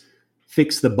Otomex,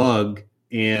 fix the bug,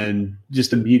 and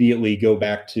just immediately go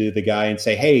back to the guy and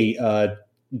say, hey,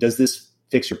 does this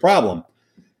fix your problem?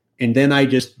 And then I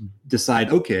just decide,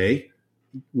 okay,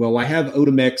 well, I have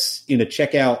Otomex in a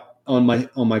checkout on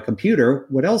my computer.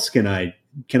 What else can I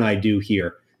do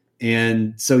here?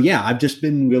 And so, yeah, I've just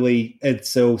been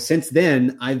so since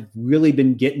then, I've really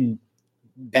been getting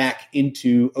back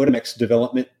into Otomex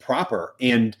development proper.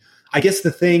 And I guess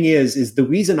the thing is the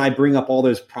reason I bring up all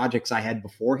those projects I had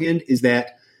beforehand is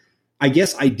that I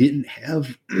guess I didn't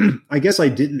have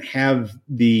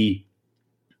the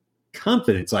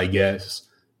confidence,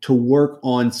 to work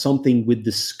on something with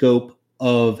the scope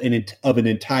of an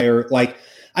entire, like,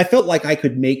 I felt like I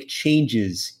could make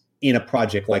changes in a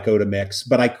project like Otomex,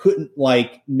 but I couldn't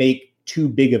like make too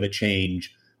big of a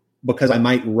change because I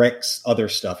might wreck other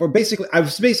stuff. Or basically, I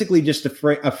was just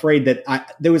afraid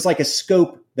that there was like a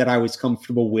scope that I was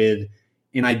comfortable with,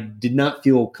 and I did not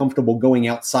feel comfortable going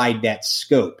outside that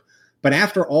scope. But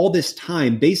after all this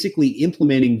time, basically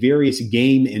implementing various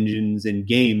game engines and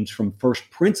games from first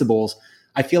principles,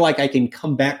 I feel like I can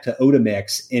come back to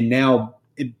Otomex and now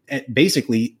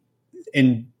basically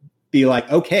and be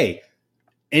like, okay,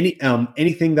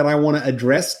 anything that I want to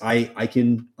address, I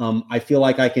feel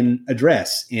like I can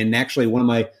address. And actually, one of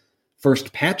my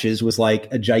first patches was like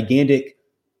a gigantic,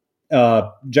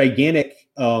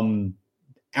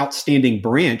 outstanding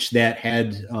branch that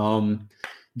had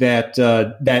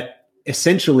that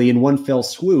essentially in one fell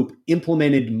swoop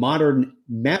implemented modern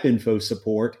map info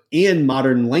support and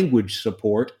modern language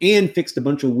support and fixed a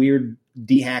bunch of weird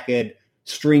dehacked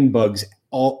string bugs.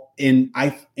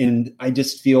 I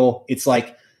just feel it's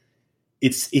like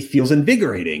it feels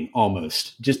invigorating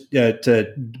almost just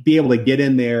to be able to get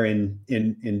in there and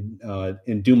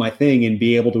do my thing and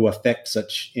be able to affect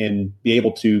such and be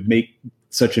able to make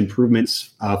such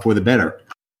improvements for the better.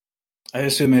 I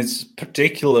assume it's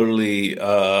particularly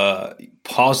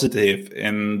positive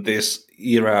in this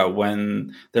era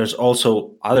when there's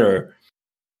also other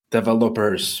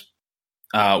developers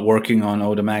working on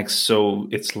Odemax. So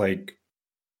it's like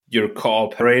you're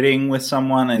cooperating with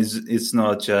someone. It's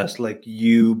not just like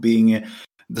you being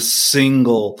the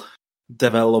single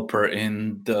developer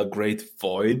in the great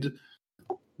void.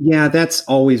 Yeah, that's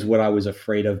always what I was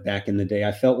afraid of back in the day.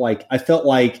 I felt like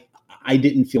I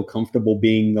didn't feel comfortable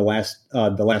being the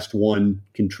last one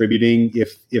contributing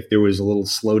if there was a little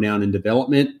slowdown in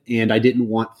development, and I didn't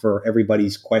want for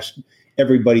everybody's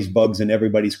bugs and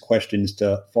everybody's questions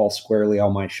to fall squarely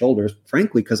on my shoulders.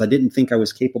 Frankly, because I didn't think I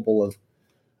was capable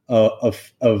of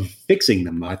fixing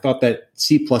them. I thought that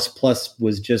C++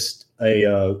 was just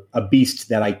a beast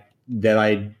that I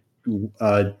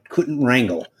couldn't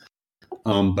wrangle.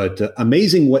 But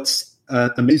amazing what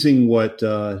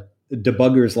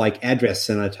debuggers like Address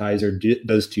Sanitizer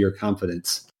does to your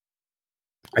confidence.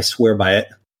 I swear by it.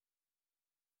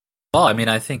 Well, I mean,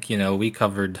 I think we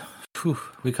covered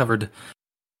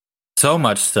so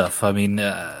much stuff. I mean,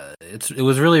 it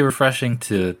was really refreshing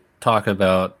to talk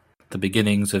about the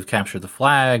beginnings of Capture the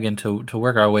Flag and to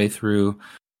work our way through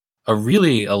a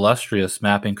really illustrious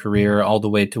mapping career all the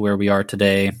way to where we are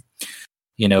today.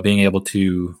 Being able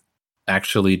to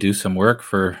actually do some work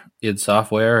for id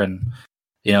Software, and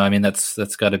I mean that's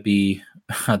got to be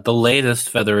the latest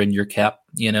feather in your cap.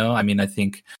 I mean, I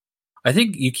think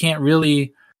you can't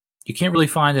really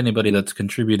find anybody that's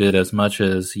contributed as much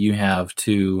as you have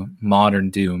to modern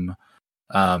Doom.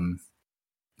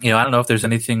 I don't know if there's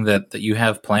anything that you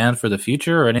have planned for the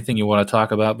future or anything you want to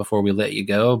talk about before we let you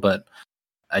go, but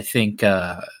I think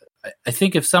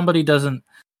if somebody doesn't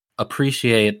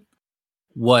appreciate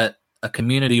what a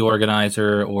community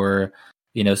organizer or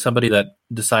somebody that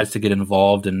decides to get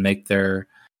involved and make their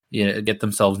get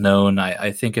themselves known,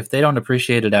 I think if they don't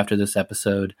appreciate it after this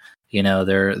episode,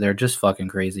 they're just fucking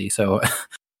crazy. So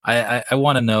I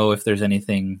want to know if there's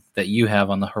anything that you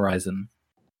have on the horizon.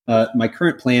 My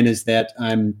current plan is that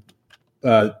I'm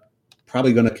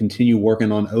probably going to continue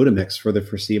working on Odemix for the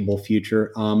foreseeable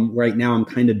future. Right now, I'm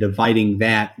kind of dividing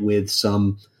that with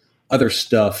some other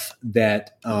stuff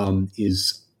that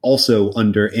is also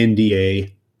under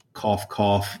NDA, cough,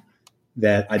 cough,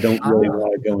 that I don't really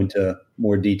want to go into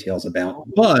more details about.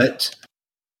 But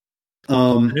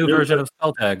a new version of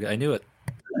Spelltag, I knew it.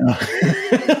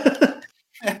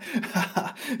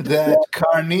 That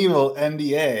Carnival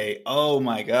NDA. Oh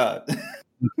my god.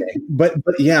 Okay. But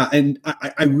yeah, and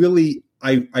I really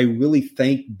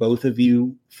thank both of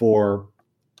you for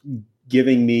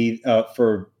giving me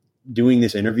for doing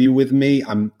this interview with me.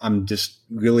 I'm just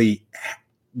really,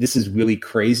 this is really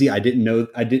crazy. I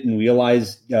didn't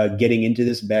realize getting into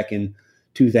this back in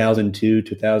 2002,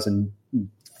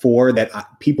 2004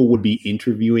 that people would be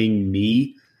interviewing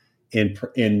me and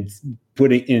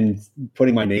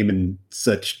putting my name in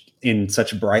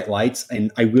such bright lights.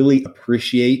 And I really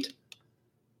appreciate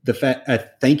the fact.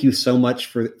 Thank you so much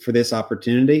for this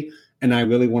opportunity. And I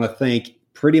really want to thank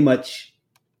pretty much,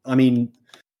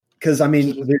 because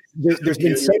there's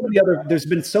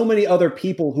been so many other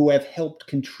people who have helped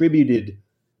contributed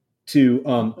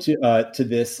to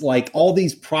this. Like all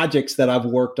these projects that I've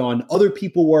worked on, other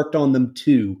people worked on them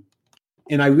too.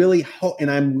 And I really hope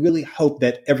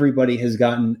that everybody has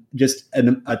gotten just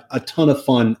a ton of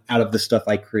fun out of the stuff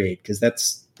I create, because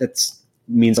that's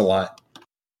means a lot.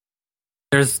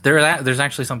 There's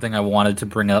actually something I wanted to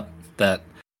bring up that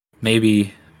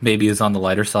maybe is on the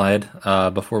lighter side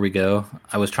before we go.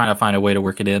 I was trying to find a way to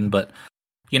work it in, but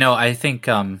I think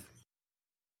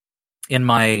in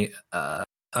my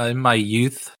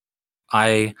youth,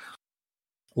 I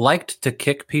liked to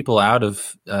kick people out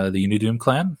of the Unidoom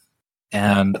clan,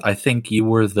 and I think you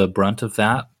were the brunt of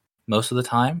that most of the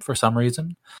time for some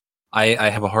reason. I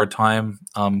have a hard time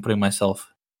putting myself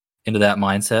into that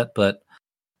mindset, but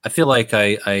I feel like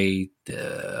I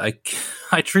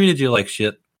treated you like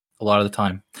shit a lot of the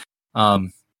time.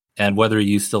 And whether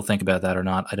you still think about that or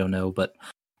not, I don't know, but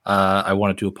I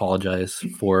wanted to apologize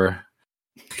for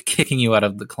kicking you out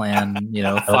of the clan,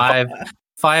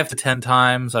 5 to 10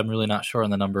 times. I'm really not sure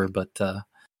on the number, but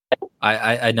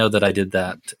I know that I did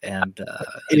that, and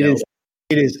it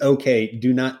is okay.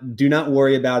 Do not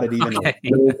worry about it even a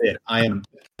little bit.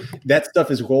 That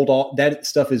stuff is rolled off. That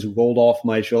stuff is rolled off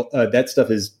my shoulder. That stuff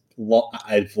is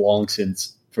I've long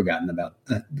since forgotten about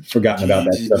that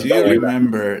stuff. Do you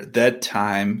remember that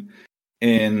time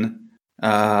in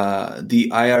the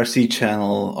IRC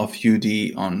channel of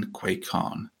UD on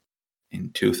QuakeCon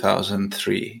in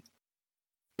 2003.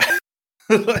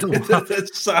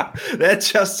 That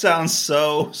just sounds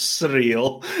so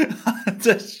surreal.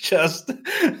 That's just...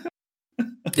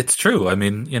 It's true. I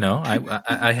mean,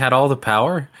 I had all the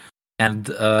power, and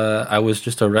I was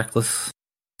just a reckless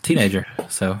teenager.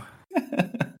 So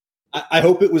I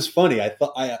hope it was funny. I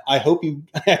hope you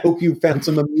found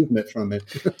some amusement from it.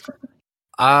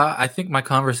 I think my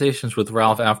conversations with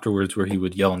Ralph afterwards, where he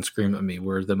would yell and scream at me,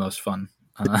 were the most fun.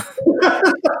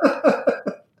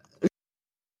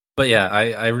 But yeah,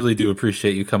 I really do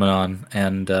appreciate you coming on,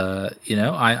 and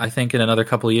I think in another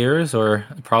couple of years, or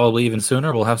probably even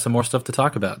sooner, we'll have some more stuff to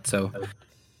talk about. So,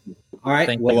 all right.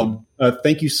 Thank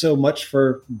you so much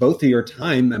for both of your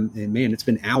time. And man, it's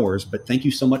been hours, but thank you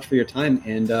so much for your time.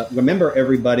 And remember,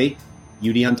 everybody,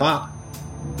 UD on top.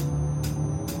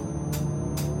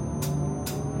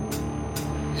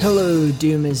 Hello,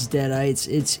 Doom is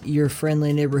Deadites. It's your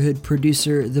friendly neighborhood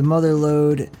producer, The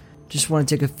Motherload. Just want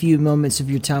to take a few moments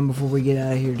of your time before we get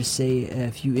out of here to say,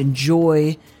 if you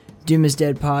enjoy Doom is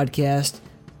Dead podcast,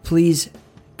 please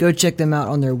go check them out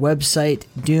on their website,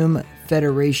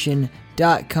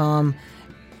 doomfederation.com.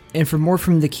 And for more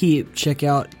from The Keep, check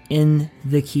out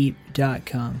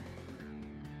inthekeep.com.